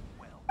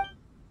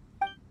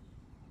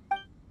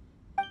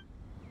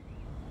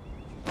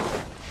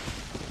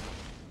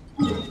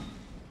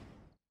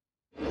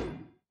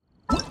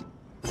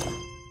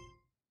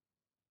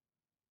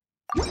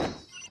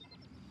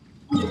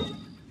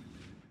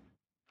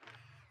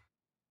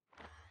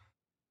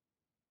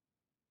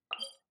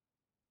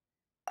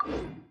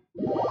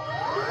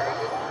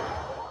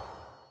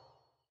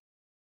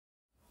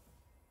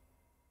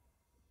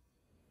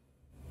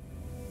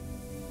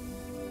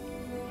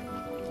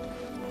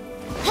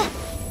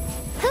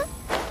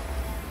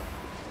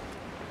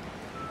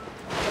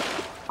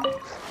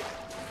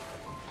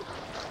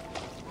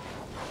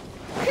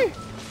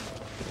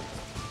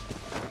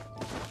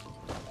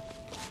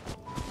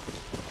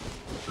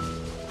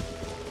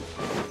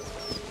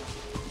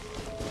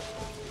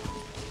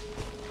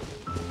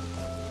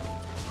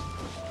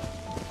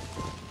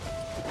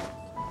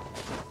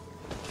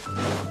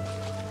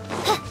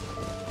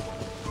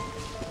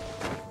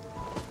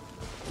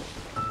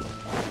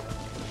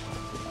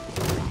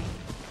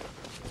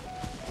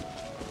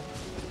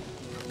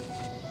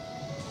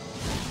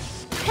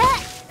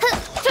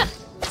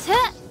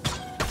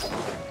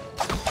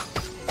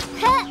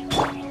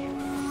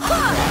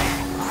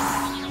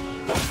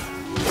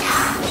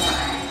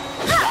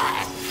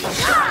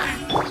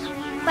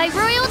 By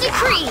royal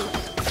decree!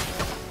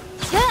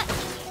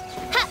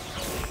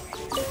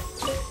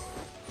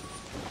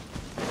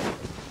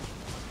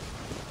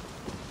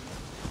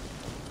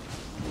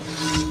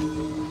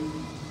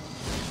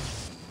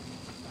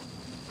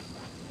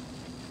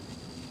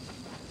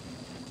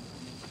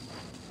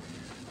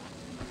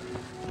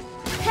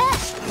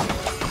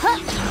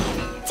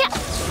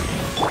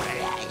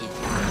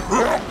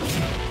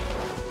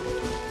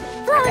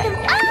 Blow them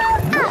all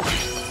up!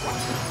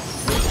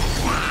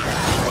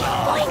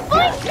 Boing,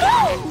 boing,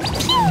 boom!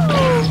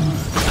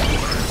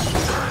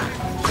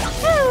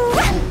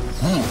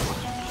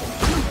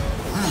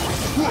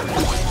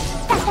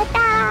 Da, da,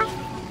 da.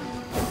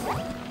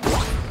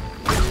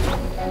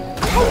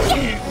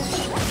 Hi-ya!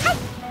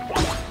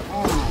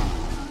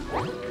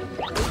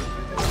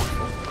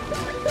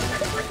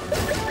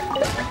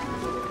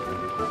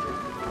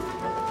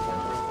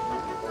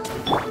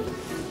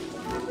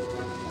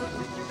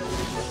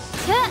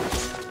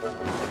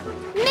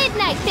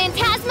 Midnight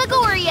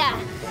Phantasmagoria!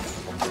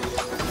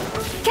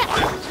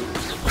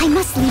 I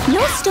must leave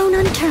no stone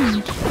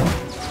unturned.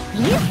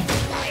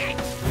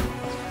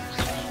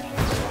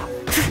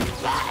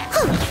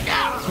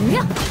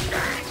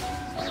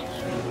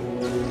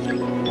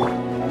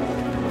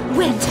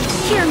 Wind,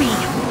 hear me!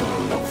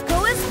 Go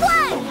as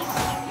planned!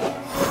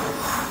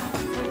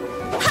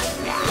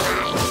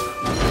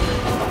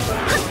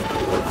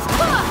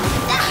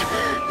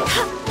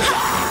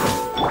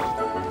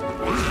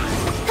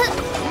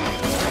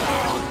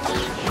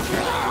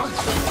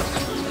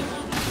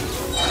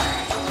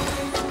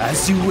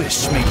 As you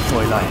wish, mein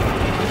Fräulein.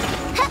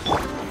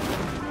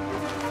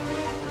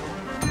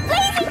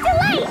 Blazing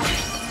delight!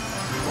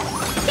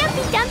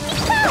 Dumpy, dumpy,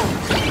 go!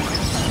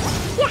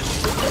 Yeah.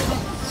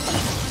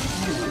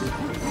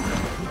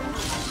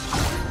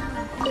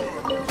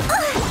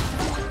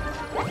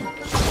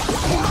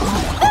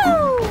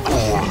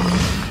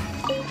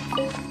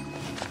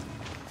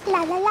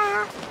 La la la.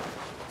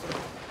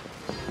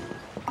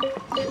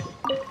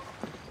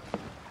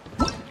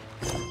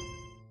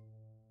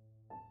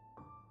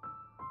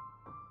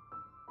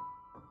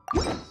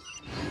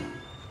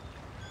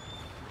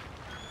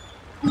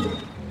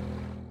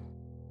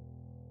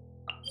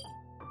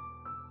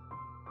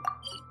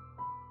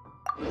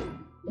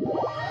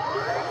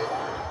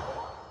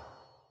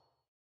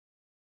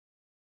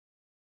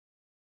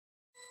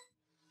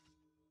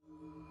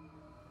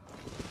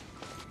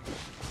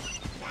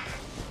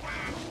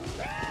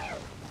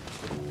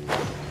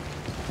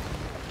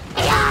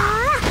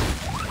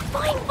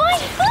 Boing,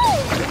 boing, boom!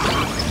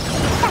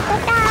 Da, da,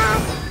 da.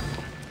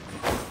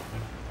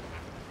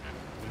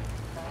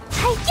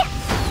 Hi-ya!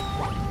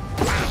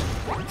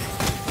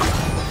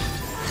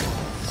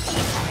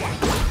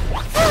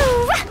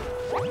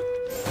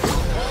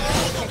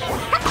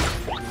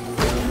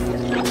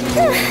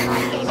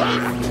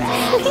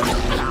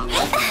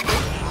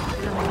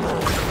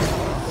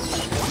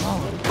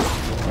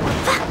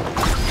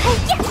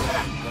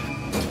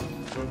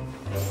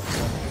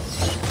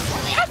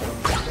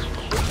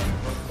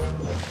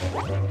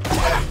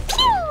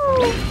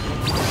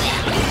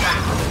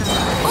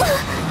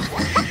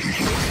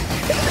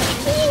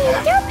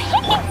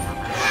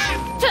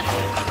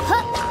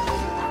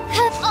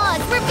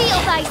 Oz, reveal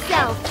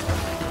thyself!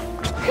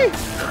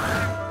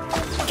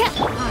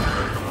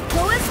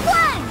 Go as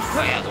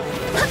planned!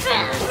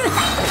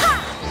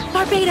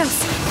 Barbados,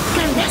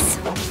 guide us!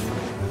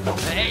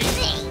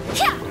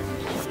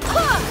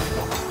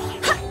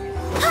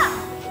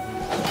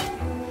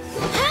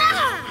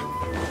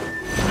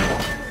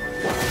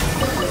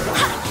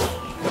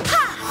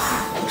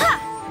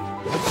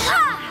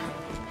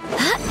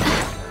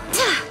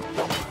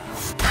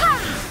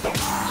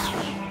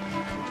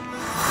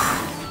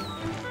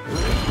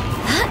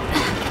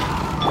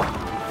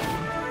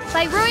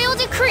 By royal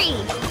decree!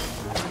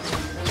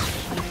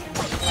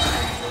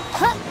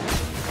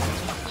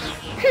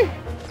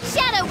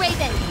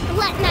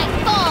 Let night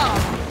fall!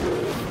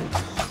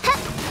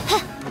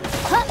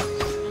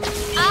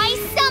 I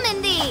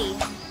summon thee!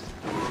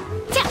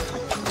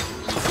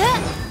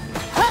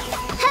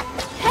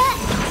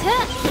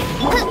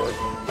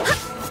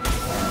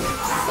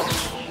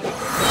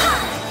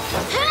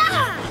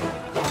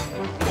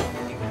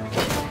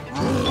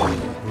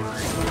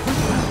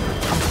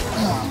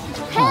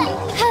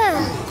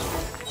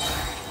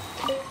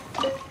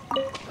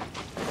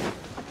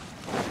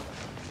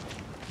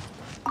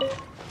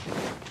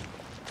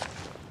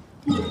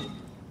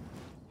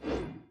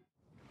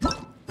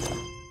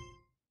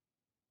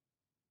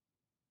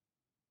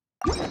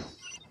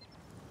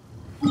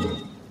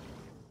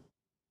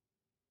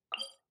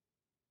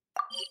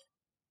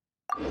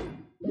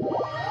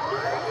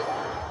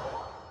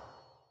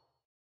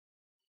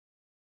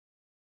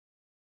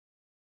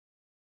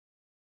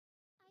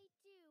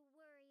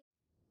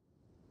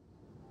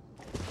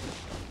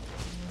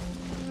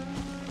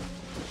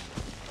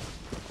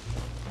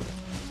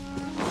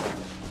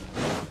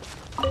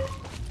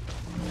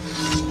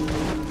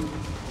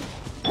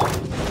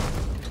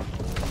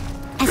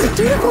 As a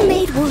dutiful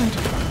maid would.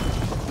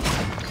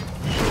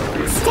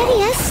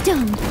 Steady as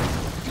stone.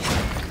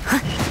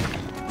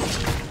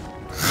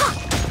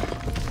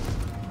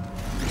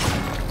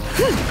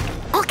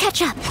 I'll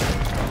catch up.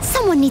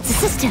 Someone needs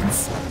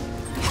assistance.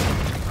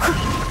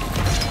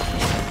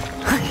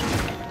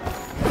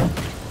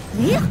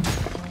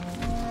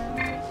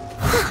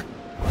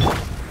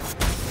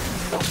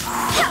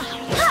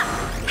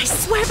 I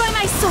swear by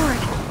my sword!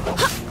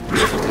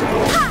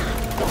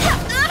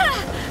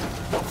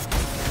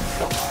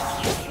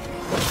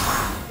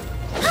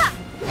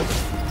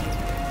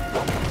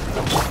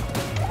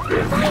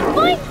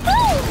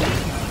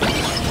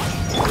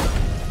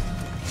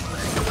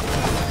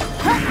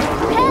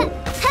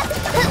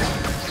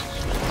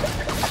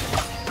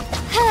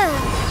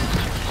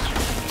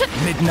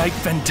 Midnight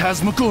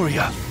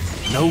Phantasmagoria.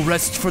 No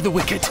rest for the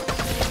wicked.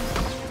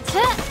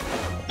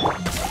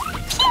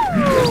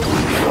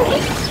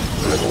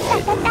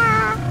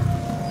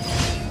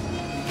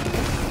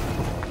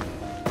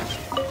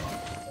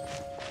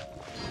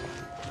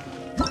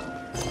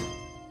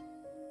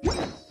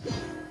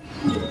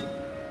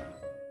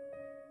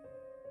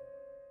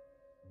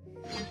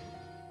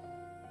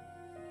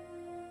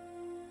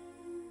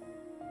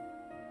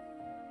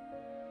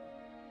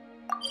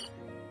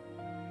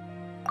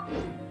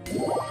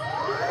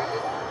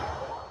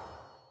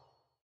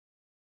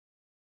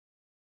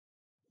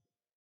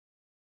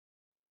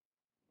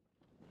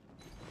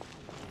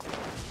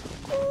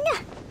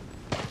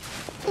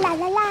 La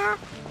la la.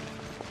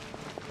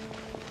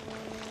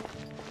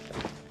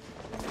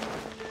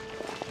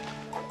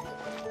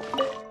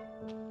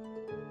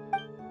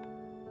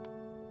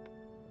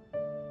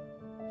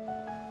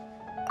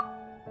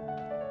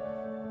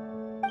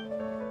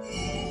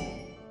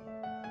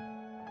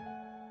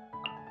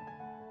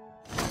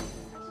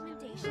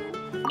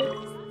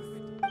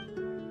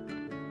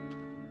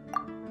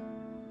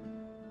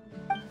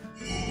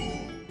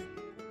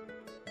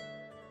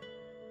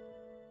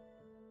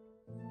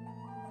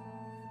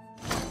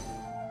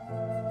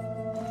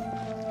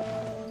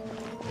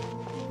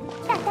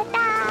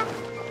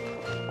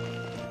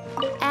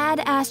 Ad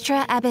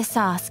Astra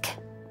Abyssosk.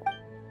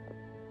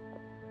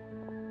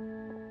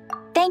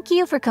 Thank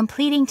you for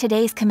completing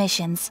today's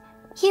commissions.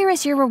 Here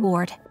is your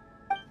reward.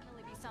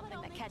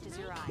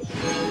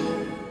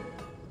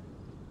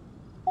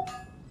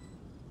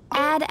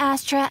 Ad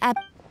Astra Ab...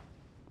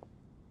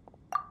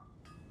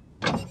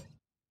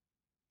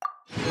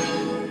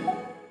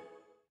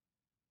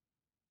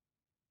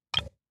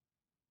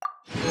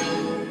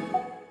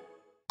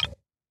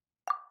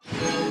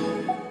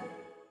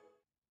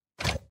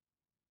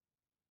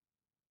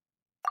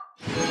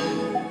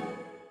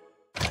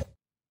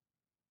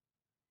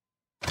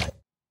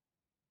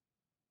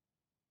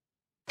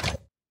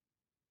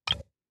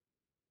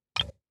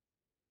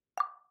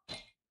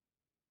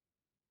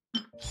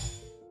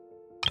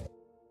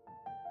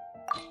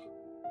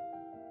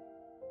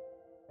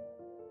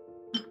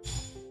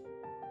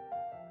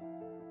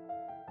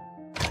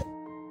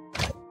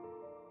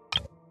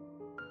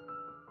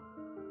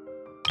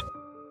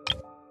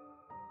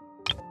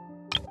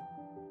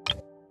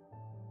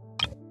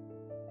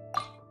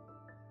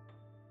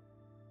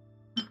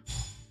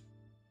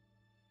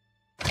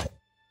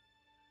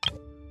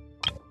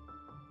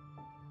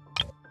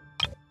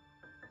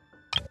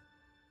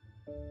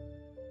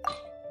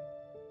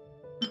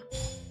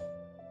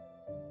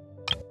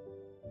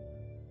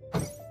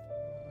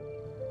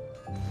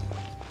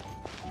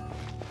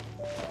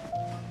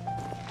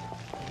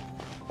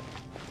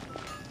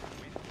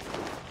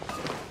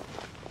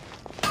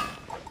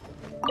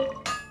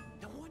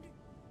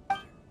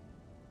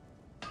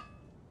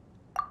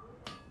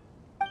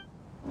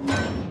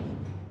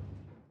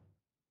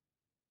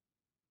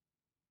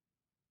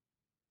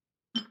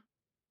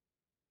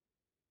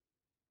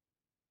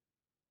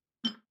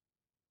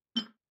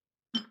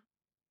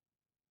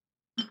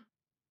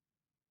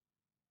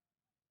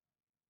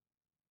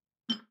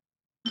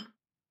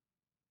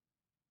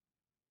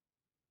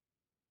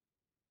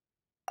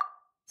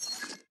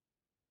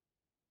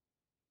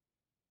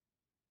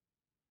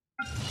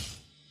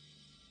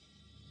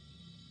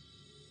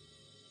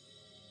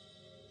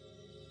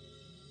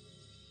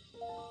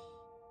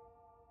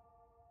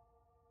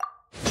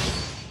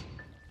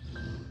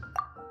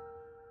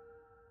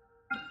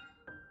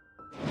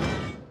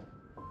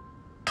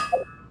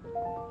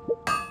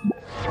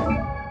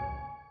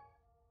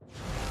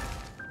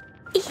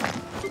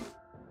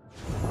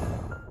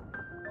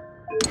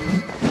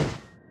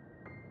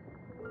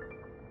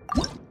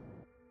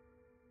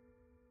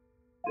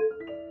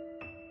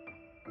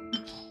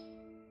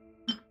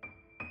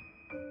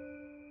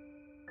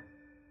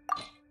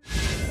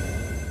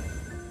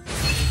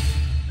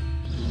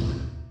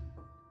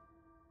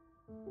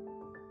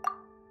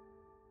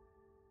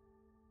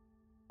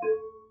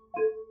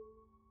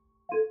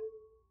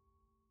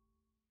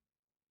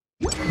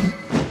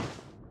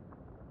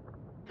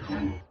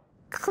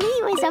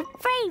 She's a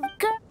brave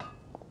girl.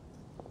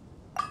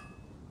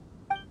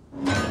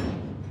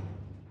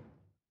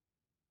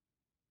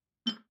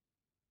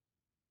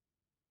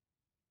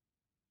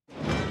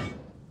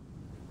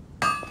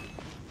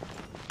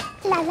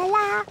 La la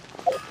la.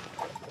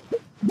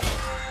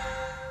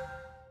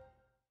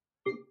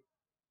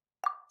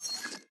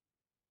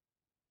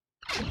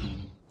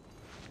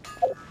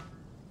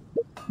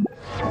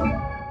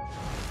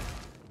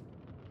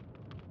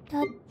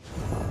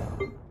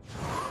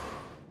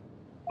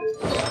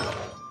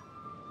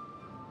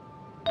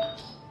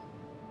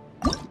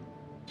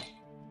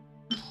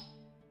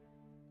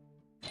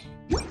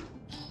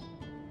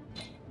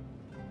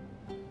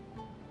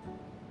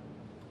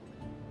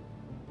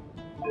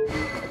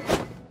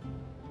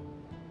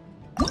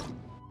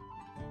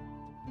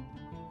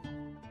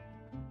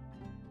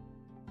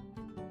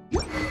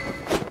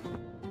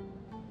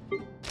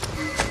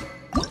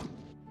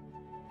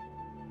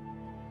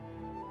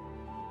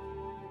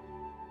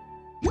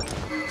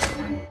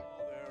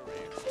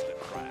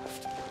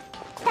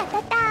 Da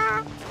da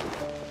da.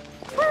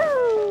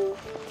 Woo!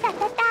 Da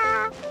da da.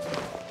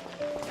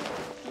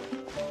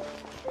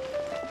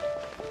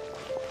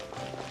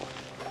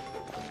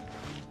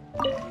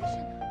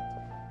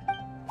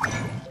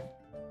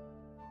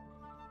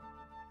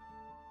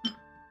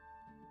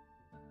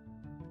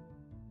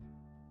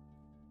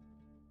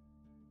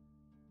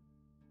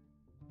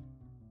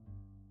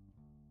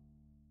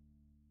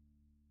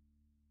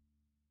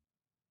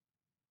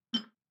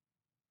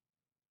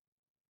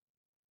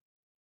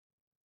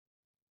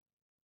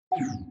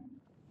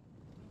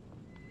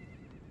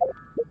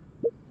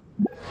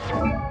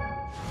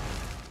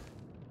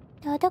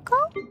 Dodoko?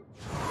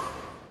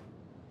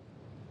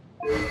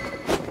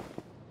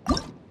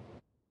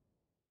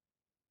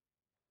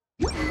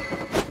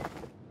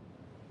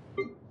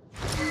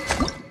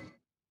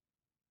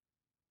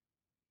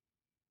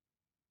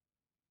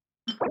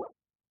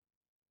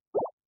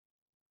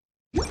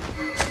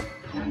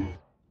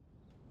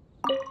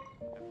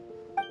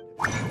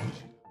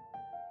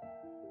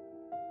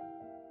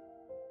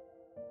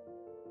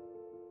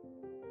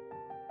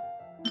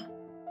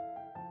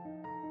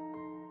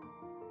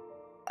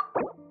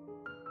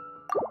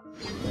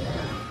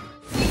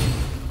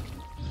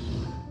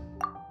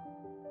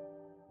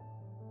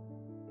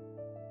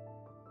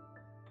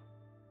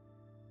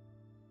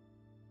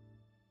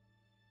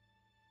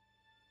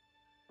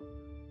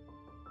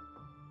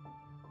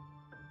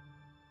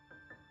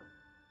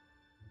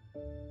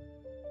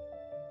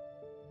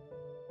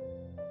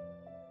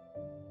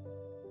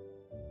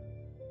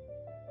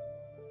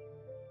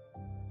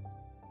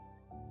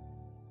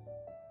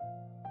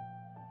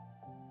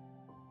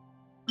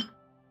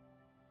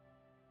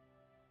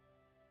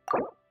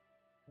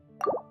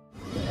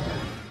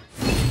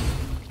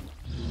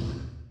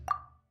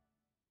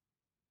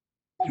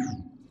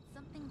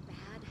 Something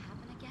bad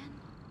happen again?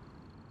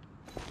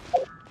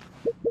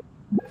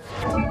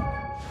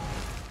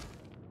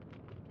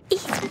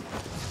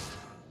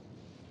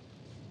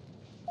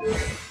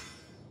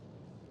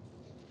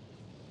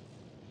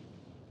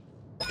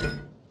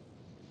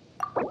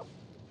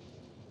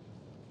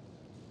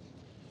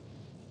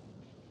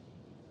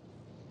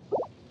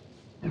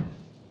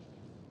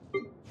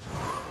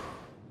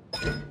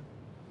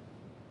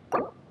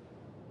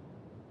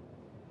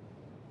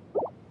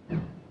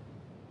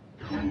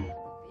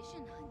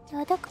 Vision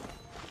hunter. Dodoko?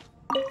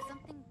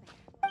 Something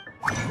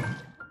bad.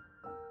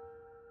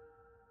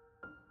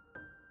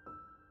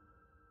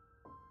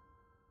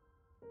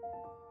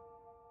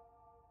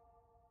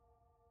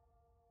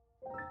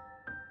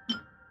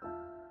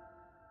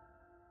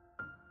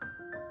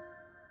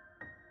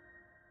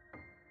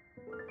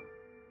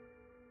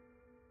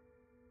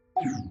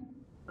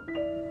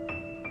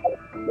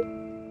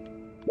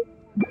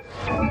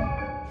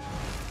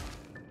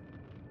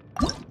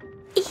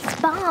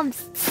 These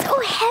bombs, so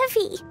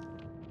heavy.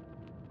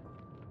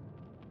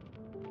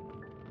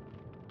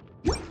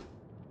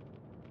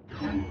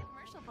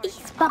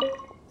 These bombs.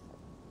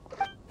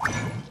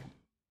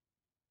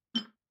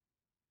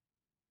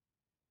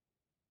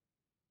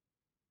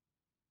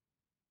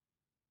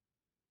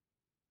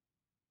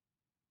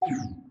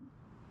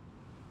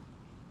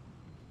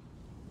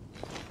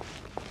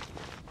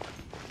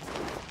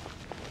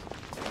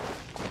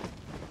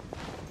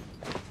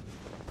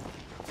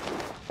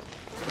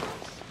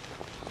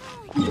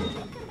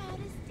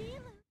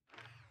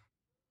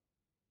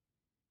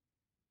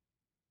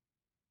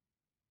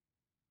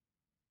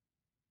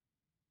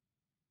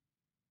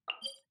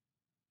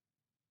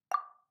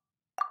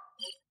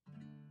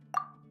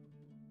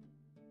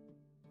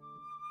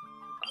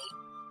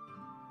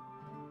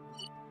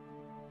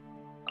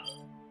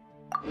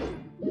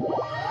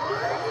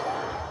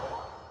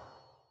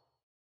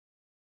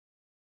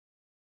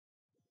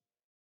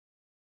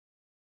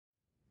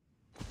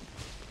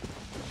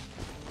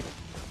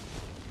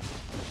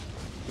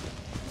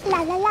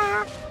 La la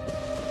la.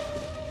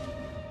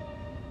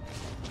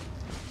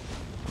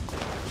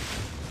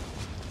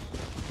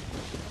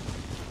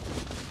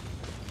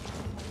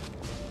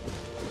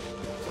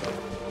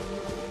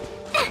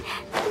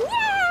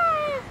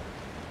 Yeah!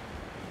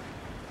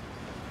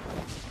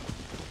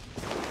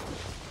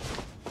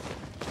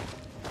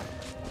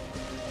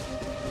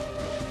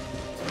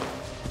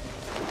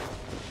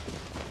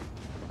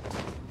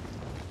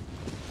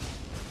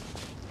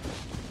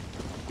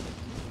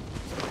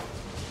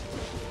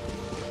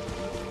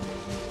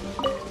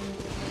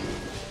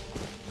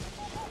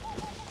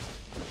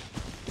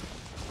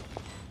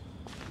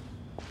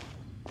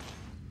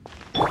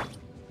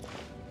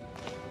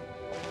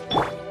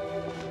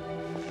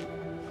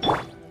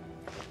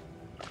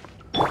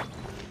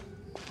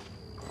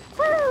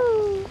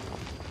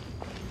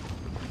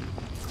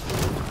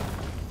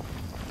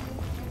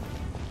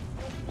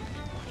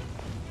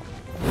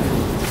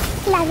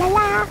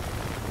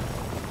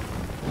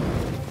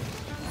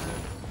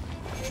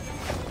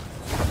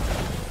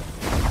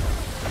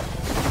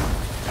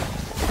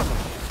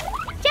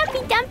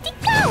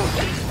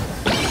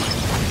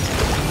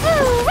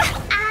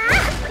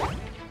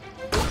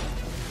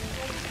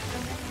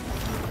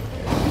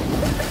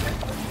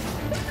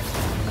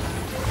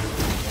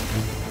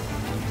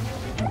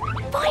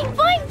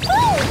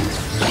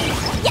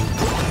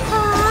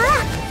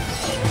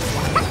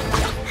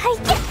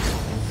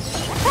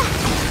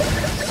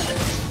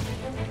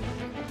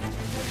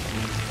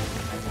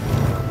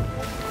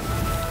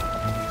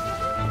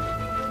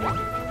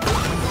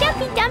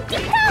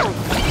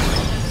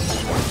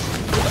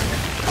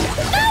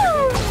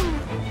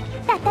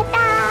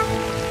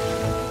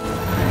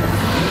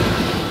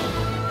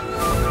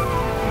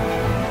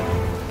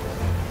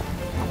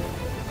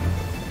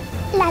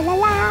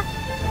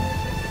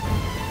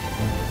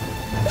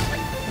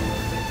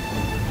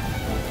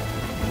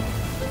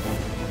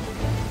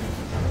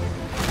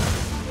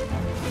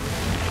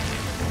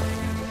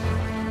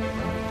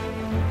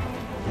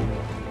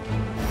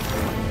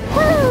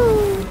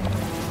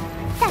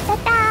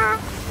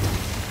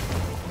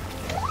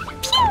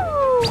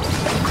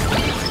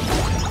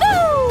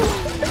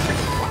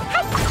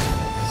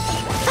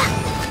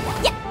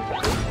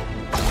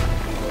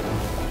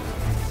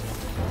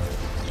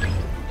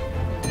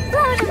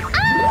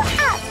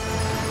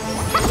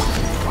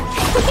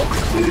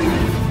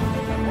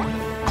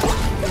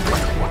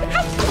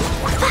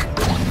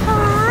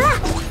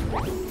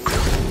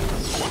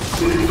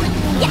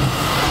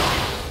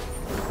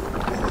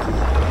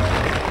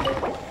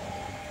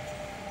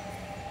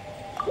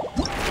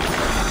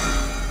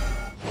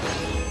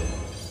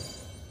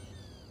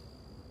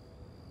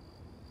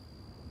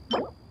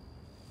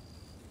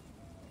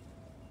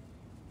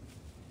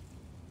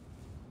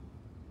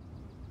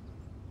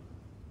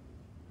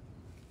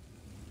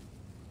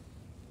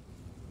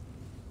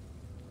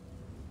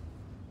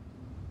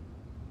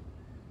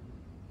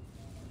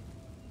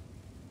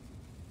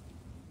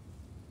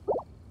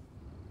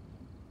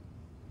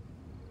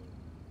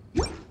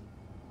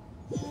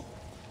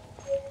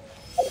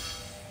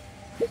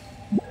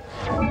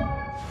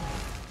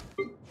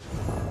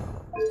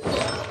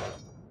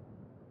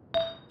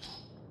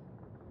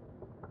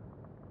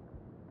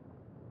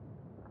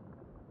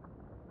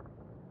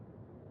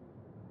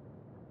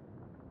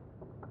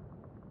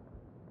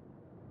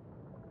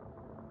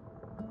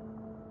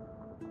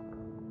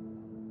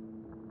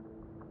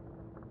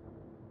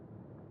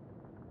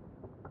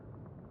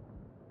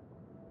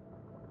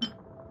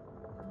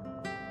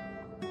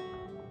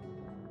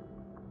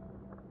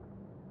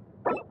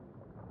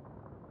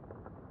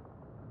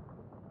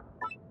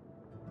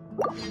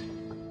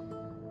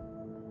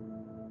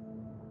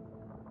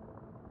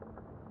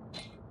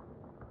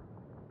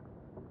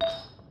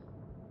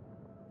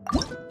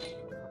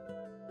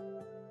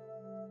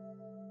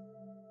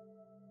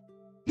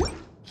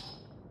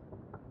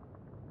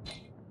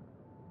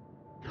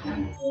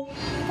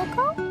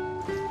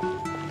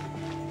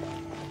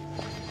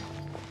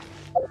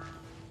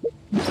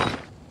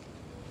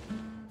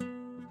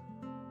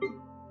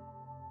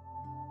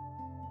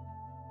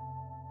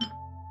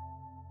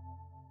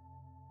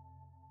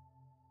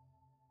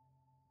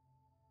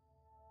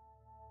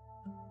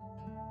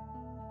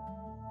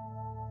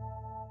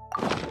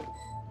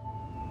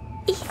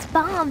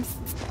 bombs.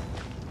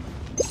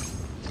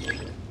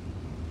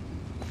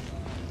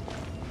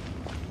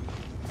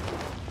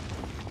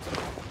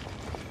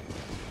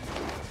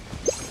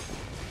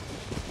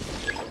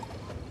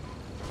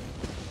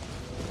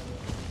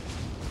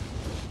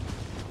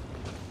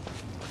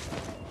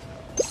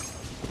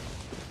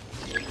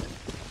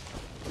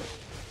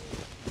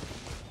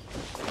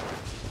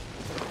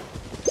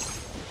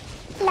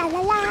 La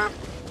la la.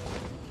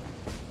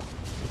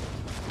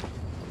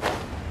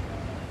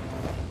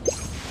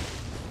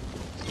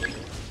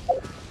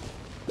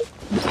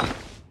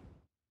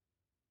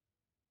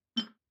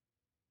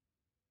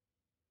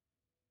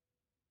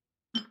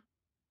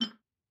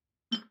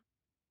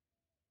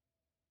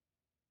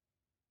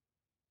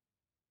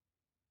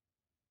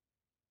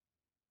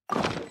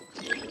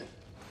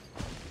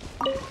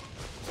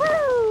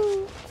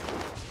 Woo!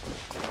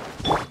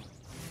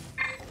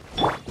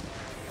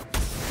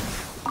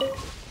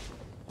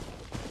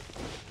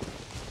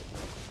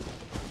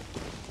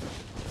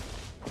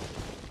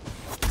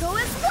 Go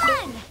as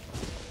one!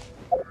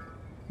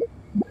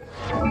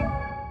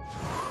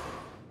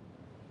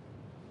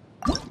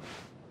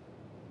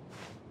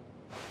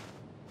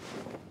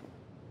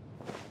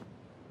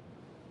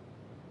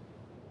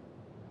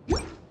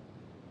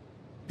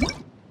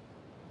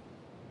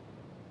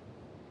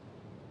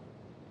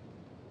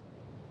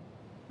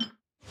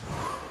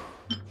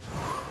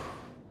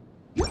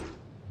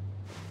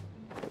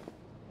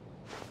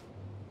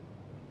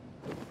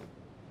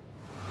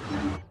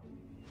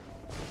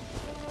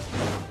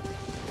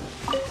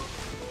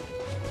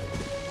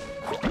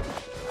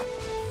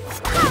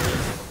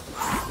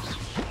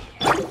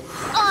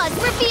 Oz,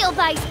 reveal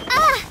by...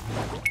 Ah!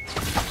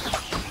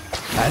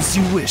 As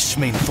you wish,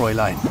 mein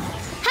Fräulein.